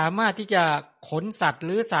สามารถที่จะขนสัตว์ห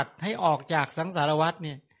รือสัตว์ให้ออกจากสังสารวัฏเ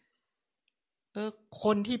นี่ยค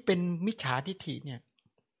นที่เป็นมิจฉาทิฏฐิเนี่ย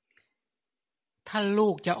ถ้าลู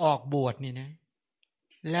กจะออกบวชนี่นะ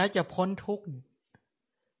แล้วจะพ้นทุกข์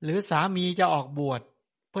หรือสามีจะออกบวช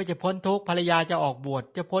เพื่อจะพ้นทุกข์ภรรยาจะออกบวช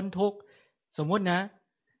จะพ้นทุกข์สมมุตินะ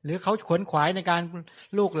หรือเขาขวนขวายในการ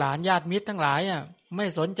ลูกหลานญาติมิตรทั้งหลายอ่ะไม่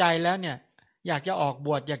สนใจแล้วเนี่ยอยากจะออกบ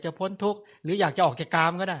วชอยากจะพ้นทุกข์หรืออยากจะออกจากกา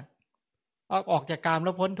มก็ได้ออกจากกามแ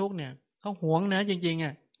ล้วพ้นทุกข์เนี่ยเขาหวงนะจริงๆอ่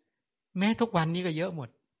ะแม้ทุกวันนี้ก็เยอะหมด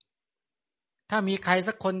ถ้ามีใคร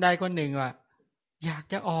สักคนใดคนหนึ่งอ่ะอยาก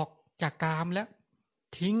จะออกจากกามแล้ว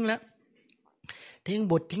ทิ้ง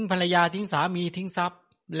บุตรทิ้งภรรยาทิ้งสามีทิ้งทรัพย์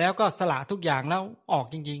แล้วก็สละทุกอย่างแล้วออก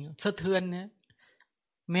จริงๆสะเทือนนะ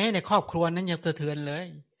แม้ในครอบครัวนั้นยังสะเทือนเลย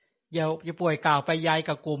อย่าป่วยกล่าวไปยาย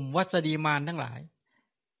กับกลุ่มวัสดีมารทั้งหลาย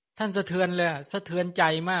ท่านสะเทือนเลยสะเทือนใจ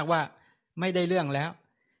มากว่าไม่ได้เรื่องแล้ว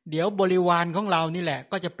เดี๋ยวบริวารของเรานี่แหละ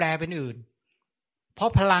ก็จะแปลเป็นอื่นเพรา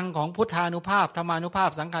ะพลังของพุทธานุภาพธรรมานุภาพ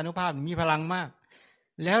สังฆานุภาพมีพลังมาก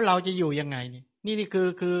แล้วเราจะอยู่ยังไงนี่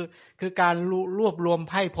คือการรวบรวม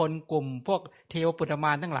ไพ่พลกลุ่มพวกเทวปุตตม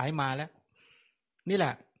ารทั้งหลายมาแล้วนี่แหล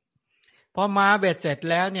ะพอมาเบ็ดเสร็จ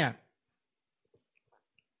แล้วเนี่ย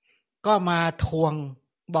ก็มาทวง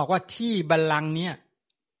บอกว่าที่บัลลังก์เนี่ย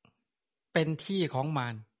เป็นที่ของมา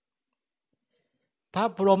รพระ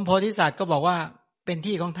บรมโพธิสัตว์ก็บอกว่าเป็น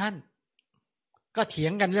ที่ของท่านก็เถีย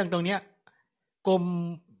งกันเรื่องตรงเนี้ยกลุ่ม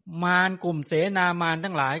มารกลุ่มเสนามาร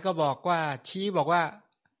ทั้งหลายก็บอกว่าชี้บอกว่า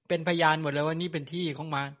เป็นพยานหมดเลยว่านี่เป็นที่ของ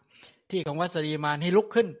มารที่ของวัสดีมารให้ลุก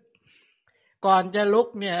ขึ้นก่อนจะลุก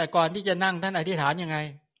เนี่ยก่อนที่จะนั่งท่านอธิษฐานยังไง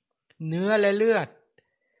เนื้อและเลือด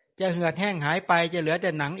จะเหือดแห้งหายไปจะเหลือแต่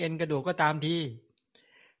หนังเอ็นกระดูกก็ตามที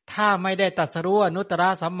ถ้าไม่ได้ตรัสรู้อนุตตร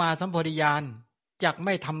สัมมาสัมโพธิญาณจักไ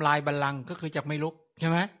ม่ทำลายบัลลังก์ก็คือจักไม่ลุกใช่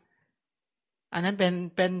ไหมอันนั้น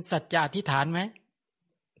เป็นสัจจะอธิษฐานไหม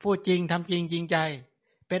พูดจริงทำจริงจริงใจ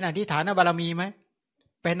เป็นอธิษฐานบารมีไหม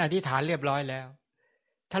เป็นอธิษฐานเรียบร้อยแล้ว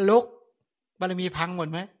ถ้าลุกบารมีพังหมด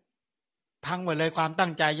ไหมพังหมดเลยความตั้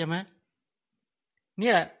งใจใช่ไหมเนี่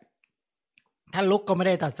ยถ้าลุกก็ไม่ไ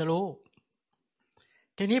ด้ตรัสรู้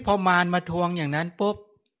ทีนี้พอมารมาทวงอย่างนั้นปุ๊บ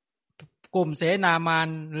กลุ่มเสนามาร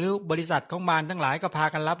หรือบริษัทของมารทั้งหลายก็พา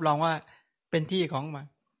กันรับรองว่าเป็นที่ของมาร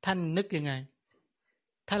ท่านนึกยังไง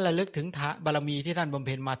ท่านระลึกถึงบารมีที่ท่านบำเ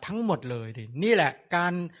พ็ญมาทั้งหมดเลยนี่แหละกา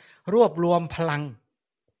รรวบรวมพลัง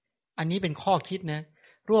อันนี้เป็นข้อคิดนะ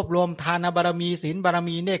รวบรวมทานบารมีศีลบาร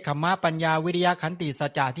มีเนกขัมมะปัญญาวิริยะขันติสั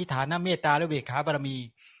จจะอธิฐานเมตตาและเวขาบารมี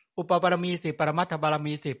อุปบารมี10ปรมัตถบาร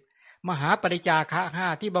มี10มหาปริจาคะ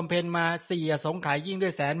5ที่บำเพ็ญมา4อสงไขยยิ่งด้ว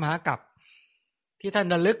ยแสนมหากัปที่ท่าน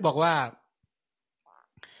ระลึกบอกว่า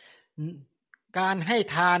การให้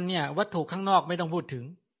ทานเนี่ยวัตถุข้างนอกไม่ต้องพูดถึง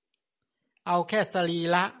เอาแค่สรี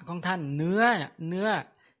ระของท่านเนื้อ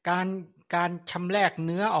การชำแรกเ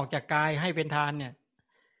นื้อออกจากกายให้เป็นทานเนี่ย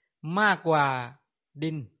มากกว่า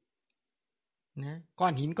ดินนะก้อ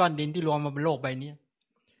นหินก้อนดินที่รวมมาบนโลกใบนี้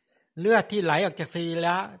เลือดที่ไหลออกจากสรีร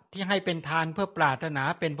ะที่ให้เป็นทานเพื่อปรารถนา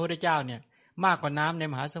เป็นพระพุทธเจ้าเนี่ยมากกว่าน้ำใน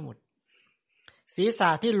มหาสมุทรศีรษะ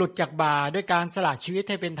ที่หลุดจากบ่าด้วยการสละชีวิต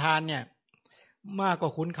ให้เป็นทานเนี่ยมากกว่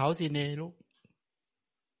าขุนเขาสีเนรุ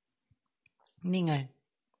นี่ไง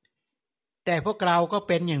แต่พวกเราก็เ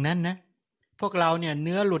ป็นอย่างนั้นนะพวกเราเนี่ยเ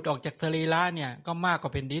นื้อหลุดออกจากสรีระเนี่ยก็มากกว่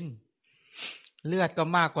าเป็นดินเลือดก็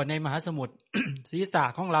มากกว่าในมหาสมุทร ศีรษะ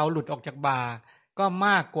ของเราหลุดออกจากบ่าก็ม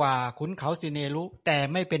ากกว่าขุนเขาสิเนรุแต่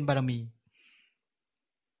ไม่เป็นบารมี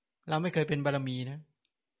เราไม่เคยเป็นบารมีนะ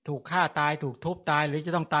ถูกฆ่าตายถูกทุบตายหรือจ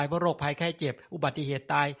ะต้องตายเพราะโรคภัยไข้เจ็บอุบัติเหตุ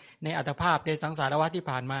ตายในอัตภาพในสังสารวัฏที่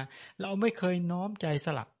ผ่านมาเราไม่เคยน้อมใจส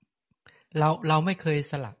ละเราไม่เคย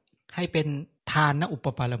สละให้เป็นทานอุป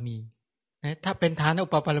ปารมีนะถ้าเป็นทานอุ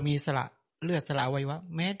ปปารมีสละเลือดสละอวัยวะ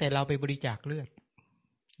แม้แต่เราไปบริจาคเลือด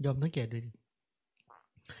ยอมสังเกตดูดิ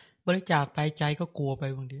บริจาคไปใจก็กลัวไป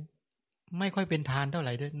บางทีไม่ค่อยเป็นทานเท่าไห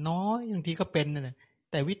ร่ด้วยน้อยบางทีก็เป็นนั่นแหละ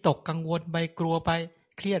แต่วิตกกังวลไปกลัวไป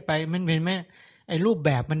เครียดไปมันเป็นแม่ไอ้รูปแ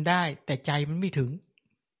บบมันได้แต่ใจมันไม่ถึง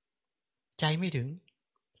ใจไม่ถึง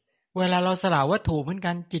เวลาเราสละวัตถุเหมือน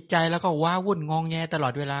กันจิตใจแล้วก็ว้าวุ่นงองแงตลอ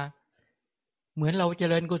ดเวลาเหมือนเราเจ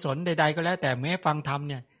ริญกุศลใดๆก็แล้วแต่แม้ฟังธรรม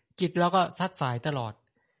เนี่ยจิตเราก็ซัดสายตลอด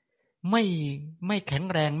ไม่แข็ง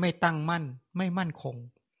แรงไม่ตั้งมั่นไม่มั่นคง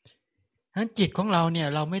ฉะนั้นจิตของเราเนี่ย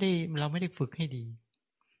เราไม่ได้ฝึกให้ดี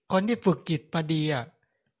คนที่ฝึกจิตมาดีอ่ะ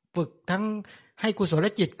ฝึกทั้งให้กุศล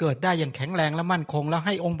จิตเกิดได้อย่างแข็งแรงและมั่นคงแล้วใ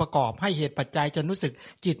ห้องค์ประกอบให้เหตุปัจจัยจนรู้สึก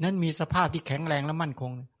จิตนั้นมีสภาพที่แข็งแรงและมั่นค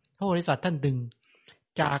งพระโพธิสัตว์ท่านดึง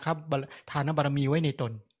จาครับทานบารมีไว้ในต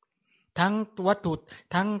นทั้งวัตถุ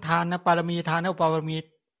ทั้งทานบารมีทานอุปบารมี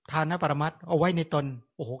ทานปรมัตถ์เอาไว้ในตน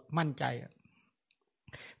โอ้โหมั่นใจ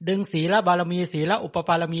ดึงศีลบารมีศีลอุปบ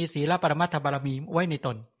ารมีศีลปรมัตถบารมีไว้ในต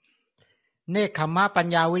นเนกขัมมะปัญ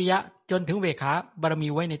ญาวิริยะจนถึงเวขาบารมี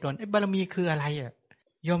ไว้ในตนไอ้บารมีคืออะไรอ่ะ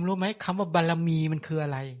ยอมรู้ไหมคำว่าบารมีมันคืออะ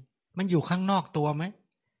ไร มันอยู่ข้างนอกตัวไหม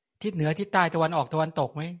ทิศเหนือทิศใต้ตะวันออกตะวันตก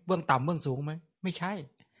ไหมเบื้องต่ำเบื้องสูงไหมไม่ใช่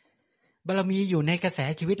บารมีอยู่ในกระแส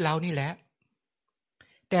ชีวิตเรานี่แหละ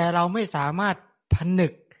แต่เราไม่สามารถผนึ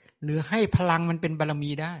กหรือให้พลังมันเป็นบารมี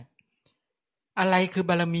ได้อะไรคือ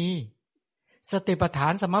บารมีสติปัฏฐา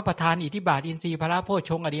นสมปัฏฐานอิทธิบาทอินทรีย์พละโพช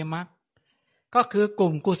ฌงค์อริยมรรคก็คือก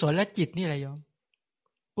ลุ่มกุศลและจิตนี่แหละโยม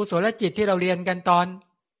กุศลและจิตที่เราเรียนกันต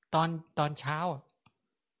อนเช้า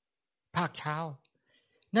ภาคเช้า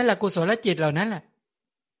นั่นแหละกุศลจิตเหล่านั้นแหละ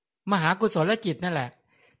มหากุศลจิตนั่นแหละ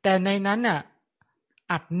แต่ในนั้นน่ะ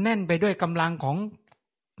อัดแน่นไปด้วยกำลังของ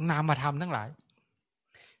นามธรรมทั้งหลาย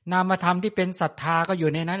นามธรรมที่เป็นศรัทธาก็อ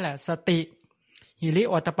ยู่ในนั้นแหละสติหิริ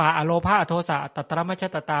โอตปาอโลภาอโทสะตัตระมัชฌ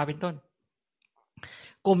ตตาเป็นต้น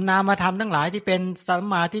กลุ่มนามธรรมทั้งหลายที่เป็นสัม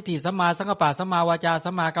มาทิฏฐิสัมมาสังกัปปะสัมมาวาจาสั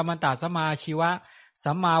มมากัมมันตะสัมมาชีวะ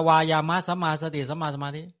สัมมาวายามะสัมมาสติสัมมาสมา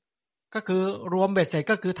ธิก็คือรวมเบ็ดเสร็จ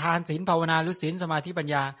ก็คือทานศีลภาวนาหรือศีลสมาธิปัญ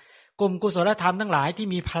ญากลุ่มกุศลธรรมทั้งหลายที่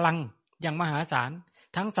มีพลังอย่างมหาศาล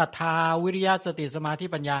ทั้งศรัทธาวิริยะสติสมาธิ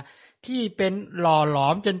ปัญญาที่เป็นหล่อหลอ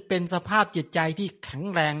มจนเป็นสภาพจิตใจที่แข็ง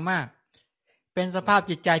แรงมากเป็นสภาพ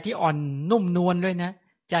จิตใจที่อ่อนนุ่มนวลด้วยนะ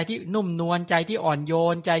ใจที่นุ่มนวลใจที่อ่อนโย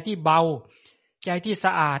นใจที่เบาใจที่ส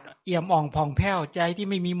ะอาดเอี่ยมอ่องผ่องแผ้วใจที่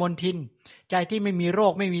ไม่มีมลทินใจที่ไม่มีโร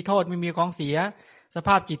คไม่มีโทษไม่มีของเสียสภ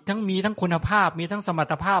าพจิตทั้งมีทั้งคุณภาพมีทั้งสมร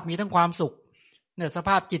รถภาพมีทั้งความสุขเนี่ยสภ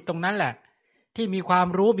าพจิตตรงนั้นแหละที่มีความ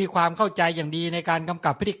รู้มีความเข้าใจอย่างดีในการกำ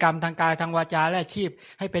กับพฤติกรรมทางกายทางวาจาและอาชีพ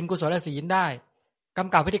ให้เป็นกุศลศีลได้ก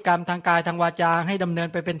ำกับพฤติกรรมทางกายทางวาจาให้ดำเนิน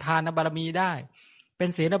ไปเป็นทานบารมีได้เป็น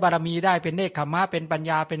ศีลบารมีได้เป็นเนกขัมมะเป็นปัญ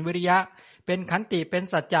ญาเป็นวิริยะเป็นขันติเป็น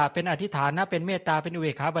สัจจะเป็นอธิฐานะเป็นเมตตาเป็นอุเบ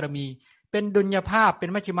กขาบารมีเป็นดุลยภาพเป็น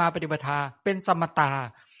มัชฌิมาปฏิปทาเป็นสมตา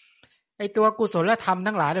ไอตัวกุศลธรรม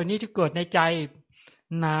ทั้งหลายเหล่านี้ที่เกิดในใจ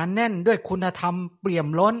หนาแน่นด้วยคุณธรรมเปี่ยม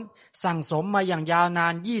ล้นสั่งสมมาอย่างยาวนา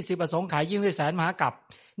น20อสงไขยยิ่งด้วยแสนมหากัป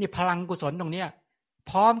นี่พลังกุศลตรงเนี้ย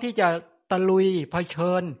พร้อมที่จะตะลุยเผ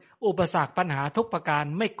ชิญอุปสรรคปัญหาทุกประการ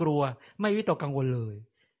ไม่กลัวไม่วิตกกังวลเลย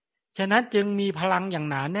ฉะนั้นจึงมีพลังอย่าง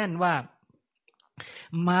หนาแน่นว่า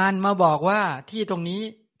มารมาบอกว่าที่ตรงนี้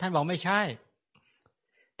ท่านบอกไม่ใช่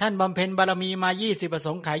ท่านบำเพ็ญบารมีมา20อส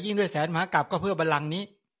งไขยยิ่งด้วยแสนมหากัปก็เพื่อบัลลังก์นี้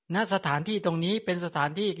ณสถานที่ตรงนี้เป็นสถาน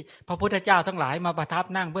ที่พระพุทธเจ้าทั้งหลายมาประทับ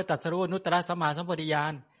นั่งเพื่อตรัสรู้อนุตตรสัมมาสัมโพธิญา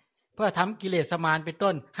ณเพื่อทำกิเลสมารเป็น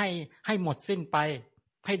ต้นให้หมดสิ้นไป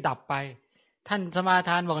ให้ดับไปท่านสมาท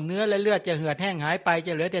านบอกเนื้อและเลือดจะเหือดแห้งหายไปจ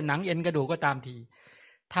ะเหลือแต่หนังเอ็นกระดูกก็ตามที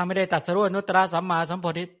ถ้าไม่ได้ตรัสรู้อนุตตรสัมมาสัมโพ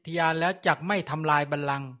ธิญาณแล้วจักไม่ทำลายบัล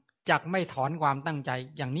ลังก์จักไม่ถอนความตั้งใจ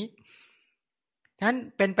อย่างนี้ฉะนั้น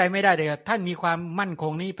เป็นไปไม่ได้เลยท่านมีความมั่นค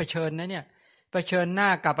งนี้เผชิญนะเนี่ยเผชิญหน้า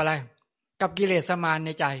กับอะไรกับกิเลสมารใน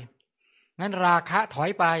ใจงั้นราคะถอย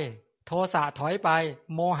ไปโทสะถอยไป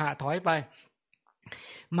โมหะถอยไป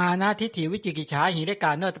มานะทิฏฐิวิจิกิจฉาหิริก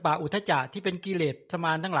าเนตปาอุทธัจจะที่เป็นกิเลสม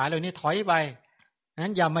ารทั้งหลายเหล่านี้ถอยไปนั้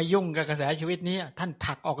นอย่ามายุ่งกับกระแสชีวิตนี้ท่านผ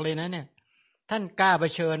ลักออกเลยนะเนี่ยท่านกล้าเผ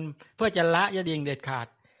ชิญเพื่อจะละยะดิ่งเด็ดขาด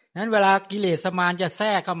นั้นเวลากิเลสมารจะแทร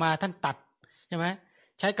กเข้ามาท่านตัดใช่ไหม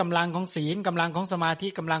ใช้กำลังของศีลกำลังของสมาธิ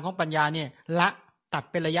กำลังของปัญญาเนี่ยละตัด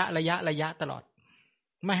เป็นระยะตลอด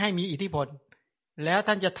ไม่ให้มีอิทธิพลแล้ว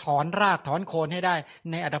ท่านจะถอนรากถอนโคนให้ได้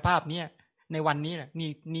ในอัตภาพนี้ในวันนี้แหละ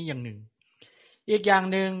นี่อย่างหนึ่งอีกอย่าง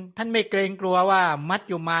หนึ่งท่านไม่เกรงกลัวว่ามัจ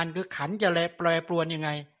จุมานคือขันจะแปรปรวนยังไง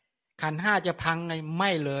ขันห้าจะพังไงไ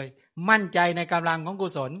ม่เลยมั่นใจในกำลังของกุ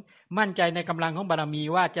ศลมั่นใจในกำลังของบารมี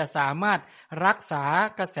ว่าจะสามารถรักษา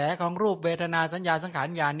กระแสของรูปเวทนาสัญญาสังขาร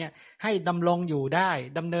วิญญาณเนี่ยให้ดำรงอยู่ได้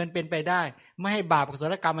ดำเนินเป็นไปได้ไม่ให้บาปกุศ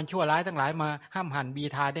ลกรรมมันชั่วร้ายทั้งหลายมาห้ามหันบี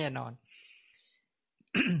ทาแน่นอน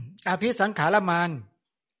อภิสังขารมาร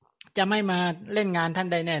จะไม่มาเล่นงานท่าน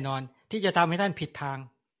ได้แน่นอนที่จะทำให้ท่านผิดทาง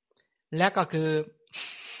และก็คือ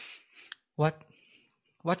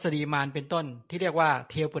วัสดีมารเป็นต้นที่เรียกว่า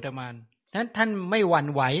เทวปุตตมารนั้นท่านไม่หวั่น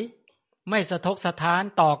ไหวไม่สะทกสะท้าน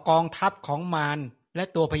ต่อกองทัพของมารและ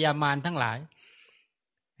ตัวพญามารทั้งหลาย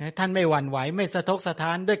ท่านไม่หวั่นไหวไม่สะทกสะท้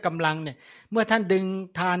านด้วยกำลังเนี่ยเมื่อท่านดึง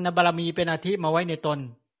ทานบารมีเป็นอาทิมาไว้ในตน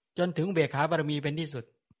จนถึงเบกขาบารมีเป็นที่สุด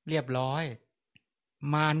เรียบร้อย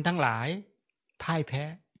มารทั้งหลายพ่ายแพ้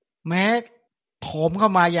แม้โถมเข้า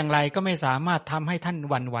มาอย่างไรก็ไม่สามารถทำให้ท่าน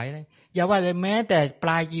หวั่นไหวเลยอย่าว่าเลยแม้แต่ป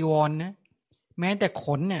ลายจีวรนะแม้แต่ข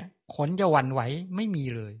นเนี่ยขนจะหวั่นไหวไม่มี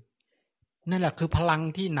เลยนั่นแหละคือพลัง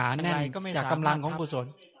ที่หนาแน่นจากกำลังของกุศล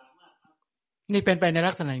นี่เป็นไปใน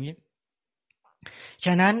ลักษณะอย่างนี้ฉ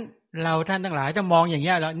ะนั้นเราท่านทั้งหลายจะมองอย่าง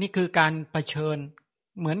นี้แล้วนี่คือการเผชิญ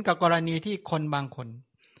เหมือนกับกรณีที่คนบางคน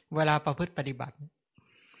เวลาประพฤติปฏิบัติ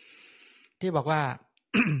ที่บอกว่า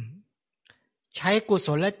ใช้กุศ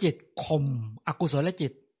ลจิตข่มอกุศลจิ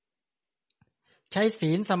ตใช้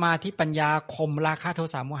ศีลสมาธิปัญญาข่มราคะโท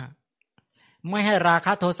สะโมหะ ไม่ให้ราค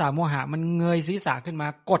ะโทสะโมหะมันเงยศีรษะขึ้นมา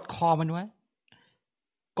กดคอมันไว้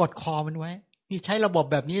กดคอมันไว้นี่ใช้ระบบ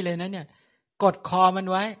แบบนี้เลยนะเนี่ยกดคอมัน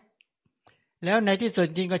ไว้แล้วในที่สุด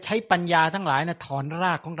จริงก็ใช้ปัญญาทั้งหลายนะถอนร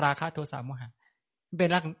ากของราคะโทสะโมหะเป็น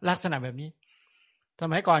ลักษณะแบบนี้ส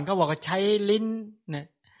มัยก่อนเขาบอกว่าใช้ลิ้นเนี่ย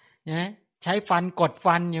นะใช้ฟันกด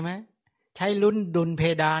ฟันใช่ไหมใช้ลุ้นดุลเพ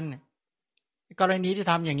ดานกรณีที่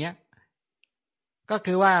ทำอย่างเงี้ยก็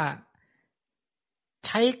คือว่าใ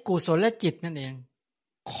ช้กุศลจิตนั่นเอง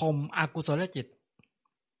ข่มอกุศลจิต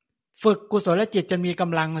ฝึกกุศลจิตจนมีก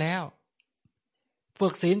ำลังแล้วฝึ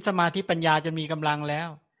กศีลสมาธิปัญญาจนมีกำลังแล้ว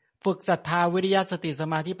ฝึกศรัทธาวิริยะสติส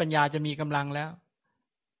มาธิปัญญาจะมีกำลังแล้ว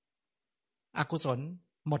อกุศล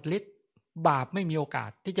หมดฤทธิ์บาปไม่มีโอกา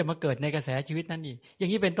สที่จะมาเกิดในกระแสชีวิตนั้นอีกอย่า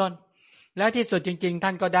งนี้เป็นต้นแล้วที่สุดจริงๆท่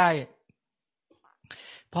านก็ได้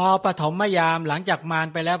พอปฐมยามหลังจากมาร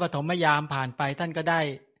ไปแล้วปฐมยามผ่านไปท่านก็ได้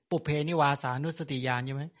ปุเพนิวาสานุสติญาณใ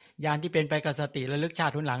ช่ไหมญาณที่เป็นไปกับสติระลึกชา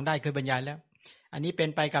ติทุนหลังได้เคยบรรยายแล้วอันนี้เป็น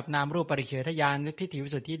ไปกับนามรูปปริเฉทญาณทิฏฐิวิ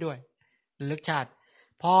สุทธิด้วยระลึกชาติ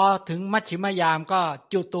พอถึงมัชฌิมยามก็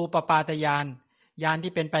จุตูปปาตญาณญาณ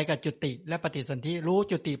ที่เป็นไปกับจุติและปฏิสนธิรู้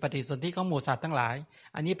จุติปฏิสนธิของหมู่สัตว์ทั้งหลาย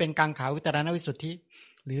อันนี้เป็นกังขาวิตรณวิสุทธิ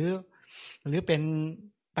หรือเป็น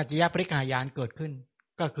ปัจจยปริฆายานเกิดขึ้น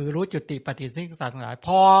ก็คือรู้จุติปฏิสนธิของสัตว์ทั้งหลายพ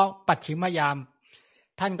อปัจฉิมยาม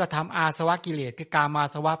ท่านก็ทำอาสวะกิเลสคือกามา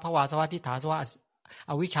สวะภวาสวะทิฏฐาสวะ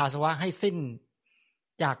อวิชชาสวะให้สิ้น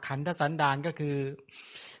จากขันธสันดานก็คือ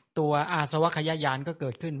ตัวอาสวะขยายานก็เกิ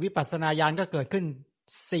ดขึ้นวิปัสสนาญาณก็เกิดขึ้น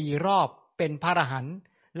4รอบเป็นพระอรหันต์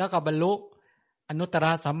แล้วก็บรรลุอนุตตร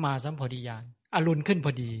สัมมาสัมโพธิญาณอรุณขึ้นพ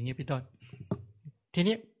อดีอย่างนี้พี่ต้นที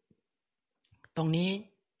นี้ตรงนี้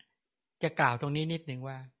จะกล่าวตรงนี้นิดนึง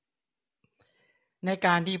ว่าในก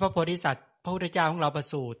ารที่พระโพธิสัตว์พระพุทธเจ้าของเราประ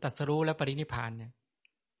สูติตรัสรู้และปรินิพพานเนี่ย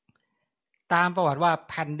ตามประวัติว่า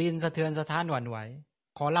แผ่นดินสะเทือนสะท้านหวั่นไหว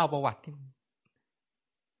ขอเล่าประวัติ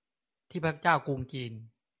ที่พระเจ้ากรุงจีน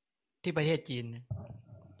ที่ประเทศจีน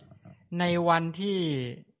ในวันที่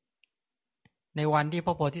พ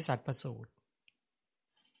ระโพธิสัตว์ประสูติ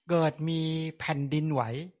เกิดมีแผ่นดินไหว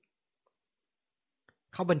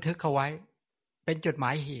เขาบันทึกเขาไว้เป็นจดหม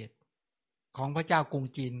ายเหตุของพระเจ้ากรุง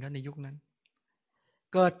จีนในยุคนั้น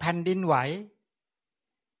เกิดแผ่นดินไหว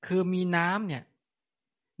คือมีน้ำเนี่ย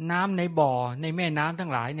น้ำในบ่อในแม่น้ำทั้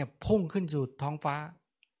งหลายเนี่ยพุ่งขึ้นสู่ท้องฟ้า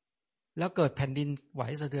แล้วเกิดแผ่นดินไหว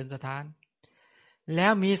สะเทือนสะท้านแล้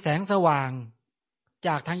วมีแสงสว่างจ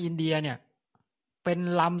ากทางอินเดียเนี่ยเป็น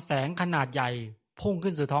ลำแสงขนาดใหญ่พุ่ง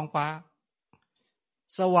ขึ้นสู่ท้องฟ้า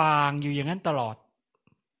สว่างอยู่อย่างนั้นตลอด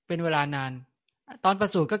เป็นเวลานานตอนประ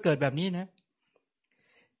สูติก็เกิดแบบนี้นะ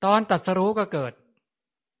ตอนตรัสรู้ก็เกิด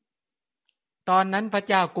ตอนนั้นพระ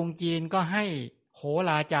เจ้ากรุงจีนก็ให้โห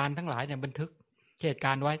ราจารย์ทั้งหลายเนี่ยบันทึกเหตุก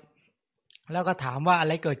ารณ์ไว้แล้วก็ถามว่าอะ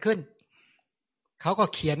ไรเกิดขึ้นเขาก็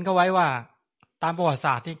เขียนเขาไว้ว่าตามประวัติศ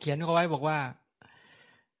าสตร์ที่เขียนเขาไว้บอกว่า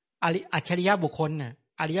อัจฉริยะบุคคลเนี่ย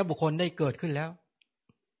อริยบุคคลได้เกิดขึ้นแล้ว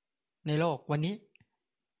ในโลกวันนี้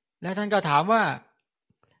แล้วท่านก็ถามว่า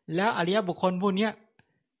แล้วอริยบุคคลผู้นี้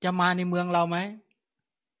จะมาในเมืองเราไหม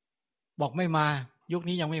บอกไม่มายุค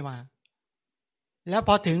นี้ยังไม่มาแล้วพ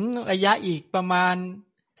อถึงระยะอีกประมาณ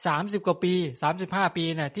30กว่าปี35ปี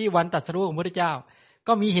น่ะที่วันตรัสรู้ของพระพุทธเจ้า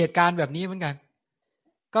ก็มีเหตุการณ์แบบนี้เหมือนกัน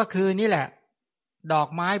ก็คือนี่แหละดอก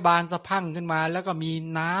ไม้บานสะพรั่งขึ้นมาแล้วก็มี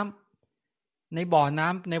น้ำในบ่อน้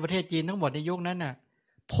ำในประเทศจีนทั้งหมดในยุคนั้นน่ะ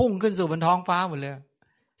พุ่งขึ้นสู่บนท้องฟ้าหมดเลย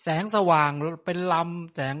แสงสว่างเป็นล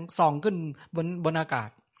ำแสงส่องขึ้นบนอากาศ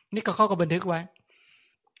นี่ก็เขาก็บันทึกไว้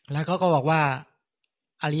แล้วเขาก็บอกว่า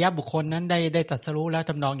อริยบุคคลนั้นได้ตรัสรู้แล้ว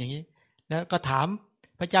ทำนองอย่างนี้แล้วก็ถาม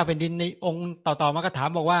พระเจ้าแผ่นดินในองค์ต่อๆมาก็ถาม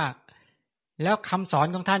บอกว่าแล้วคำสอน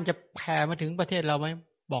ของท่านจะแผ่มาถึงประเทศเราไหม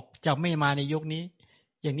บอกจะไม่มาในยุคนี้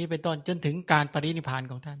อย่างนี้เป็นต้นจนถึงการปรินิพพาน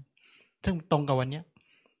ของท่านซึ่งตรงกับวันนี้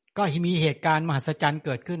ก็มีเหตุการณ์มหัศจรรย์เ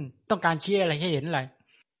กิดขึ้นต้องการชี้อะไรให้เห็นอะไร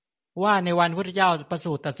ว่าในวันพระพุทธเจ้าประ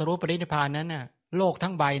สูติตรัสรู้ปรินิพพานนั้นน่ะโลกทั้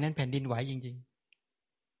งใบนั้นแผ่นดินไหวจริง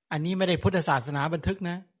ๆอันนี้ไม่ได้พุทธศาสนาบันทึก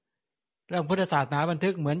นะเรื่องพุทธศาสนาบันทึ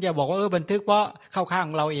กเหมือนจะบอกว่าบันทึกเพราะเข้าข้าง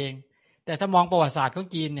เราเองแต่ถ้ามองประวัติศาสตร์ของ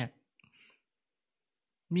จีนเนี่ย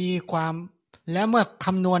มีความแล้วเมื่อค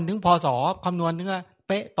ำนวณถึงพศคำนวณถึงว่าเ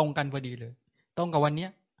ป๊ะตรงกันพอดีเลยตรงกับวันนี้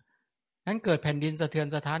นั้นเกิดแผ่นดินสะเทือน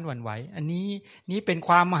สะท้านหวั่นไหวอันนี้เป็นค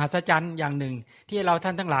วามมหัศจรรย์อย่างหนึ่งที่เราท่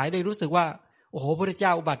านทั้งหลายได้รู้สึกว่าโอ้โหพระพุทธเจ้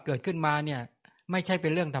าอุบัติเกิดขึ้นมาเนี่ยไม่ใช่เป็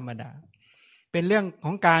นเรื่องธรรมดาเป็นเรื่องข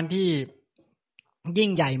องการที่ยิ่ง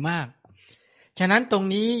ใหญ่มากฉะนั้นตรง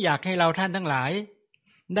นี้อยากให้เราท่านทั้งหลาย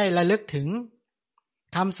ได้ระลึกถึง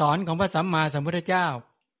คำสอนของพระสัมมาสัมพุทธเจ้า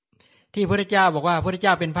ที่พระพุทธเจ้าบอกว่าพระพุทธเจ้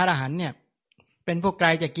าเป็นพระอรหันต์เนี่ยเป็นผู้ไกล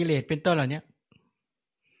จากกิเลสเป็นต้นเหล่านี้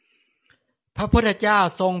พระพุทธเจ้า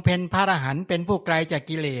ทรงเป็นพระอรหันต์เป็นผู้ไกลจาก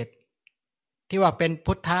กิเลส ที่ว่าเป็น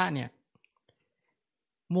พุทธะเนี่ย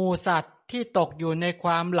หมู่สัตว์ที่ตกอยู่ในคว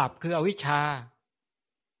ามหลับคืออวิชชา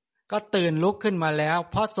ก็ตื่นลุกขึ้นมาแล้ว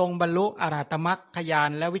เพราะทรงบรรลุอรหัตมรรคญาณ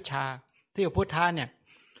และวิชาที่พุทธะเนี่ย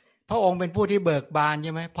พระองค์เป็นผู้ที่เบิกบานใ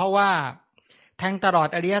ช่ไหมเพราะว่าแทงตลอด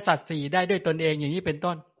อริยสัจสี่ได้ด้วยตนเองอย่างนี้เป็น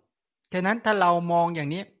ต้นฉะนั้นถ้าเรามองอย่าง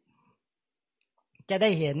นี้จะได้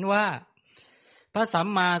เห็นว่าพระสัม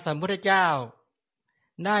มาสัมพุทธเจ้า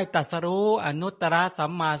ได้ตรัสรู้อนุตตรสั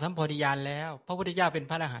มมาสัมโพธิญาณแล้วพระพุทธเจ้าเป็น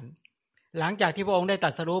พระอรหันต์หลังจากที่พระองค์ได้ตรั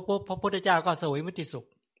สรู้ปุ๊บพระพุทธเจ้าก็เสวยมุติสุข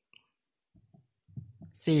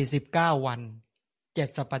49 วัน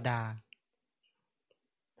7 สัปดาห์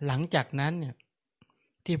หลังจากนั้นเนี่ย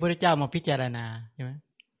ที่พระพุทธเจ้ามาพิจารณาใช่ไหม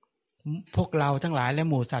พวกเราทั้งหลายและ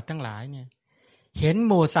หมู่สัตว์ทั้งหลายเนี่ยเห็น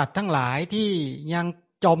หมู่สัตว์ทั้งหลายที่ยัง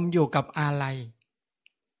จมอยู่กับอาลั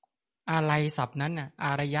ยศัพท์นั้นน่ะอ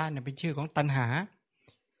ารยะเนี่ยเป็นชื่อของตัณหา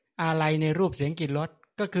อาลัยในรูปเสียงกลิ่นรส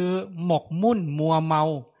ก็คือหมกมุ่นมัวเมา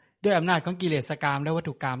ด้วยอำนาจของกิเลสกามและวัต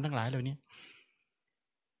ถุกามทั้งหลายเหล่านี้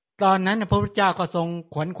ตอนนั้นพระพุทธเจ้าก็ทรง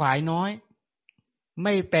ขวนขวายน้อยไ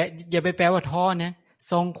ม่แปลอย่าไปแปลว่าท้อนะ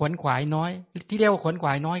ทรงขวนขวายน้อยที่เรียกว่าขวนขว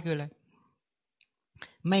ายน้อยคืออะไร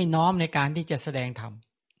ไม่น้อมในการที่จะแสดงธรรม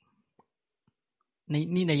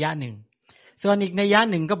นี่นัยยะหนึ่งส่วนอีกนัยยะ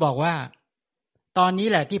หนึ่งก็บอกว่าตอนนี้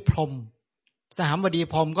แหละที่พรหมสหบดี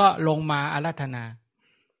พรหมก็ลงมาอาราธนา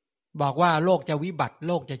บอกว่าโลกจะวิบัติโ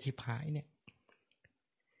ลกจะฉิบหายเนี่ย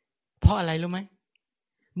เพราะอะไรรู้ไหม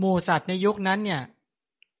หมู่สัตว์ในยุคนั้นเนี่ย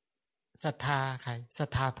ศรัทธาใครศรัท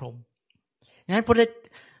ธาพรหมงั้นพุทธ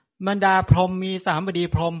บรรดาพรหมมีสามบดี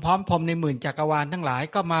พรหมพร้อมพรหมในหมื่นจักรวาลทั้งหลาย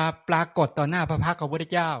ก็มาปรากฏต่อหน้าพระพักตร์ของพระพุทธ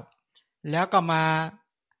เจ้าแล้วก็มา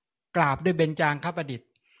กราบด้วยเบญจางคประดิษฐ์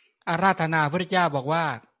อาราธนาพระพุทธเจ้าบอกว่า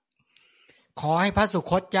ขอให้พระสุ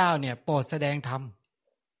คตเจ้าเนี่ยโปรดแสดงธรรม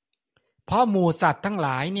เพราะหมู่สัตว์ทั้งหล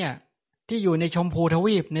ายเนี่ยที่อยู่ในชมพูท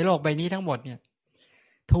วีปในโลกใบนี้ทั้งหมดเนี่ย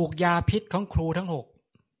ถูกยาพิษของครูทั้ง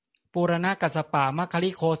6ปูรณะกัสสปะมัคคลิ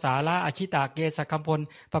โคสาละอชิตาเกสคัมพล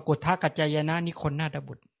ปกุฏทกัจจายนะนิคนนาถ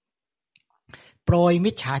บุตรโปรย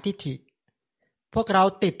มิจฉาทิฏฐิพวกเรา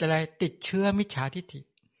ติดอะไรติดเชื้อมิจฉาทิฏฐิ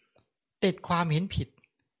ติดความเห็นผิด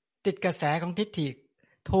ติดกระแสของทิฏฐิ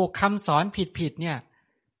ถูกคำสอนผิดเนี่ย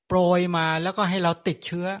โปรยมาแล้วก็ให้เราติดเ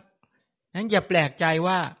ชื้อนั้นอย่าแปลกใจ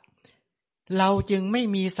ว่าเราจึงไม่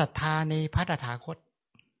มีศรัทธาในพระตถาคต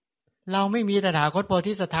เราไม่มีตถาคตโพ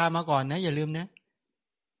ธิศรัทธามาก่อนนะอย่าลืมนะ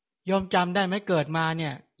ยอมจำได้ไหมเกิดมาเนี่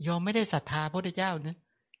ยยอมไม่ได้ศรัทธาพระพุทธเจ้านะ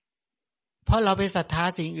เพราะเราไปศรัทธา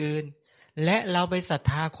สิ่งอื่นและเราไปศรัท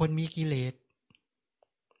ธาคนมีกิเลส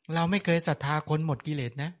เราไม่เคยศรัทธาคนหมดกิเล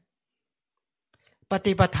สนะป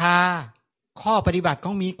ฏิปทาข้อปฏิบัติข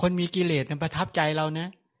องมีคนมีกิเลสประทับใจเรานะ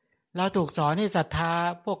เราถูกสอนให้ศรัทธา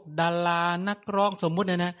พวกดารานักร้องสมมุติ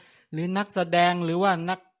นะหรือนักแสดงหรือว่า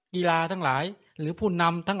นักกีฬาทั้งหลายหรือผู้น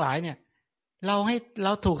ำทั้งหลายเนี่ยเร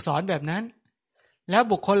าถูกสอนแบบนั้นแล้ว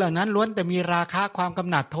บุคคลเหล่านั้นล้วนแต่มีราคะความกำ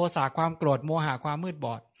หนัดโทสะความโกรธโมหะความมืดบ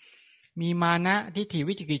อดมีมานะทิฏฐิ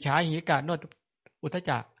วิจิกิจฉาหิริกะโนตอุทธัจ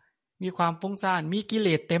จะมีความฟุ้งซ่านมีกิเล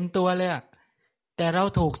สเต็มตัวเลยแต่เรา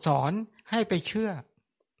ถูกสอนให้ไปเชื่อ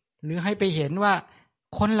หรือให้ไปเห็นว่า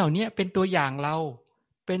คนเหล่านี้เป็นตัวอย่างเรา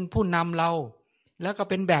เป็นผู้นำเราแล้วก็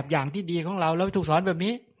เป็นแบบอย่างที่ดีของเราเราถูกสอนแบบ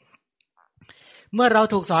นี้เมื่อเรา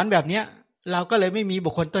ถูกสอนแบบนี้เราก็เลยไม่มีบุ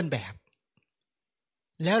คคลต้นแบบ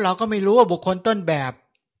แล้วเราก็ไม่รู้ว่าบุคคลต้นแบบ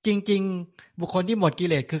จริงๆบุคคลที่หมดกิ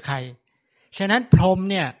เลสคือใครฉะนั้นพรหม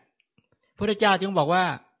เนี่ยพระพุทธเจ้าจึงบอกว่า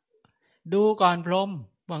ดูก่อนพรหม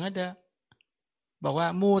ว่างั้นเถอะบอกว่า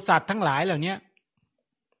หมู่สัตว์ทั้งหลายเหล่านี้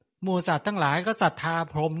หมู่สัตว์ทั้งหลายก็ศรัทธา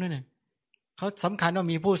พรหมด้วยเนี่ยเขาสำคัญว่า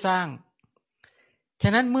มีผู้สร้างฉ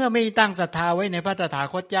ะนั้นเมื่อไม่ตั้งศรัทธาไว้ในพระตถา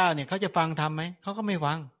คตเจ้าเนี่ยเขาจะฟังธรรมไหมเขาก็ไม่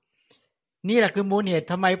ฟังนี่แหละคือมูลเหตุ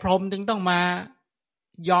ทำไมพรหมจึงต้องมา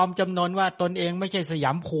ยอมจำนนว่าตนเองไม่ใช่สย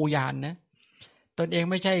ามภูยานนะตนเอง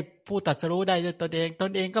ไม่ใช่ผู้ตรัสรู้ได้ด้วยตน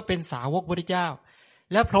เองก็เป็นสาวกพุทธเจ้า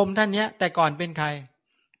แล้วพรหมท่านเนี้ยแต่ก่อนเป็นใคร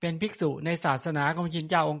เป็นภิกษุในศาสนาของพระชิน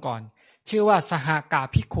เจ้าองค์ก่อนชื่อว่าสหกา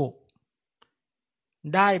ภิกขุ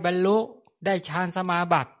ได้บรรลุได้ฌานสมา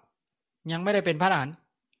บัติยังไม่ได้เป็นพระอรหันต์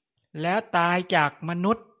แล้วตายจากม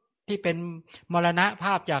นุษย์ที่เป็นมรณะภ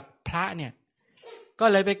าพจากพระเนี่ยก็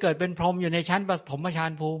เลยไปเกิดเป็นพรหมอยู่ในชั้นปฐมฌา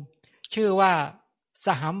นภูมิชื่อว่าส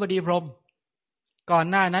หัมบดีพรหมก่อน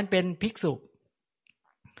หน้านั้นเป็นภิกษุ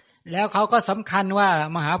แล้วเขาก็สำคัญว่า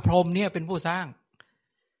มหาพรหมเนี่ยเป็นผู้สร้าง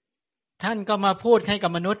ท่านก็มาพูดให้กั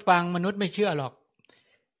บมนุษย์ฟังมนุษย์ไม่เชื่อหรอก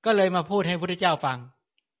ก็เลยมาพูดให้พระพุทธเจ้าฟัง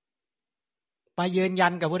ไปยืนยั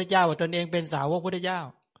นกับพระพุทธเจ้าว่าตนเองเป็นสาวกพระพุทธเจ้า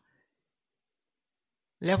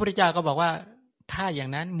แล้วพระพุทธเจ้าก็บอกว่าถ้าอย่า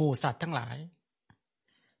งนั้นหมู่สัตว์ทั้งหลาย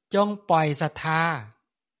จงปล่อยศรัทธา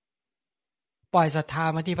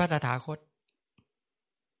มาที่พระตถาคต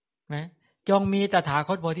นะ จงมีตถาค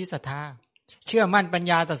ตโพธิศรัทธาเชื่อมั่นปัญ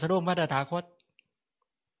ญาตรัสรู้พระตถาคต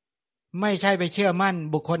ไม่ใช่ไปเชื่อมั่น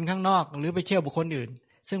บุคคลข้างนอกหรือไปเชื่อบุคคลอื่น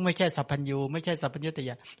ซึ่งไม่ใช่สัพพัญญูไม่ใช่สัพพัญญุตญ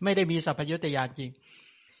าณไม่ได้มีสัพพัญญุตญาณจริง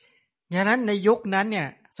อย่างนั้นในยุคนั้นเนี่ย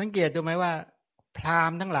สังเกตดูไหมว่าพราห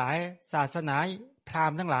มณ์ทั้งหลายศาสนาพราห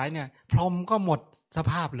มณ์ทั้งหลายเนี่ยพรหมก็หมดส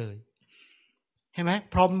ภาพเลยเห็นไหม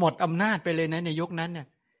พรหมหมดอำนาจไปเลยนะในยุคนั้นเนี่ย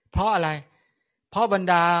เพราะอะไรเพราะบรร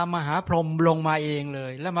ดามหาพรหมลงมาเองเล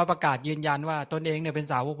ยแล้วมาประกาศยืนยันว่าตนเองเนี่ยเป็น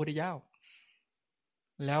สาวกพุทธเจ้า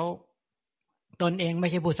แล้วตนเองไม่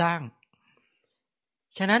ใช่ผู้สร้าง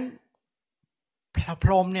ฉะนั้นพ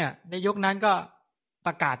รหมเนี่ยในยุคนั้นก็ป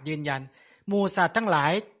ระกาศยืนยันหมู่สัตว์ทั้งหลา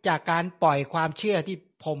ยจากการปล่อยความเชื่อที่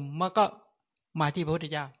พรหมมันก็มาที่พระพุทธ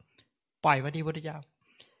เจ้าปล่อยมาที่พระพุทธเจ้า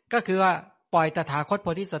ก็คือว่าปล่อยตถาคตโพ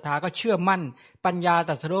ธิสัตถาก็เชื่อมั่นปัญญาต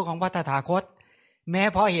รัสรู้ของพระตถาคตแม้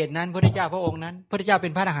เพราะเหตุนั้นพระพุทธเจ้าพระองค์นั้นพระพุทธเจ้าเป็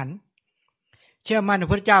นพระอรหันต์เชื่อมั่นพระ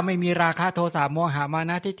พุทธเจ้าไม่มีราคะโทสะโมหะมา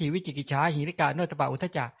นะทิฏฐิวิจิกิจฉาหิริกะโนตปะอุทธั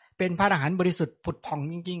จจะเป็นพระอรหันต์บริสุทธิ์ผุดผ่อง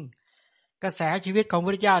จริงๆกระแสชีวิตของพระ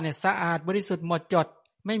พุทธเจ้าเนี่ยสะอาดบริสุทธิ์หมดจด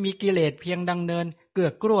ไม่มีกิเลสเพียงดังเนินเกือ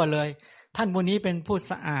กกลั้วเลยท่านผู้นี้เป็นผู้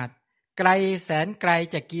สะอาดไกลแสนไกล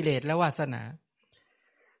จากกิเลสและวาสนา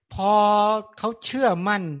พอเขาเชื่อ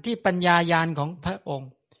มั่นที่ปัญญาญาณของพระองค์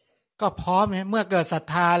ก็พร้อมนะเมื่อเกิดศรัท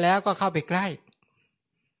ธาแล้วก็เข้าไปใกล้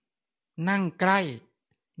นั่งใกล้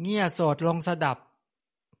เงี่ยโสดลงสดับ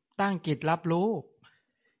ตั้งจิตรับรู้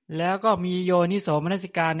แล้วก็มีโยนิโสมนสิ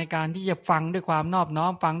การในการที่จะฟังด้วยความนอบน้อ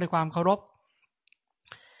มฟังด้วยความเคารพ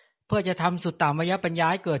เพื่อจะทำสุตตามยปัญญา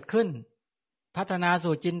ให้เกิดขึ้นพัฒนา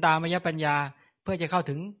สู่จินตามยปัญญาเพื่อจะเข้า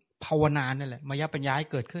ถึงภาวนานั่นแหละมยปัญญาให้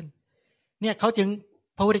เกิดขึ้นเนี่ยเขาจึง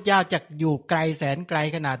พระพุทธเจ้าจะอยู่ไกลแสนไกล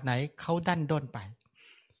ขนาดไหนเขาดันด้นไป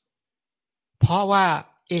เพราะว่า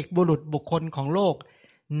เอกบุรุษบุคคลของโลก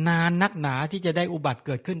นานนักหนาที่จะได้อุบัติเ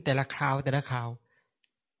กิดขึ้นแต่ละคราวแต่ละคราว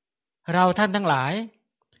เราท่านทั้งหลาย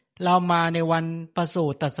เรามาในวันประสู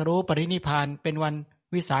ติตรัสรู้ปรินิพพานเป็นวัน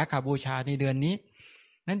วิสาขบูชาในเดือนนี้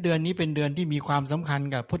นั้นเดือนนี้เป็นเดือนที่มีความสำคัญ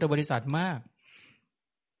กับพุทธบริษัทมาก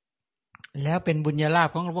แล้วเป็นบุญญาลาภ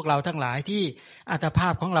ของพวกเราทั้งหลายที่อัตภา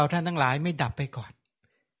พของเราท่านทั้งหลายไม่ดับไปก่อน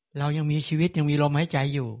เรายังมีชีวิตยังมีลมหายใจ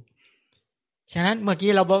อยู่ฉะนั้นเมื่อกี้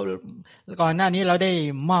เราก่อนหน้านี้เราได้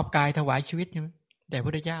มอบกายถวายชีวิตใช่ไหมแด่พระพุ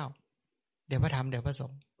ทธเจ้าแด่พระธรรมแด่พระส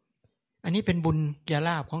งฆ์อันนี้เป็นบุญญาล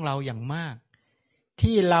าภของเราอย่างมาก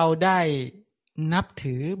ที่เราได้นับ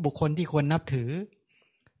ถือบุคคลที่ควรนับถือ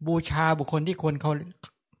บูชาบุคคลที่ควรเขา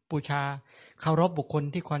บูชาเคารพบุคคล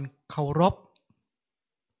ที่ควรเคารพ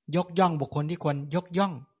ยกย่องบุคคลที่ควรยกย่อ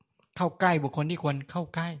งเข้าใกล้บุคคลที่ควรเข้า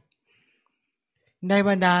ใกล้ในบ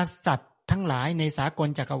รรดาสัตว์ทั้งหลายในสากล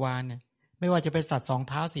จักรวาลเนี่ยไม่ว่าจะเป็นสัตว์2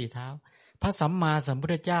เท้า4เท้าพระสัมมาสัมพุท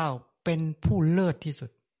ธเจ้าเป็นผู้เลิศที่สุ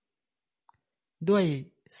ดด้วย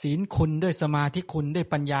ศีลคุณด้วยสมาธิคุณด้วย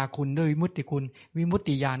ปัญญาคุณด้วยวิมุตติคุณวิมุต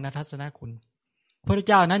ติญาณทัศนคุณพระพุทธ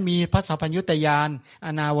เจ้านั้นมีพระสัพพัญญุตญาณอ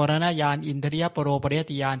นาวรณญาณอินทริยปโรปริย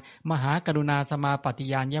ติญาณมหากรุณาสมาปฏิ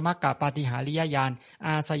ญาณยมกะปาฏิหาริยญาณอ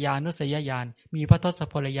าสยานุสยญาณมีพระทศ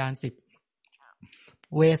พลญาณ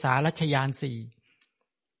10เวสารัชญาณ4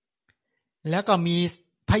แล้วก็มี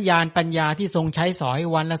พยานปัญญาที่ทรงใช้สอย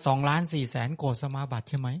วันละ2,400,000 โกฏสมาบัติ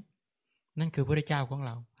ใช่ไหมนั่นคือพระพุทธเจ้าของเ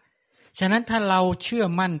ราฉะนั้นถ้าเราเชื่อ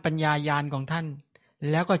มั่นปัญญาญาณของท่าน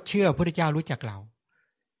แล้วก็เชื่อพระพุทธเจ้ารู้จักเรา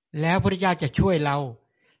แล้วพระพุทธเจ้าจะช่วยเรา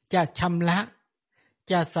จะชำระ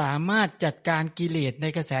จะสามารถจัดการกิเลสใน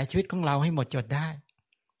กระแสชีวิตของเราให้หมดจดได้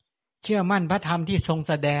เชื่อมั่นพระธรรมที่ทรง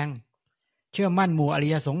แสดงเชื่อมั่นหมู่อริ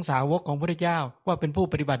ยสงฆ์สาวกของพระพุทธเจ้าว่าเป็นผู้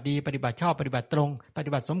ปฏิบัติดีปฏิบัติชอบปฏิบัติตรงปฏิ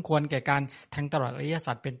บัติสมควรแก่การแทงตลอดอริย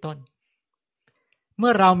สัจเป็นต้นเมื่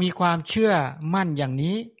อเรามีความเชื่อมั่นอย่าง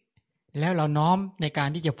นี้แล้วเราน้อมในการ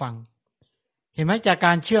ที่จะฟังเห็นไหมจากก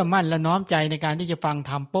ารเชื่อมั่นและน้อมใจในการที่จะฟัง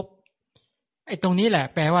ธรรมปุ๊บไอ้ตรงนี้แหละ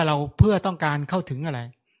แปลว่าเราเพื่อต้องการเข้าถึงอะไร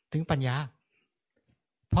ถึงปัญญา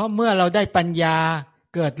เพราะเมื่อเราได้ปัญญา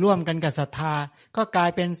เกิดร่วมกันกับศรัทธาก็กลาย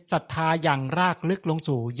เป็นศรัทธาอย่างรากลึกลง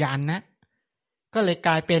สู่ญาณนะก็เลยก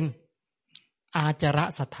ลายเป็นอาจาระ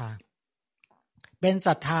ศรัทธาเป็นศ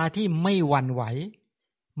รัทธาที่ไม่หวั่นไหว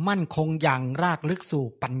มั่นคงอย่างรากลึกสู่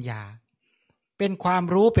ปัญญาเป็นความ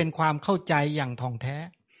รู้เป็นความเข้าใจอย่างท่องแท้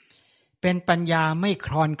เป็นปัญญาไม่ค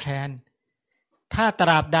ลอนแคลนถ้าตร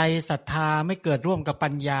าบใดศรัทธาไม่เกิดร่วมกับปั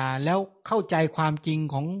ญญาแล้วเข้าใจความจริง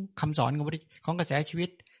ของคำสอนของกระแสชีวิต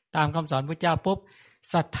ตามคำสอนพระเจ้าปุ๊บ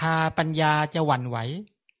ศรัทธาปัญญาจะหวั่นไหว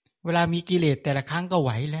เวลามีกิเลสแต่ละครั้งก็ไห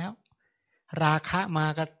วแล้วราคะมา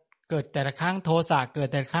ก็เกิดแต่ละครั้งโทสะเกิด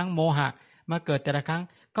แต่ละครั้งโมหะมาเกิดแต่ละครั้ง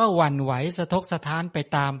ก็หวั่นไหวสะทกสะท้านไป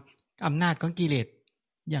ตามอำนาจของกิเลส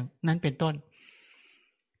อย่างนั้นเป็นต้น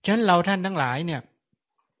ฉะนั้นเราท่านทั้งหลายเนี่ย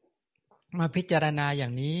มาพิจารณาอย่า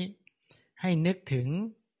งนี้ให้นึกถึง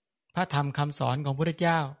พระธรรมคำสอนของพระพุทธเ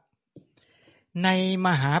จ้าในม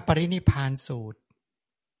หาปรินิพพานสูตร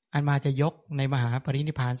อันมาจะยกในมหาปริ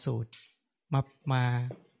นิพพานสูตรมา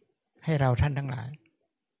ให้เราท่านทั้งหลาย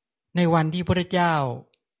ในวันที่พระพุทธเจ้า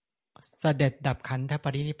เสด็จดับขันธป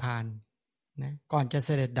รินิพพานนะก่อนจะเส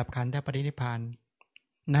ด็จดับขันธปรินิพพาน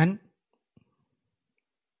นั้น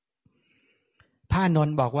พระอานน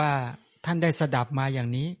ท์บอกว่าท่านได้สดับมาอย่าง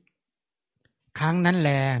นี้ครั้งนั้นแ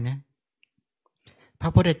ลนะพร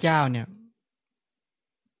ะพุทธเจ้าเนี่ย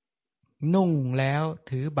นุ่งแล้ว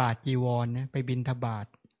ถือบาตรจีวรนะไปบิณฑบาต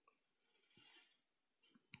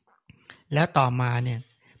แล้วต่อมาเนี่ย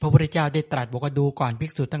พระพุทธเจ้าได้ตรัสบอกว่าดูก่อนภิ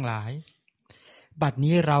กษุทั้งหลายบัด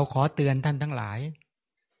นี้เราขอเตือนท่านทั้งหลาย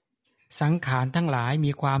สังขารทั้งหลาย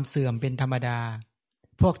มีความเสื่อมเป็นธรรมดา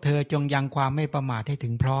พวกเธอจงยังความไม่ประมาทให้ถึ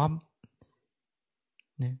งพร้อม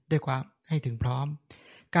นะด้วยความให้ถึงพร้อม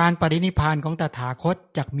การปรินิพพานของตถาคต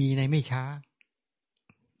จักมีในไม่ช้า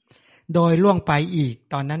โดยล่วงไปอีก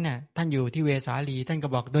ตอนนั้นเนี่ยท่านอยู่ที่เวสาลีท่านก็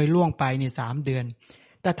บอกโดยล่วงไปใน3 เดือน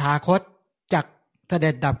ตถาคตจักเส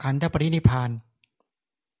ด็จดับขันธปรินิพพาน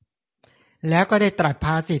แล้วก็ได้ตรัสภ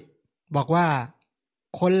าษิตบอกว่า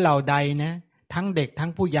คนเหล่าใดนะทั้งเด็กทั้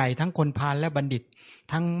งผู้ใหญ่ทั้งคนพาลและบัณฑิต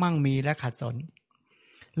ทั้งมั่งมีและขัดสน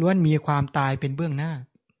ล้วนมีความตายเป็นเบื้องหน้า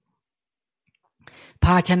ภ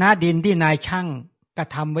าชนะดินที่นายช่างกระ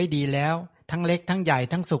ทำไว้ดีแล้วทั้งเล็กทั้งใหญ่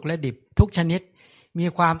ทั้งสุกและดิบทุกชนิดมี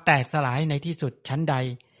ความแตกสลายในที่สุดชั้นใด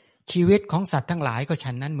ชีวิตของสัตว์ทั้งหลายก็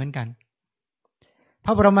ฉันนั้นเหมือนกันพร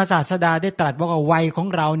ะบรมศาสดาได้ตรัสว่าวัยของ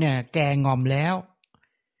เราเนี่ยแก่ง่อมแล้ว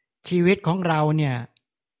ชีวิตของเราเนี่ย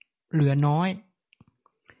เหลือน้อย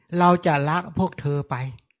เราจะละพวกเธอไป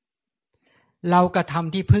เรากระท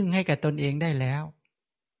ำที่พึ่งให้แก่ตนเองได้แล้ว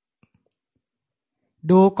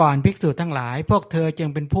ดูก่อนภิกษุทั้งหลายพวกเธอจึง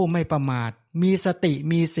เป็นผู้ไม่ประมาทมีสติ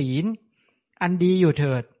มีศีลอันดีอยู่เ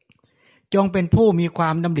ถิดจงเป็นผู้มีควา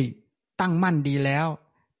มดำริตั้งมั่นดีแล้ว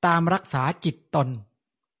ตามรักษาจิตตน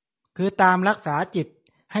คือตามรักษาจิต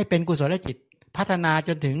ให้เป็นกุศลจิตพัฒนาจ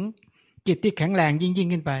นถึงจิตที่แข็งแรงยิ่ง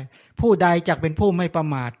ขึ้นไปผู้ใดจักเป็นผู้ไม่ประ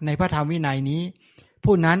มาทในพระธรรมวินัยนี้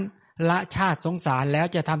ผู้นั้นละชาติสงสารแล้ว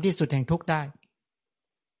จะทำที่สุดแห่งทุกข์ได้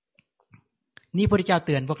นี่พระพุทธเจ้าเ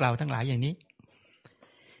ตือนพวกเราทั้งหลายอย่างนี้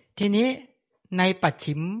ทีนี้ในปัจ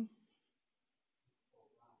ฉิม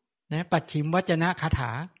นะปัจฉิมวจนะคาถ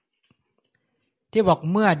าที่บอก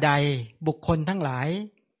เมื่อใดบุคคลทั้งหลาย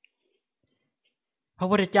พระ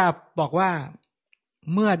พุทธเจ้าบอกว่า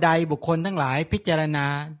เมื่อใดบุคคลทั้งหลายพิจารณา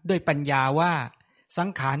ด้วยปัญญาว่าสัง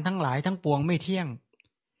ขารทั้งหลายทั้งปวงไม่เที่ยง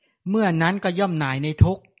เมื่อนั้นก็ย่อมหน่ายใน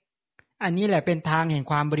ทุกข์อันนี้แหละเป็นทางแห่ง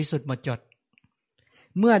ความบริสุทธิ์หมดจด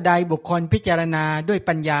เมื่อใดบุคคลพิจารณาด้วย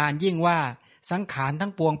ปัญญาอันยิ่งว่าสังขารทั้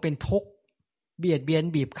งปวงเป็นทุกข์เบียดเบียน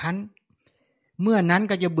บีบคั้นเมื่อนั้น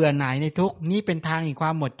ก็จะเบื่อหน่ายในทุกข์นี้เป็นทางแห่งคว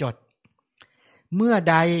ามหมดจดเมื่อ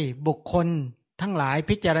ใดบุคคลทั้งหลาย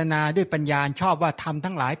พิจารณาด้วยปัญญาชอบว่าธรรม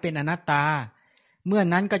ทั้งหลายเป็นอนัตตาเมื่อ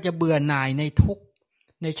นั้นก็จะเบื่อหน่ายในทุกข์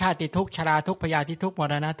ในชาติทุกข์ชราทุกข์พยาธิทุกข์ม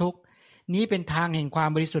รณะทุกข์นี้เป็นทางแห่งความ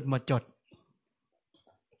บริสุทธิ์หมดจด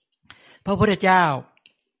พระพุทธเจ้า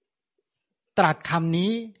ตรัสคำ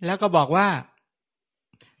นี้แล้วก็บอกว่า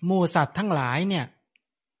หมู่สัตว์ทั้งหลายเนี่ย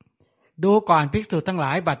ดูก่อนภิกษุทั้งหล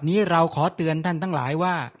ายบัดนี้เราขอเตือนท่านทั้งหลาย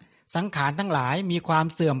ว่าสังขารทั้งหลายมีความ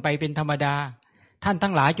เสื่อมไปเป็นธรรมดาท่าน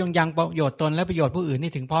ทั้งหลายจงยังประโยชน์ตนและประโยชน์ผู้อื่นใ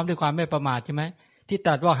ห้ถึงพร้อมด้วยความไม่ประมาทใช่ไหมที่ต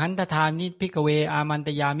รัสว่าหันตทานิภิกเวอามันต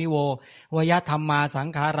ยามิโววยธรรมมาสัง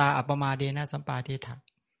ขาราอัปปมาเดนะสัมปาเทถะ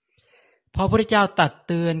พอพระพุทธเจ้าตรัส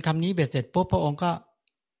เตือนคำนี้เบ็ดเสร็จปุ๊บพระองค์ก็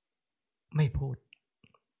ไม่พูด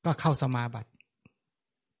ก็เข้าสมาบัติ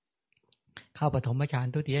เข้าปฐมฌาน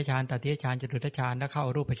ทุติยฌานตติยฌานจตุตฌานแล้วเข้า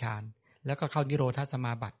อรูปฌานแล้วก็เข้านิโรธสม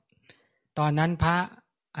าบัติตอนนั้นพระ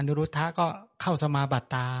อนุรุทธะก็เข้าสมาบัติ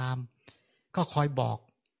ตามก็คอยบอก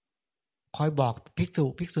ภิ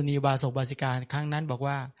กษุณีบาศกบาสิกาครั้งนั้นบอก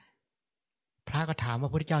ว่าพระก็ถามว่าพ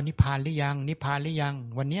ระพุทธเจ้านิพพานหรือยังนิพพานหรือยัง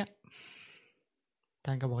วันเนี้ยท่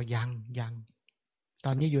านก็บอกยังต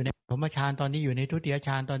อนนี้อยู่ในปฐมฌานตอนนี้อยู่ในทุติยฌ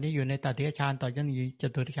านตอนนี้อยู่ในตติยฌานตอนนี้จ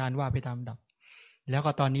ตุตฌานว่าไปตามดับแล้ว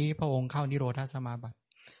ก็ตอนนี้พระองค์เข้านิโรธสมาบัติ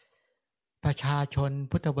ประชาชน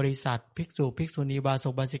พุทธบริษัทภิกษุณีบาศ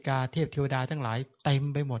กบาสิกาเทพเทวดาทั้งหลายเต็ม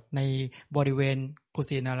ไปหมดในบริเวณกุ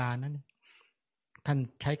สินารานั้นท่าน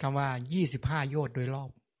ใช้คำว่า25โยชน์โดยรอบ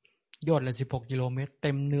โยชน์ละ16กิโลเมตรเ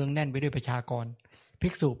ต็มเนืองแน่นไปด้วยประชากรภิ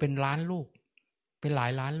กษุเป็นล้านลูกเป็นหลา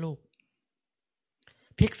ยล้านลูก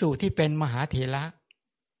ภิกษุที่เป็นมหาเถระ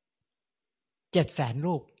 700,000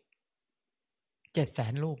 รูป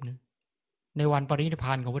 700,000 รูปนะในวันปรินิพพ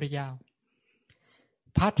านของพระพุทธเจ้า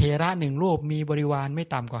พระเถระ1รูปมีบริวารไม่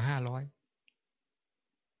ต่ำกว่า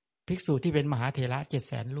500ภิกษุที่เป็นมหาเถระ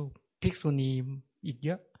 700,000 รูปภิกษุณีอีกเ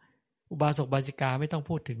ยอะอุบาสกบาสิกาไม่ต้อง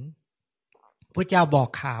พูดถึง พระเจ้าบอก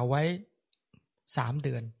ข่าวไว้3 เ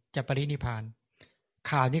ดือนจะปรินิพพาน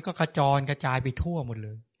ข่าวนี้ก็กระจายไปทั่วหมดเล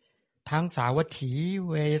ยทั้งสาวัตถี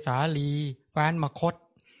เวสาลีแคว้นมคธ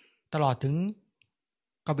ตลอดถึง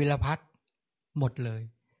กบิลพัสหมดเลย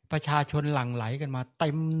ประชาชนหลั่งไหลกันมาเต็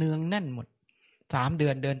มเนืองแน่นหมด3 เดื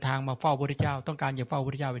อนเดินทางมาเฝ้าพระพุทธเจ้าต้องการจะเฝ้าพระ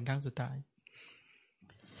พุทธเจ้าเป็นครั้งสุดท้าย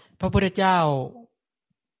พระพุทธเจ้า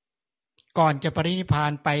ก่อนจะปรินิพพา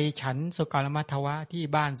นไปฉันสุกรมัทถวะที่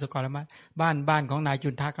บ้านสุกรมัทบ้านของนายจุ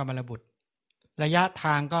นทกมลบุตรระยะท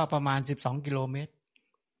างก็ประมาณ12 กิโลเมตร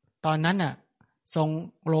ตอนนั้นน่ะทรง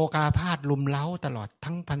โลกาพาธลุมเล้าตลอด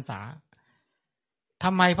ทั้งพรรษาท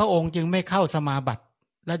ำไมพระองค์จึงไม่เข้าสมาบัติ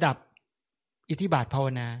ระดับอิทธิบาทภาว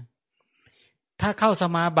นาถ้าเข้าส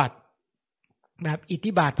มาบัติแบบอิท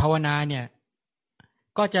ธิบาทภาวนาเนี่ย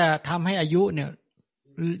ก็จะทำให้อายุเนี่ย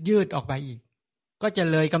ยืดออกไปอีกก็จะ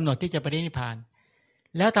เลยกำหนดที่จะปรินิพพาน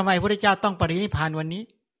แล้วทำไมพระพุทธเจ้าต้องปรินิพพานวันนี้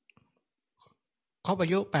ครบอา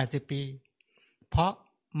ยุ80 ปีเพราะ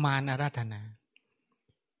มารอาราธนา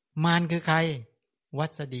มารคือใครวั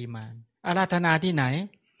สดีมารอาราธนาที่ไหน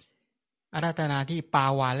อาราธนาที่ปา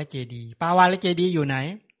วาลเจดีย์ปาวาลเจดีย์อยู่ไหน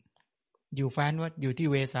อยู่แคว้นวัดอยู่ที่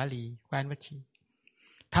เวสาลีแคว้นวัชี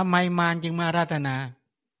ทำไมมารจึงมาอาราธนา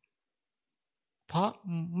เพราะ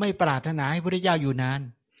ไม่ปรารถนาให้พระพุทธเจ้าอยู่นาน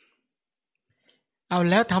เอา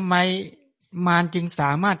แล้วทำไมมารจึงส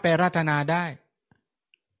ามารถไปอาราธนาได้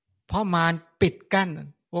เพราะมารปิดกั้น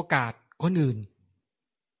โอกาสคนอื่น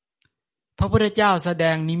พระพุทธเจ้าแสด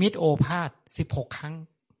งนิมิตโอภาส16 ครั้ง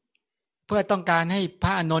เพื่อต้องการให้พร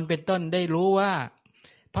ะอานนท์เป็นต้นได้รู้ว่า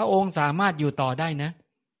พระองค์สามารถอยู่ต่อได้นะ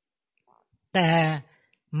แต่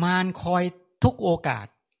มารคอยทุกโอกาส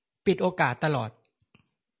ปิดโอกาสตลอด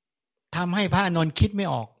ทำให้พระอานนท์คิดไม่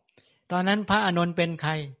ออกตอนนั้นพระอานนท์เป็นใค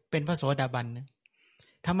รเป็นพระโสดาบันนะ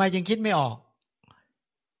ทำไมจึงคิดไม่ออก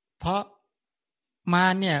เพราะมา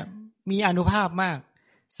รเนี่ยมีอานุภาพมาก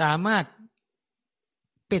สามารถ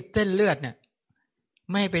ปิดเส้นเลือดเนี่ย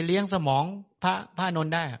ไม่ให้ไปเลี้ยงสมองพระอานน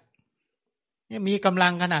ท์ได้เนี่ยมีกำลั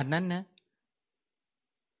งขนาดนั้นนะ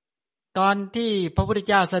ตอนที่พระพุทธ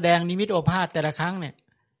เจ้าแสดงนิมิตโอภาสแต่ละครั้งเนี่ย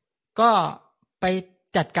ก็ไป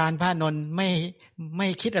จัดการพระอานนท์ไม่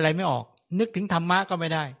คิดอะไรไม่ออกนึกถึงธรรมะก็ไม่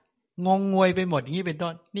ได้งงงวยไปหมดอย่างนี้เป็นต้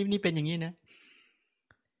นนี่เป็นอย่างนี้นะ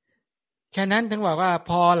ฉะนั้นถึงบอกว่า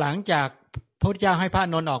พอหลังจากพระพุทธเจ้าให้พระอา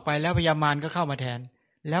นนท์ออกไปแล้วพญามารก็เข้ามาแทน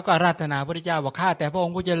แล้วก็อาราธนาพระพุทธเจ้าบอกข้าแต่พระอง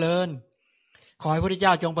ค์ผู้เจริญขอให้พระพุทธเจ้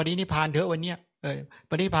าจงปรินิพพานเถอะวันนี้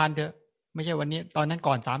ปรินิพพานเถอะไม่ใช่วันนี้ตอนนั้น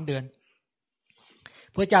ก่อน3 เดือน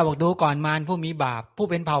พระเจ้าบอกดูก่อนมารผู้มีบาปผู้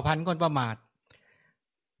เป็นเผ่าพันธุ์คนประมาท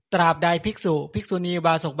ตราบใดภิกษุณีบ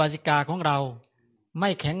าศกบาสิกาของเราไม่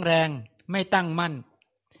แข็งแรงไม่ตั้งมั่น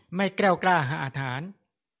ไม่แกล้วกล้าหาอาถรรพ์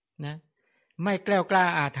นะไม่แกล้วกล้า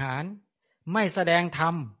อาถรรพ์ไม่แสดงธรร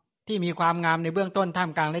มที่มีความงามในเบื้องต้นท่าม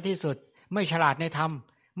กลางและที่สุดไม่ฉลาดในธรรม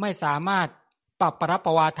ไม่สามารถปรับปรับป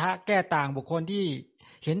ระวาทะแก้ต่างบุคคลที่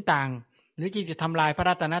เห็นต่างหรือที่จะทำลายพระ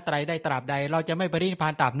รัตนตรัยได้ตราบใดเราจะไม่ปรินิพพา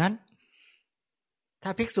นตราบนั้นถ้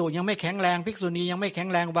าภิกษุยังไม่แข็งแรงภิกษุณียังไม่แข็ง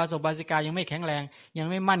แรงอุบาสกอุบาสิกายังไม่แข็งแรงยัง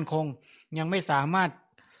ไม่มั่นคงยังไม่สามารถ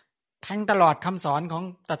แทงตลอดคำสอนของ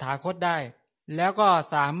ตถาคตได้แล้วก็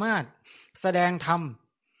สามารถแสดงธรรม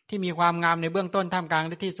ที่มีความงามในเบื้องต้นท่ามกลาง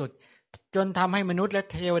และที่สุดจนทำให้มนุษย์และ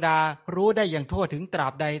เทวดารู้ได้อย่างทั่วถึงตรา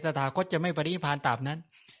บใดตถาคตจะไม่ปรินิพพานตราบนั้น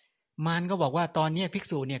มารก็บอกว่าตอนนี้ภิก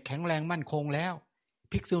ษุเนี่ยแข็งแรงมั่นคงแล้ว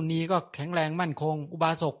ภิกษุณีก็แข็งแรงมั่นคงอุบ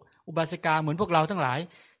าสกอุบาสิกาเหมือนพวกเราทั้งหลาย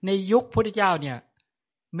ในยุคพุทธเจ้าเนี่ย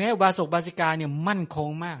แม้อุบาสกอุบาสิกาเนี่ยมั่นคง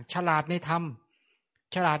มากฉลาดในธรรม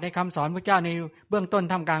ฉลาดในคำสอนพระเจ้าในเบื้องต้น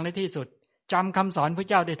ท่ามกลางและที่สุดจำคำสอนพระ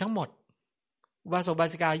เจ้าได้ทั้งหมดอุบาสกอุบา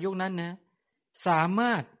สิกายุคนั้นนะสาม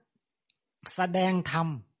ารถแสดงธรรม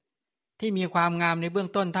ที่มีความงามในเบื้อง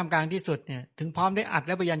ต้นท่ามกลางที่สุดเนี่ยถึงพร้อมได้อัดแ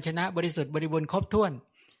ละพยัญชนะบริสุทธิ์บริบูรณ์ครบถ้วน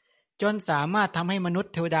จนสามารถทำให้มนุษ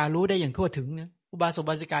ย์เทวดารู้ได้อย่างทั่วถึงนะอุบาสกอุ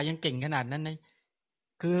บาสิกายังเก่งขนาดนั้นนะ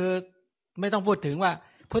คือไม่ต้องพูดถึงว่า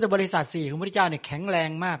พุทธบริษัท4ของพระพุทธเจ้าเนี่ยแข็งแรง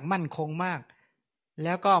มากมั่นคงมากแ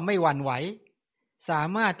ล้วก็ไม่หวั่นไหวสา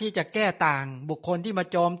มารถที่จะแก้ต่างบุคคลที่มา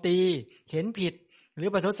โจมตีเห็นผิดหรือ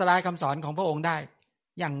ประทุษร้ายคำสอนของพระองค์ได้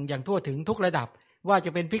อย่างทั่วถึงทุกระดับว่าจ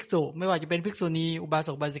ะเป็นภิกษุไม่ว่าจะเป็นภิกษุณีอุบาส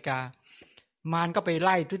กอุบาสิกามารก็ไปไ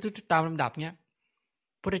ล่ทุกๆตามลำดับเนี้ย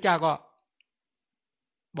พระเจ้าก็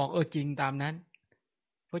บอกจริงตามนั้น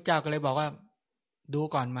พระเจ้าก็เลยบอกว่าดู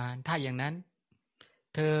ก่อนมารถ้าอย่างนั้น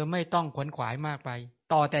เธอไม่ต้องขวนขวายมากไป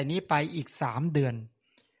ต่อแต่นี้ไปอีก3 เดือน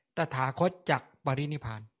ตถาคตจักปรินิพพ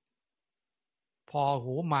านพอ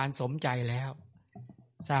หูมารสมใจแล้ว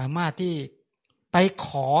สามารถที่ไปข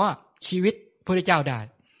อชีวิตพระเจ้าได้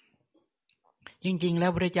จริงๆแล้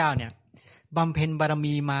วพระเจ้าเนี่ยบำเพ็ญบาร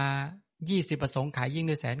มีมา20 ประสงค์ขายยิ่ง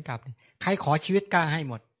ด้วยแสนกับใครขอชีวิตกล้าให้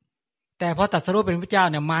หมด แต่พอตรัสรู้เป็นพระเจ้า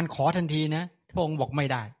เนี่ยมารขอทันทีนะพระองค์บอกไม่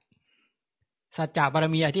ได้สัจจะบาร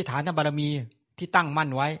มีอธิษฐานบารมีที่ตั้งมั่น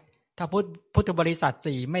ไว้ถ้าพุทธบริษัท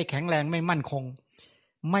4ไม่แข็งแรงไม่มั่นคง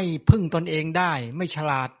ไม่พึ่งตนเองได้ไม่ฉ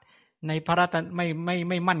ลาดในพระรัตนไ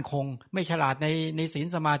ม่มั่นคงไม่ฉลาดในศีล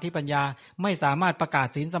สมาธิปัญญาไม่สามารถประกาศ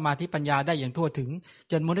ศีลสมาธิปัญญาได้อย่างทั่วถึง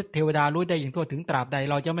จนมนุษย์เทวดารู้ได้อย่างทั่วถึงตราบใด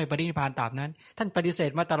เราจะไม่ปรินิพพานตราบนั้นท่านปฏิเส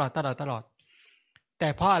ธมาตลอดแต่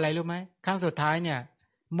เพราะอะไรรู้ไหมครั้งสุดท้ายเนี่ย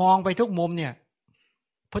มองไปทุกมุมเนี่ย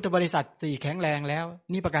พุทธบริษัท4แข็งแรงแล้ว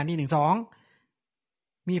นี่ประการที่1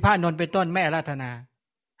 2มีพระอานนท์เป็นต้นแม่อาราธนา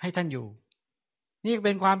ให้ท่านอยู่นี่เ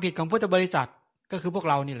ป็นความผิดของพุทธบริษัทก็คือพวก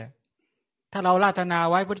เรานี่แหละถ้าเราอาราธนา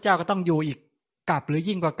ไว้พระเจ้าก็ต้องอยู่อีกกับหรือ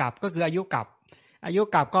ยิ่งกว่ากับก็คืออายุกับ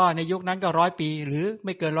ก็ในยุคนั้นก็100 ปีหรือไ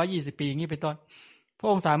ม่เกิน120 ปีอย่างนี้เป็นต้นพระ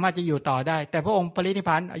องค์สามารถจะอยู่ต่อได้แต่พระองค์ปรินิพพ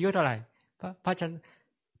านอายุเท่าไหร่พระชัน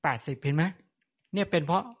80เห็นไหมเนี่ยเป็นเ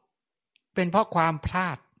พราะความพลา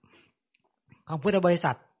ดของพุทธบริ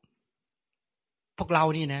ษัทพวกเรา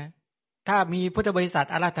นี่นะถ้ามีพุทธบริษัท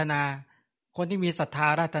อาราธนาคนที่มีศรัทธา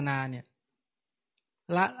อาราธนาเนี่ย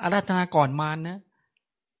ละอาราธนาก่อนมารนะ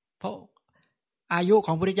เพราะอายุข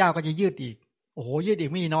องพระพุทธเจ้าก็จะยืดอีกโอ้โหยืดอี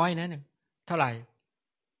กไม่น้อยนะเนี่ยเท่าไหร่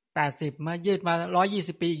80มายืดมา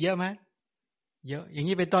120 ปีอีกเยอะไหมเยอะอย่าง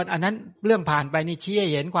นี้เป็นต้นอันนั้นเรื่องผ่านไปนี่ชี้ให้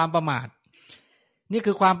เห็นความประมาทนี่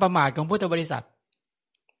คือความประมาทของพุทธบริษัท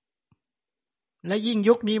และยิ่ง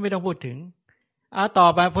ยุคนี้ไม่ต้องพูดถึงต่อ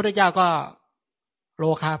ไปพระพุทธเจ้าก็โร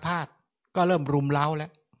คาพาธก็เริ่มรุมเร้าแล้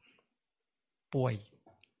วป่วย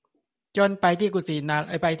จนไปที่กุสินา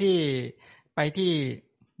ไปที่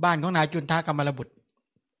บ้านของนายจุนทากรรมลบุตร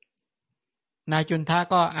นายจุนทา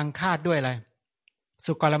ก็อังคาดด้วยอะไร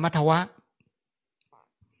สุกรมัทวะ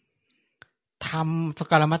ทำสุ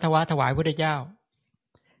กรมัทวะถวายพระพุทธเจ้า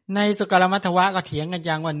ในสุกรมัทวะก็เถียงกันอ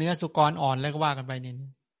ย่างว่าเนื้อสุกรอ่อนแล้วก็ว่ากันไปนี่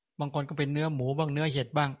บางคนก็เป็นเนื้อหมูบ้างเนื้อเห็ด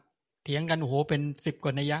บ้างเถียงกันโอ้โหเป็น10 กว่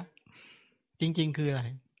านัยยะจริงๆคืออะไร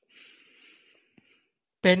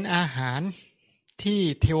เป็นอาหารที่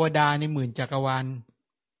เทวดาในหมื่นจักรวาล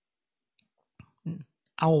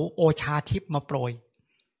เอาโอชาทิพย์มาโปรย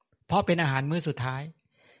เพราะเป็นอาหารมื้อสุดท้าย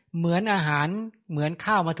เหมือน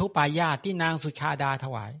ข้าวมัทุปายาตที่นางสุชาดาถ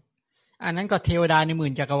วายอันนั้นก็เทวดาในห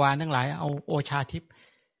มื่นจักรวาลทั้งหลายเอาโอชาทิพย์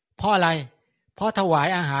เพราะอะไรเพราะถวาย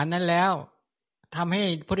อาหารนั้นแล้วทำให้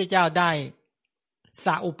พระพุทธเจ้าได้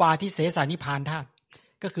สัอุปาทิเสสนิพพานธาตุ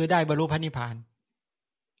ก็คือได้บรรลุพระนิพพาน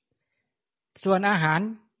ส่วนอาหาร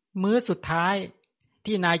มื้อสุดท้าย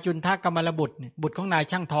ที่นายจุนทกรรมลบุตรบุตรของนาย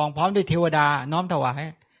ช่างทองพร้อมด้วยเทวดาน้อมถวาย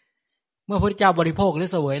เมื่อพระพุทธเจ้าบริโภคหรือ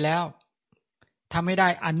เสวยแล้วทำให้ได้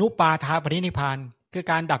อนุปาทาปรินิพพานคือ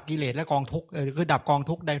การดับกิเลสและกองทุกข์คือดับกอง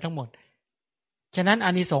ทุกข์ได้ทั้งหมดฉะนั้นอา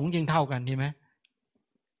นิสงส์จึงเท่ากันใช่ไหม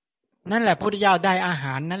นั่นแหละพระพุทธเจ้าได้อาห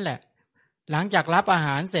ารนั่นแหละหลังจากรับอาห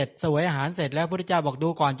ารเสร็จเสวยอาหารเสร็จแล้วพระพุทธเจ้าบอกดู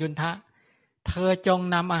ก่อนจุนทะเธอจง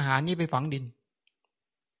นำอาหารนี้ไปฝังดิน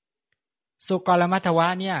สุกรมัทวะ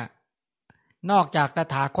เนี่ยนอกจากต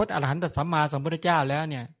ถาคตอรหันตสัมมาสัมพุทธเจ้าแล้ว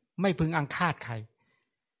เนี่ยไม่พึงอังคาดใคร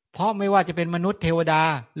เพราะไม่ว่าจะเป็นมนุษย์เทวดา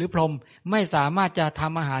หรือพรหมไม่สามารถจะท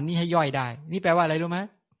ำอาหารนี้ให้ย่อยได้นี่แปลว่าอะไรรู้ไหม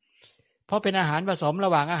เพราะเป็นอาหารผสมระ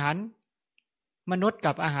หว่างอาหารมนุษย์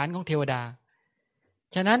กับอาหารของเทวดา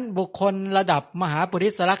ฉะนั้นบุคคลระดับมหาปุริ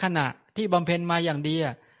สลักษณะที่บำเพ็ญมาอย่างดี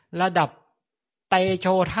ระดับเตโช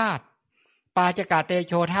ธาตุปาจกะเต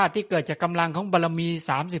โชธาตุที่เกิดจากกำลังของบารมี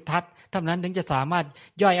30 ทัศเท่านั้นถึงจะสามารถ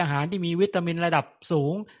ย่อยอาหารที่มีวิตามินระดับสู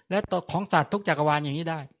งและของสัตว์ทุกจักรวาลอย่างนี้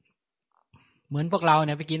ได้เหมือนพวกเราเ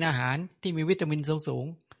นี่ยไปกินอาหารที่มีวิตามินสูง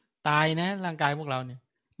ตายนะร่างกายพวกเราเนี่ย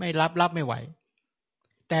ไม่รับไม่ไหว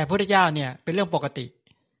แต่พระพุทธเจ้าเนี่ยเป็นเรื่องปกติ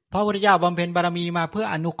เพราะพระพุทธเจ้าบำเพ็ญบารมีมาเพื่อ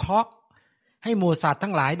อนุเคราะห์ให้หมู่สัตว์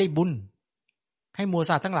ทั้งหลายได้บุญให้หมู่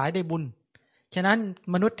สัตว์ทั้งหลายได้บุญฉะนั้น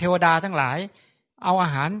มนุษย์เทวดาทั้งหลายเอาอา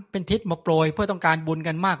หารเป็นทิศมาโปรยเพื่อต้องการบุญ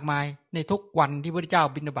กันมากมายในทุกวันที่พระพุทธเจ้า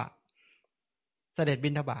บิณฑบาตเสด็จบิ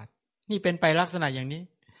ณฑบาตนี่เป็นไปลักษณะอย่างนี้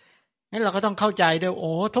งั้นเราก็ต้องเข้าใจด้วยโ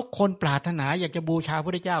อ้ทุกคนปรารถนาอยากจะบูชาพระ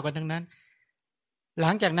พุทธเจ้ากันทั้งนั้นห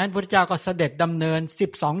ลังจากนั้นพระพุทธเจ้าก็เสด็จดำเนิน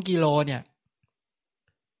12 กิโลเนี่ย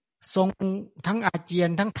ทรงทั้งอาเจียน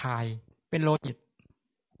ทั้งถ่ายเป็นโลหิต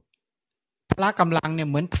พละกำลังเนี่ย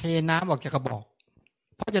เหมือนเทน้ำออกจากกระบอก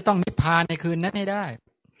เพราะจะต้องนิพพานในคืนนั้นให้ได้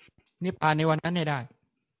นิพพานในวันนั้นให้ได้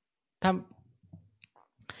ถ้า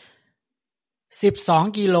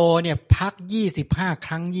12 กิโลเนี่ยพัก25 ค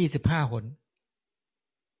รั้ง25 หน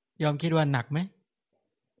ยอมคิดว่าหนักไหม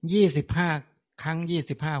25 ครั้ง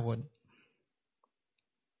25 หน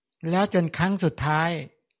แล้วจนครั้งสุดท้าย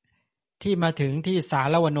ที่มาถึงที่สา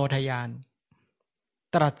รวโนทยาน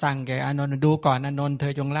ตรัสสั่งแก่อานนท์ดูก่อนอานนท์เธ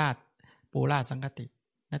อจงราดปูราดสังฆติ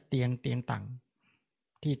ณเตียงต่าง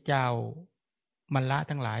ที่เจ้ามัลละ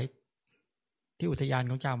ทั้งหลายที่อุทยาน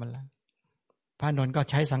ของเจ้ามัลละ พระนนท์ก็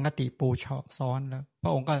ใช้สังฆติปูซ้อนแล้วพร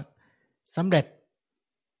ะองค์ก็สำเร็จ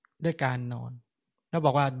ด้วยการนอนแล้วบ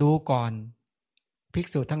อกว่าดูก่อนภิก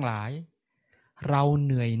ษุทั้งหลายเราเ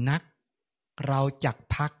หนื่อยนักเราจัก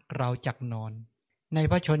พักเราจักนอนใน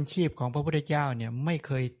พระชนชีพของพระพุทธเจ้าเนี่ยไม่เ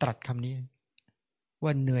คยตรัสคำนี้ว่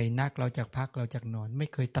าเหนื่อยนักเราจักพักเราจักนอนไม่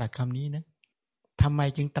เคยตรัสคำนี้นะทำไม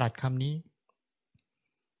จึงตรัสคำนี้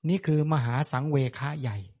นี่คือมหาสังเวคะให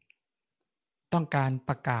ญ่ต้องการ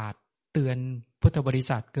ประกาศเตือนพุทธบริ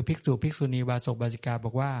ษัทคือภิกษุภิกษุณีวาสกบาสิกาบ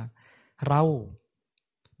อกว่าเรา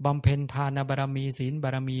บำเพ็ญทานบารมีศีลบา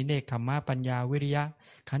รมีเนกขัมมะปัญญาวิริยะ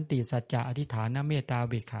ขันติสัจจะอธิฐานเมตตา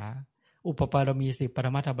เบกขาอุปปารมี10ปร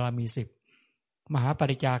มัตถบารมี10มหาป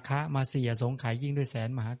ริจาคะมา4อสงไขยยิ่งด้วยแสน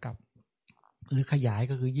มหากัปหรือขยาย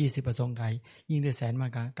ก็คือ20อสงไขยยิ่งด้วยแสนมห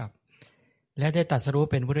ากัปและได้ตรัสรู้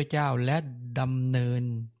เป็นพระพุทธเจ้าและดำเนิน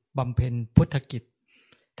บำเพ็ญพุทธกิจ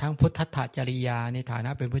ทั้งพุทธัตถจริยาในฐาน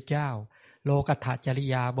ะเป็นพระเจ้าโลกัตถจริ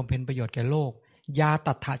ยาบำเพ็ญประโยชน์แก่โลกญา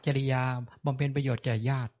ตัตถจริยาบำเพ็ญประโยชน์แก่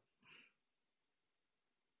ญาติ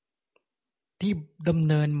ที่ดำ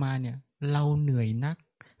เนินมาเนี่ยเราเหนื่อยนัก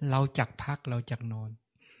เราจักพักเราจักนอน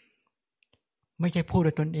ไม่ใช่พูด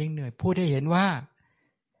ด้วยตนเองเหนื่อยพูดให้เห็นว่า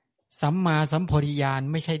สัมมาสัมโพธิญาณ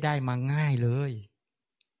ไม่ใช่ได้มาง่ายเลย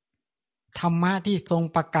ธรรมะที่ทรง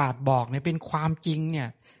ประกาศบอกเนี่ยเป็นความจริงเนี่ย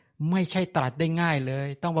ไม่ใช่ตรัสได้ง่ายเลย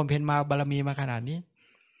ต้องบำเพ็ญมาบารมีมาขนาดนี้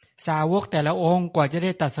สาวกแต่ละองค์กว่าจะไ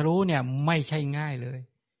ด้ตรัสรู้เนี่ยไม่ใช่ง่ายเลย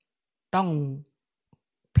ต้อง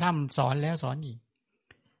พร่ำสอนแล้วสอนอีก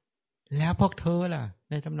แล้วพวกเธอล่ะ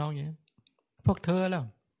ในทำนองอย่างนี้พวกเธอล่ะ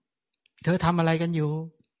เธอทำอะไรกันอยู่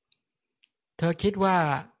เธอคิดว่า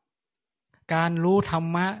การรู้ธรร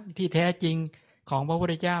มะที่แท้จริงของพระพุท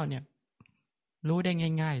ธเจ้าเนี่ยรู้ได้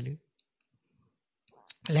ง่ายๆหรือ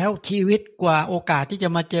แล้วชีวิตกว่าโอกาสที่จะ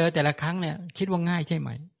มาเจอแต่ละครั้งเนี่ยคิดว่าง่ายใช่ไหม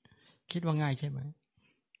คิดว่าง่ายใช่ไหม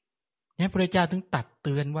เนี่ยพระเจ้าถึงตัดเ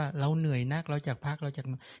ตือนว่าเราเหนื่อยนักเราจักพักเราจัก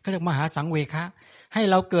เขาเรียกมหาสังเวคะให้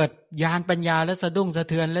เราเกิดญาณปัญญาและสะดุ้งสะ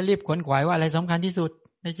เทือนและรีบขวนขวายว่าอะไรสำคัญที่สุด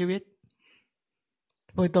ในชีวิต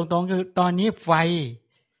พูดตรงๆคือตอนนี้ไ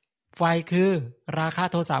ฟคือราคะ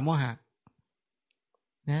โทสะโมหะ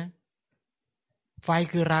นะไฟ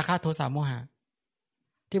คือราคะโทสะโมหะ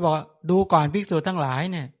ที่บอกดูก่อนภิกษุทั้งหลาย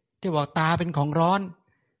เนี่ยที่บอกตาเป็นของร้อน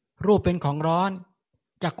รูปเป็นของร้อน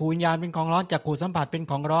จักขุวิญญาณเป็นของร้อนจักขุสัมผัสเป็น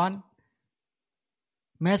ของร้อน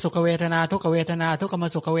แม้สุขเวทนาทุกขเวทนาทุกขม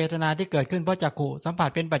สุขเวทนาที่เกิดขึ้นเพราะจักขุสัมผัส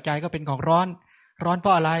เป็นปัจจัยก็เป็นของร้อนร้อนเพร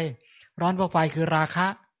าะอะไรร้อนเพราะไฟคือราคะ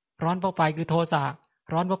ร้อนเพราะไฟคือโทสะ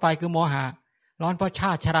ร้อนเพราะไฟคือโมหะร้อนเพราะช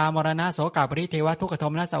าติชรามรณะโสกปริเทวทุกขโท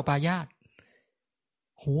มนัสสอุปาญาต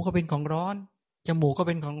หูก็เป็นของร้อนจมูกก็เ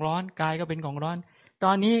ป็นของร้อนกายก็เป็นของร้อนต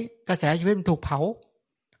อนนี้กระแสชีวิตมันถูกเผา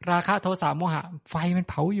ราคะโทสะโมหะไฟมัน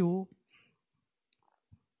เผาอยู่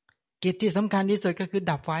กิจที่สำคัญที่สุดก็คือ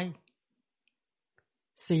ดับไฟ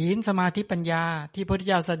ศีลสมาธิปัญญาที่พระพุทธ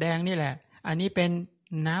เจ้าแสดงนี่แหละอันนี้เป็น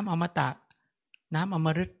น้ำอมตะน้ำอม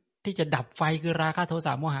ฤตที่จะดับไฟคือราคะโทส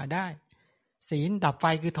ะโมหะได้ศีลดับไฟ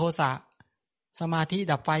คือโทสะสมาธิ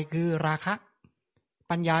ดับไฟคือราคะ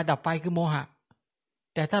ปัญญาดับไฟคือโมหะ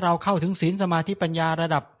แต่ถ้าเราเข้าถึงศีลสมาธิปัญญาระ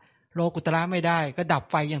ดับโลกุตระไม่ได้ก็ดับ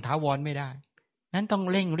ไฟอย่างถาวรไม่ได้นั้นต้อง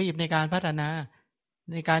เร่งรีบในการพัฒนา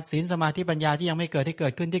ในการศีลสมาธิปัญญาที่ยังไม่เกิดที่เกิ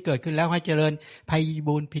ดขึ้นที่เกิดขึ้นแล้วให้เจริญไพ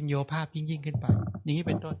บูลย์พิญโยภาพยิ่งขึ้นไปอย่างนี้เ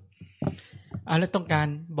ป็นต้นแล้วต้องการ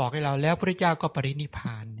บอกให้เราแล้วพระเจ้าก็ปรินิพพ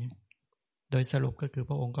านโดยสรุปก็คือ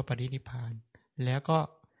พระองค์ก็ปรินิพพานแล้วก็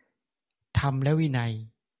ธรรมและวินัย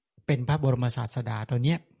เป็นพระบรมศาสดาตัวเ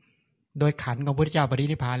นี้ยโดยขันธ์ของพระพุทธเจ้าปริ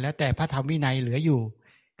นิพพานแล้วแต่พระธรรมวินัยเหลืออยู่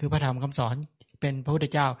คือพระธรรมคำสอนเป็นพระพุทธ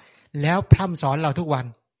เจ้าแล้วพร่ำสอนเราทุกวัน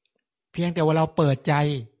เพียงแต่ว่าเราเปิดใจ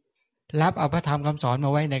รับเอาพระธรรมคำสอนม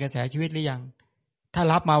าไว้ในกระแสชีวิตหรือยังถ้า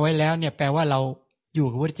รับมาไว้แล้วเนี่ยแปลว่าเราอยู่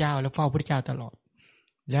กับพระพุทธเจ้าแล้วเฝ้าพระพุทธเจ้าตลอด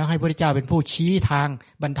แล้วให้พระพุทธเจ้าเป็นผู้ชี้ทาง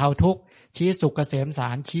บรรเทาทุกข์ชี้สุขเกษมสา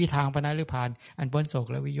รชี้ทางพระนิพพานอันพ้นโศก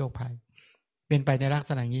และวิโยคภัยเป็นไปในลักษ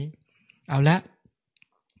ณะนี้เอาละ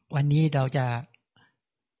วันนี้เราจะ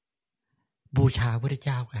บูชาพระพุทธเ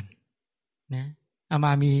จ้ากันนะเอาม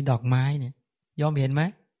ามีดอกไม้เนี่ยยอมเห็นไหม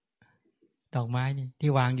ดอกไม้นี่ที่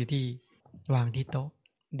วางอยู่ที่วางที่โต๊ะ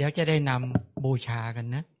เดี๋ยวจะได้นำบูชากัน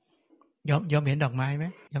นะยอมเห็นดอกไม้ไหม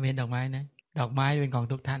ยอมเห็นดอกไม้นะดอกไม้เป็นของ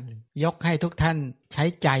ทุกท่านยกให้ทุกท่านใช้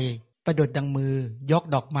ใจประดุจดังมือยก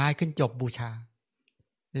ดอกไม้ขึ้นจบบูชา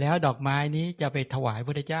แล้วดอกไม้นี้จะไปถวายพระ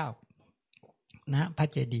พุทธเจ้านะพระ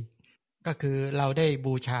เจดีย์ก็คือเราได้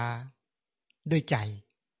บูชาด้วยใจ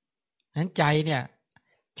นั้นใจเนี่ย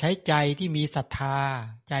ใช้ใจที่มีศรัทธา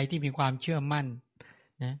ใจที่มีความเชื่อมั่น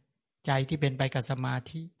นะใจที่เป็นไปกับสมา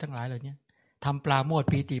ธิทั้งหลายเหล่านี้ทำปราโมทย์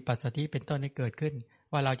ปีติปัสสติเป็นต้นให้เกิดขึ้น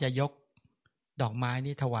ว่าเราจะยกดอกไม้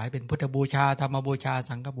นี้ถวายเป็นพุทธบูชาธรรมบูชา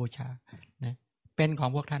สังฆบูชานะ เป็นของ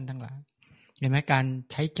พวกท่านทั้งหลายเห็นไหมการ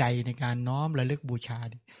ใช้ใจในการน้อมระลึกบูชา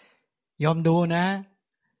ยอมดูนะ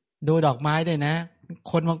ดูดอกไม้ด้วยนะ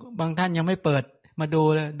คนบางท่านยังไม่เปิดมาดู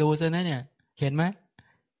เลยดูซะนะเนี่ยเห็นไหม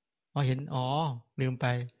เห็นลืมไป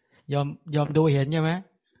ยอมดูเห็นใช่ไหม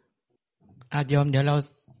ยอมเดี๋ยวเรา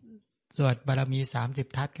สวดบารมี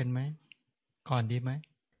30 ทัศกันไหมก่อนดีไหม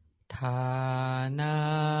ทานา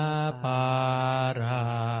ปารา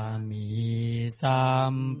มิสั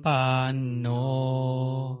มปันโน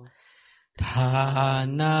ทา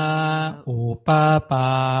นาอุปป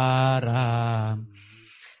ารา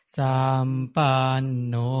สัมปัน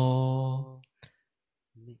โน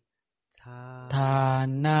ทา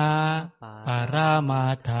นาปรามา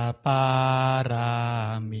ทปารา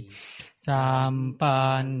มิสัมปั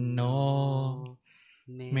นโน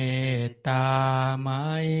เมตตาไม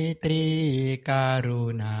ตรีกรุ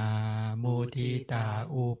ณามุทิตา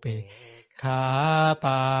อุเบกขาป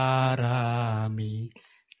ารามิ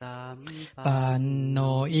ปันโน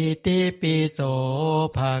อิติปิโส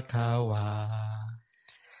ภะคะวา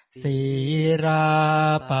สีรา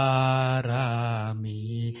ปารามิ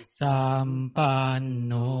สัมปัน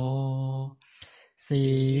โนสี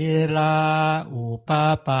ราอุป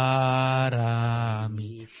ปารา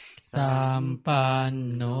มิสัมปัน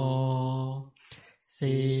โน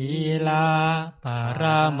สีลาปาร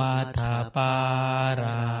ามาทปาร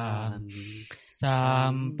ามิสั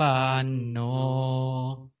มปันโน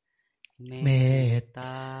เมตต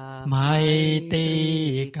าไมตรี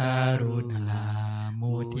กรุณา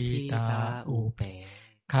มุทิตาอุเบก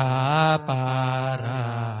ขาปารา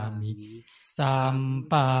มิสัม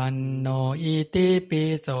ปันโนอิติปิ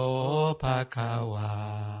โสภะคะวา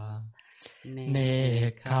เน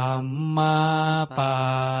คขัมมาปา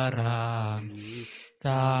รามิ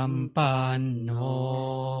สัมปันโน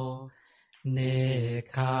เนค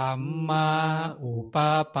ขัมมาอุป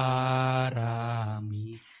ปารามิ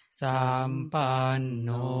สัมปันโน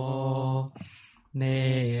เน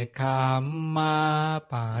คขัมมา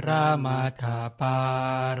ปารามาทปา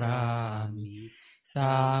รามิ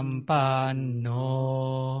สัมปันโน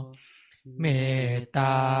เมตต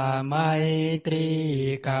าไมตรี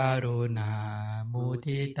กรุณามุ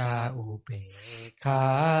ทิตาอุเบกขา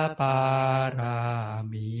ปารา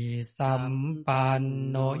มิสัมปัน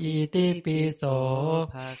โนอิติปิโส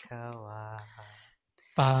ภะคะวา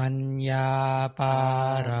ปัญญาปา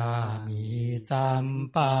รามิสัม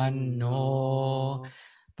ปันโน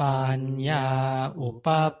ปัญญาอุป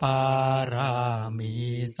ปารามิ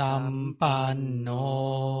สัมปันโน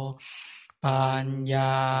ปัญญ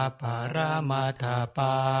าปรมัตถป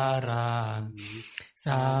ารามิ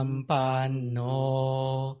สัมปันโน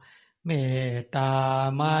เมตตา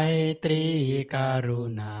ไมตรีกรุ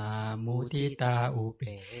ณามุทิตาอุเบ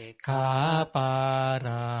กขาปาร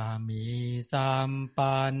ามิสัม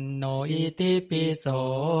ปันโนอิติปิโส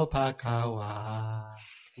ภะคะวา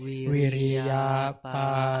วิริยะป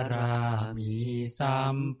ารามิสั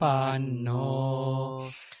มปันโน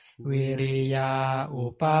วิริยะอุ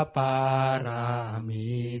ปปารามิ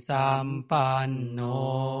สัมปันโน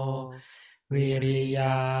วิริย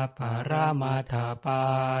ะปรมัตถปา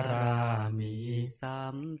รามิสั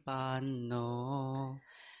มปันโน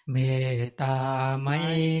เมตตาไม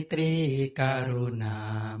ตรีกรุณา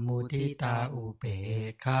มุทิตาอุเบ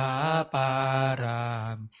กขาปารา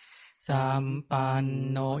มิสัมปัน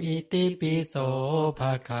โนอิติปิโสภ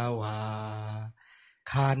ะคะวา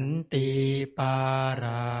ขันติปาร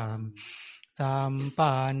ามสัม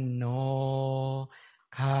ปันโน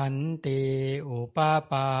ขันติอุป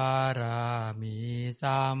ปารามิ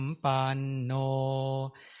สัมปันโน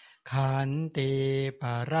ขันติป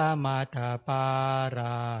รมัตถปาร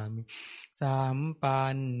ามิสัมปั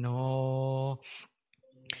นโน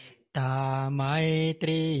ตาไมต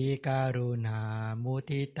รีกรุณามุ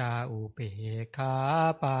ทิตาอุเบกขา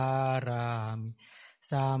ปารามิ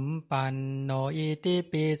สัมปันโนอิติ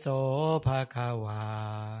ปิโสภะคะวา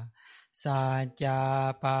สัจจา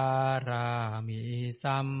ปารามิ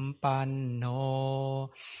สัมปันโน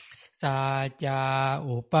สัจจา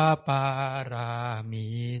อุปปารามิ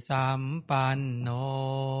สัมปันโน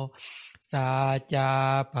สัจจา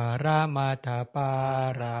ปรมัตถปา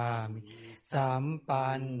รามิสัมปั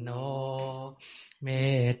นโนเม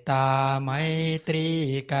ตตาไมตรี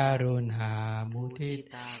กรุณามุทิ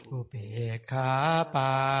ตาอุเบกขาป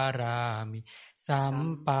ารามิสัม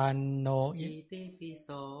ปันโนอิติปิโส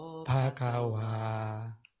ภะคะวา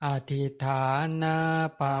อธิฐานา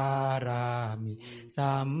ปารามิ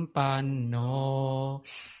สัมปันโน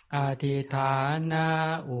อธิฐานา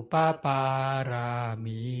อุปปารา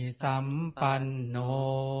มิสัมปันโน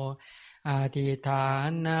อธิฐา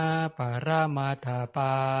นาปรมัตถป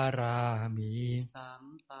ารามิสัม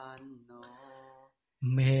ปันโน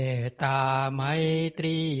เมตตาไมต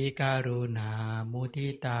รีกรุณามุทิ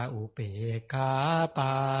ตาอุเบกขาป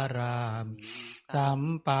ารามิสัม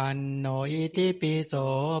ปันโนอิติปิโส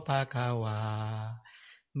ภควา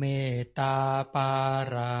เมตตาปา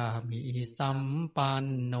รามิสัมปัน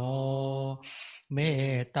โนเม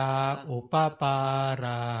ตตาอุปปาร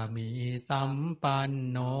ามิสัมปัน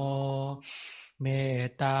โนเมต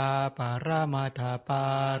ตาปรมัตถปา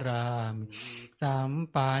รามิสัม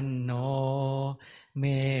ปันโนเม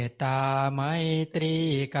ตตาไมตรี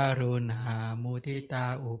กรุณามุทิตา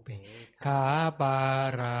อุเบกขาปา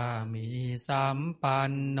รามิสัมปั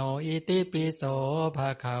นโนอิติปิโสภ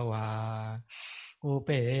ควาอุเบ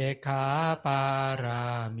กขาปารา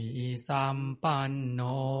มิสัมปันโน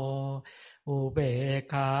อุเบก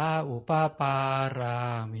ขาอุปปารา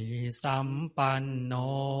มิสัมปันโน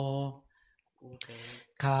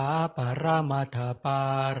ขาปรมัตถปา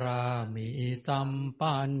รามิสัม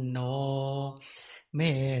ปันโนเม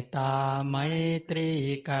ตตาไมตรี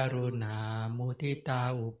กรุณามุทิตา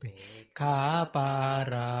อุเบกขาปา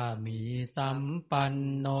รามิสัมปัน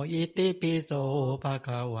โนอิติปิโสภค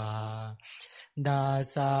วาดา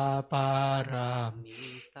สาปารามิ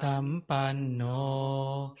สัมปันโน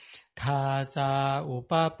ทาสาอุ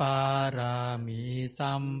ปปารามิ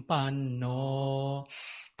สัมปันโน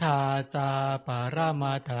ทาสาปร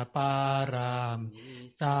มัตถปารามิ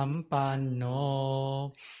สัมปันโน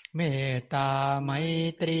เมตตาไม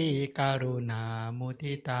ตรีกรุณามุ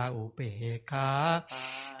ทิตาอุเบกขา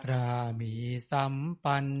รามิสัม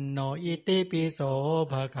ปันโนอิติปิโส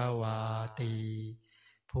ภควาติ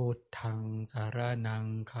พุทธังสรณัง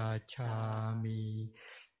คัจฉามิ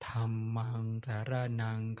ธัมมังสร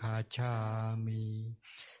ณังคัจฉามิ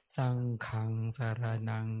สังฆังสร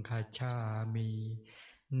ณังคัจฉามิ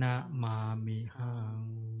นะมามิหัง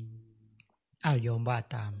โยมว่า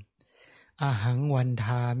ตามอหังวันท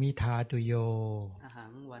ามิทาตุโยอหั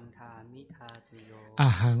งวันทามิทาตุโยอ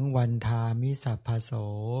หังวันทามิสัพพโส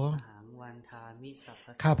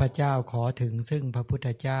ข้าพเจ้าขอถึงซึ่งพระพุทธ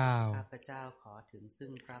เจ้าข้าพเจ้าขอถึงซึ่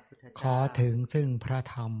งพระพุทธเจ้าขอถึงซึ่งพระ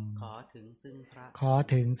ธรรมขอถึงซึ่งพระขอ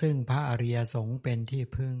ถึงซึ่งพระอริยสงฆ์เป็นที่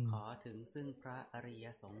พึ่งขอถึงซึ่งพระอริย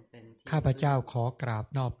สงฆ์เป็นที่ข้าพเจ้าขอกราบ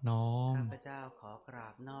นอบน้อมข้าพเจ้าขอกรา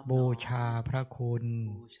บนอบบูชาพระคุณ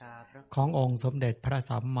ขององค์สมเด็จพระ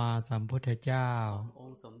สัมมาสัมพุทธเจ้า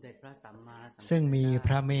ซึ่งมีพ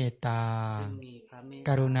ระเมตตาก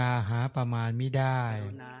รุณาหาประมาณมิได้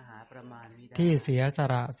ที่เสียส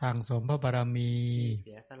ละสั่งสมพระบารมี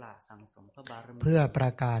เพื่อปร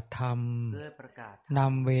ะกาศธรรมน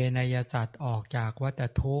ำเวนยสัตว์ออกจากวัฏ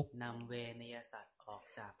ทุกข์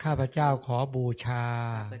ข้าพเจ้าขอบูชา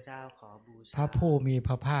พระผู้มีพ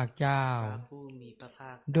ระภาคเจ้า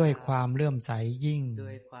ด้วยความเลื่อมใสยิ่ง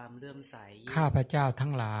ข้าพเจ้าทั้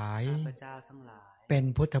งหลายเป็น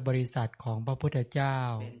พุทธบริษัทของพระพุทธเจ้า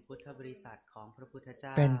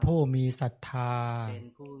เป็นผู้มีศรัทธา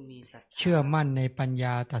เชื่อมั่นในปัญญ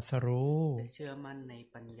าตรัสรู้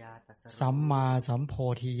สัมมาสัมโพ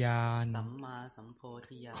ธิญาณ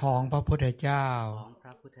ของพระพุทธเจ้า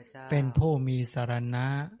เป็นผู้มีสรณะ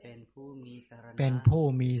เป็นผู้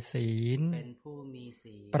มีศีล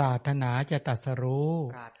ปรารถนาจะตรัสรู้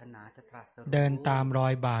เดินตามรอ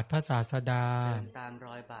ยบาทพระศาสดา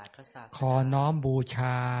ขอน้อมบูช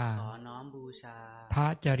าพระ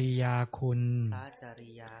จริยาคุณ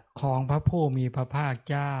ของพระผู้มีพระภาค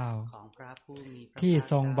เจ้าที่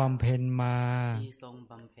ทรงบำเพ็ญมา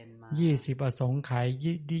20 อสงไขย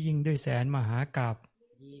ยิ่งด้วยแสนมหากัป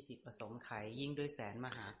20 อสงไขยยิ่งด้วยแสนม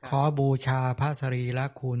หากัปขอบูชาพระสรีระ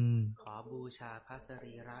คุณ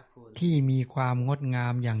ที่มีความงดงา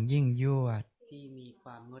มอย่างยิ่งยวด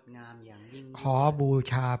ขอบู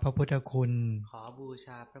ชาพระพุทธคุณ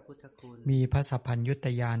มีพระสัพพัญญุต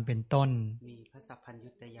ญาณเป็นต้น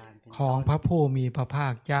ของพระผู้มีพระภา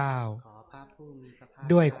คเจ้า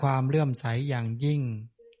ด้วยความเลื่อมใสอย่างยิ่ง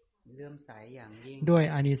ด้วย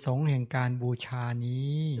อานิสงส์แห่งการบูชา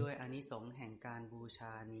นี้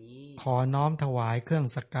ขอน้อมถวายเครื่อง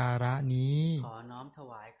สักการะนี้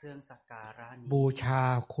บูชา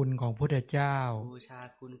คุณของพุทธเจ้า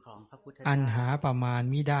อันหาประมาณ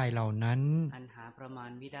มิได้เหล่านั้น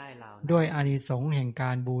ด้วยอานิสงส์แห่งก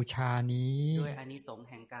ารบูชานี้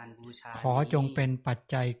ขอจงเป็นปัจ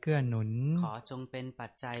จัยเกื้อหนุน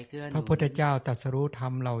พระพุทธเจ้าตรัสรู้ธรร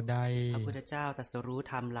มเหล่าใด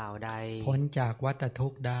ๆพ้นจากวัฏทุ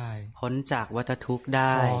กข์ได้พ้นจากวัฏทุกข์ไ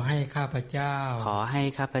ด้ขอให้ข้าพเจ้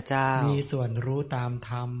ามีส่วนรู้ตาม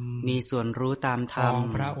ธรรมของ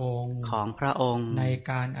พระองค์ใน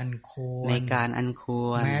การอันคว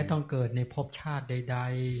รแม้ต้องเกิดในภพชาติใด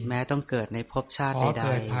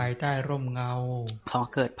ๆขอ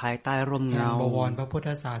เกิดภายใต้ร่มเงา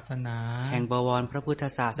แห่งบวรพระพุทธ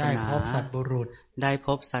ศาสนาได้พ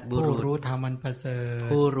บสัตบุรุษ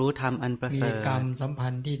ผู้รู้ธรรมอันประเสริฐ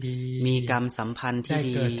มีกรรมสัมพันธ์ที่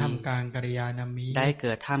ดีได้เ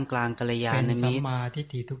กิดท่ามกลางกัลยาณมิตร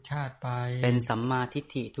เป็นสัมมาทิฏ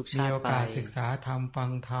ฐิทุกชาติไป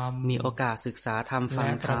มีโอกาสศึกษาธรรมฟัง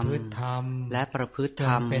ธรรมและประพฤติธ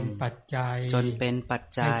รรมจนเป็นปัจ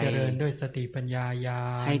จัย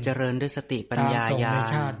ให้เจริญด้วยสติปัญญาญา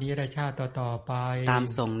ณตาม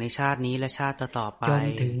ส่งในชาตินี้และชาติต่อไปจน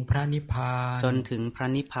ถึงพระนิพพา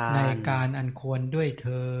นในการอันควรด้วยเธ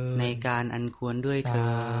อ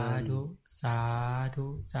สาธุ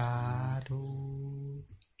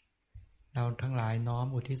เราทั้งหลายน้อม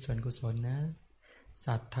อุทิศส่วนกุศลนะ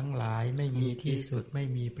สัตว์ทั้งหลายไม่มีที่สุดไม่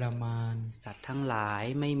มีประมาณ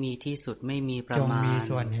จงมี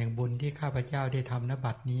ส่วนแห่งบุญที่ข้าพเจ้าได้ทำณ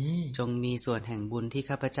บัดนี้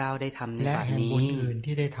และแห่งบุญอื่น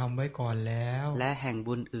ที่ได้ทำไว้ก่อนแล้ว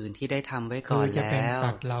คือจะเป็น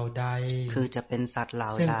สัตว์เหล่าใด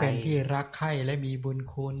ซึ่งเป็นที่รักใคร่และมีบุญ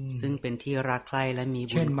คุณ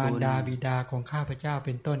เช่นมารดาบิดาของข้าพเจ้าเ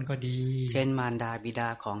ป็นต้นก็ดี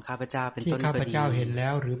ที่ข้าพเจ้าเห็นแล้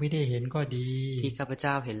วหรือไม่ได้เห็นก็ดีข้าพเ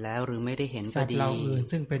จ้าเห็นแล้วหรือไม่ได้เห็นก็ดีสัตว์เหล่าอื่น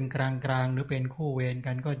ซึ่งเป็นกลางๆหรือเป็นคู่เวร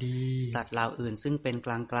กันก็ดีสัตว์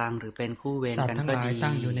ทั้งหลาย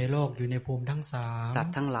ตั้งอยู่ในโลก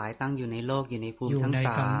อยู่ในภูมิทั้งส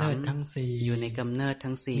ามอยู่ในกำเนิด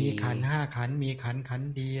ทั้งสี่มีขันธ์5ขันธ์มีขันธ์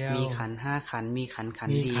เดียวมีขันธ์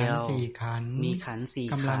4ขันธ์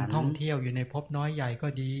กำลังท่องเที่ยวอยู่ในภพน้อยใหญ่ก็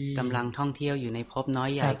ดี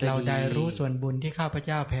สัตว์เหล่าใดรู้ส่วนบุญที่ข้าพเ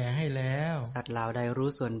จ้าแผ่ให้แล้ว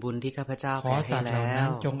ขอสัตว์เหล่านั้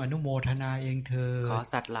นจงอนุโมทนาเองเถิด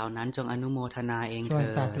ส่วน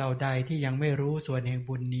สัตว์เหล่าใดที่ยังไม่รู้ส่วนแห่ง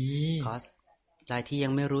บุญนี้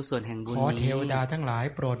ขอเทวดาทั้งหลาย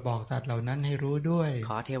โปรดบอกสัตว์เหล่านั้นให้รู้ด้วยเ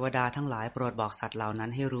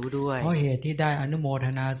พราะเหตุที่ได้อนุโมท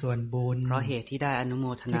นาส่วนบุญ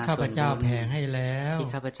ที่ข้าพเจ้าแผ่ให้แล้ว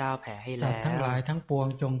สัตว์ทั้งหลายทั้งปวง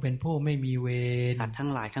จงเป็นผู้ไม่มีเวร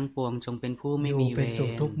อยู่เป็นสุข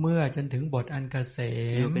ทุกเมื่อจนถึงบทอันเกษ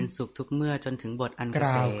มก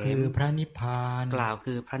ล่าวคือพระนิพพาน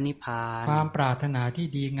ความปรารถนาที่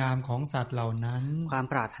ดีงามของสัตว์เหล่านั้น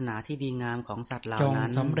จง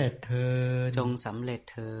สำเร็จเถิด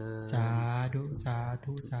สา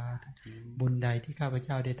ธุบุญใดที่ข้าพเ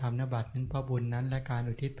จ้าได้ทำณบัดนั้นเพราะบุญนั้นและการ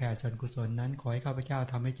อุทิศแผ่ส่วนกุศลนั้นขอให้ข้าพเจ้า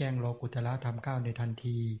ทำให้แจ้งโลกุตละธรรม9ในทัน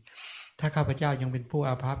ทีถ้าข้าพเจ้ายังเป็นผู้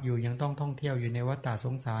อาภัพอยู่ยังต้องท่องเที่ยวอยู่ในวัฏฏะส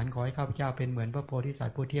งสารขอให้ข้าพเจ้าเป็นเหมือนพระโพธิสัต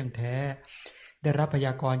ว์ผู้เที่ยงแท้ได้รับพย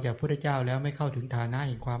ากรณ์จากพระพุทธเจ้าแล้วไม่เข้าถึงฐานะแ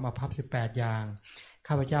ห่งความอาภัพ18อย่าง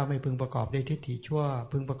ข้าพเจ้าไม่พึงประกอบด้วยทิฏฐิชั่ว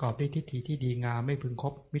พึงประกอบด้วยทิฏฐิที่ดีงามไม่พึงค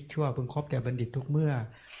บมิตรชั่วพึงคบแต่บัณฑิตทุกเมื่อ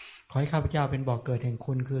ขอให้ข้าพเจ้าเป็นบ่อกเกิดแห่ง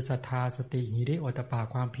คุณคือศรัทธาสติหิริโอตปะ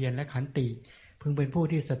ความเพียรและขันติพึงเป็นผู้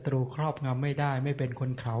ที่ศัตรูครอบงำไม่ได้ไม่เป็นค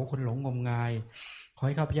นเขาคนหลงงมงายขอใ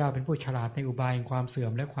ห้ข้าพเจ้าเป็นผู้ฉลาดในอุบายแห่งความเสื่อ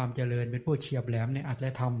มและความเจริญเป็นผู้เฉียบแหลมในอัตแล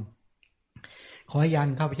ะธรรมขอให้ญาณ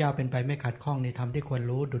ข้าพเจ้าเป็นไปไม่ขัดข้องในธรรมที่ควร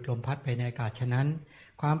รู้ดุจลมพัดไปในอากาศฉะนั้น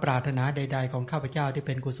ความปรารถนาใดๆของข้าพเจ้าที่เ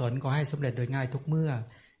ป็นกุศลขอให้สำเร็จโดยง่ายทุกเมื่อ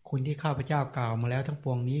คุณที่ข้าพเจ้ากล่าวมาแล้วทั้งป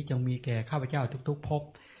วงนี้จงมีแก่ข้าพเจ้าทุกๆภพ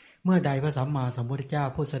เมื่อใดพระสัมมาสัมพุทธเจ้า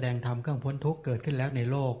ผู้แสดงธรรมเครื่องพ้นทุกข์เกิดขึ้นแล้วใน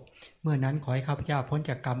โลกเมื่อนั้นขอให้ข้าพเจ้าพ้น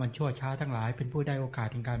จากกรรมอันชั่วช้าทั้งหลายเป็นผู้ได้โอกาส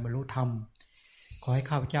ในการบรรลุธรรมขอให้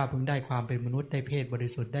ข้าพเจ้าพึงได้ความเป็นมนุษย์ได้เพศบริ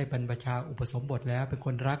สุทธิ์ได้บรรพชาอุปสมบทแล้วเป็นค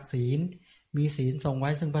นรักศีลมีศีลทรงไว้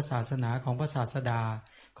ซึ่งพระศาสนาของพระศาสดา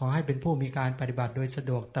ขอให้เป็นผู้มีการปฏิบัติโดยสะ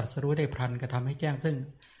ดวกตรัสรู้ได้พลันกระทำให้แจ้งซึ่ง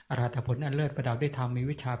อรหัตผลอันเลิศประดับด้วยธรรมมี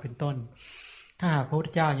วิชาเป็นต้นถ้าหากพระพุทธ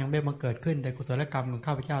เจ้ายังไม่บังเกิดขึ้นแต่กุศลกรรมของ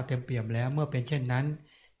ข้าพเจ้าเต็มเปี่ยมแล้วเมื่อเป็นเช่นนั้น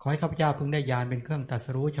ขอให้ข้าพเจ้าพึงได้ญาณเป็นเครื่องตรัส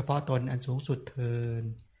รู้เฉพาะตนอันสูงสุดเถิด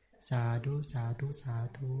สา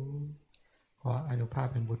ธุขออนุภาพ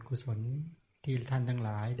เป็นบุญกุศลที่ท่านทั้งหล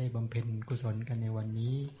ายได้บำเพ็ญกุศลกันในวัน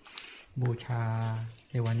นี้บูชา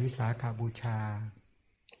ในวันวิสาขบูชา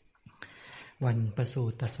วันประสู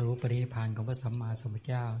ติตรัสรู้ปรินิพพานของพระสัมมาสัมพุทธ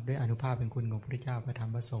เจ้าด้วยอานุภาพเป็นคุณของพระพุทธเจ้าพระธรร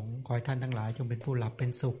มพระสงฆ์ขอให้ท่านทั้งหลายจงเป็นผู้หลับเป็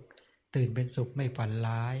นสุขตื่นเป็นสุขไม่ฝัน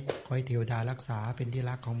ร้ายขอให้เทวดารักษาเป็นที่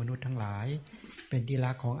รักของมนุษย์ทั้งหลายเป็นที่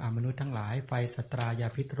รักของอมนุษย์ทั้งหลายไฟสัตรายา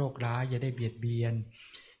พิษโรคร้ายอย่าได้เบียดเบียน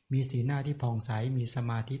มีสีหน้าที่ผ่องใสมีส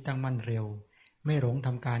มาธิตั้งมั่นเร็วไม่หลงท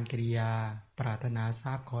ำการกิริยาปรารถนาท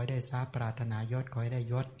รัพย์ขอให้ได้ทรัพย์ปรารถนายศขอให้ได้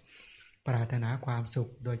ยศปรารถนาความสุข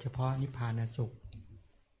โดยเฉพาะนิพพานสุข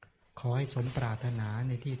ขอให้สมปรารถนาใ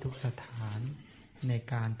นที่ทุกสถานใน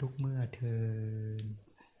การทุกเมื่อเทอญ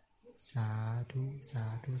สาธุสา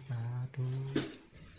ธุสาธุ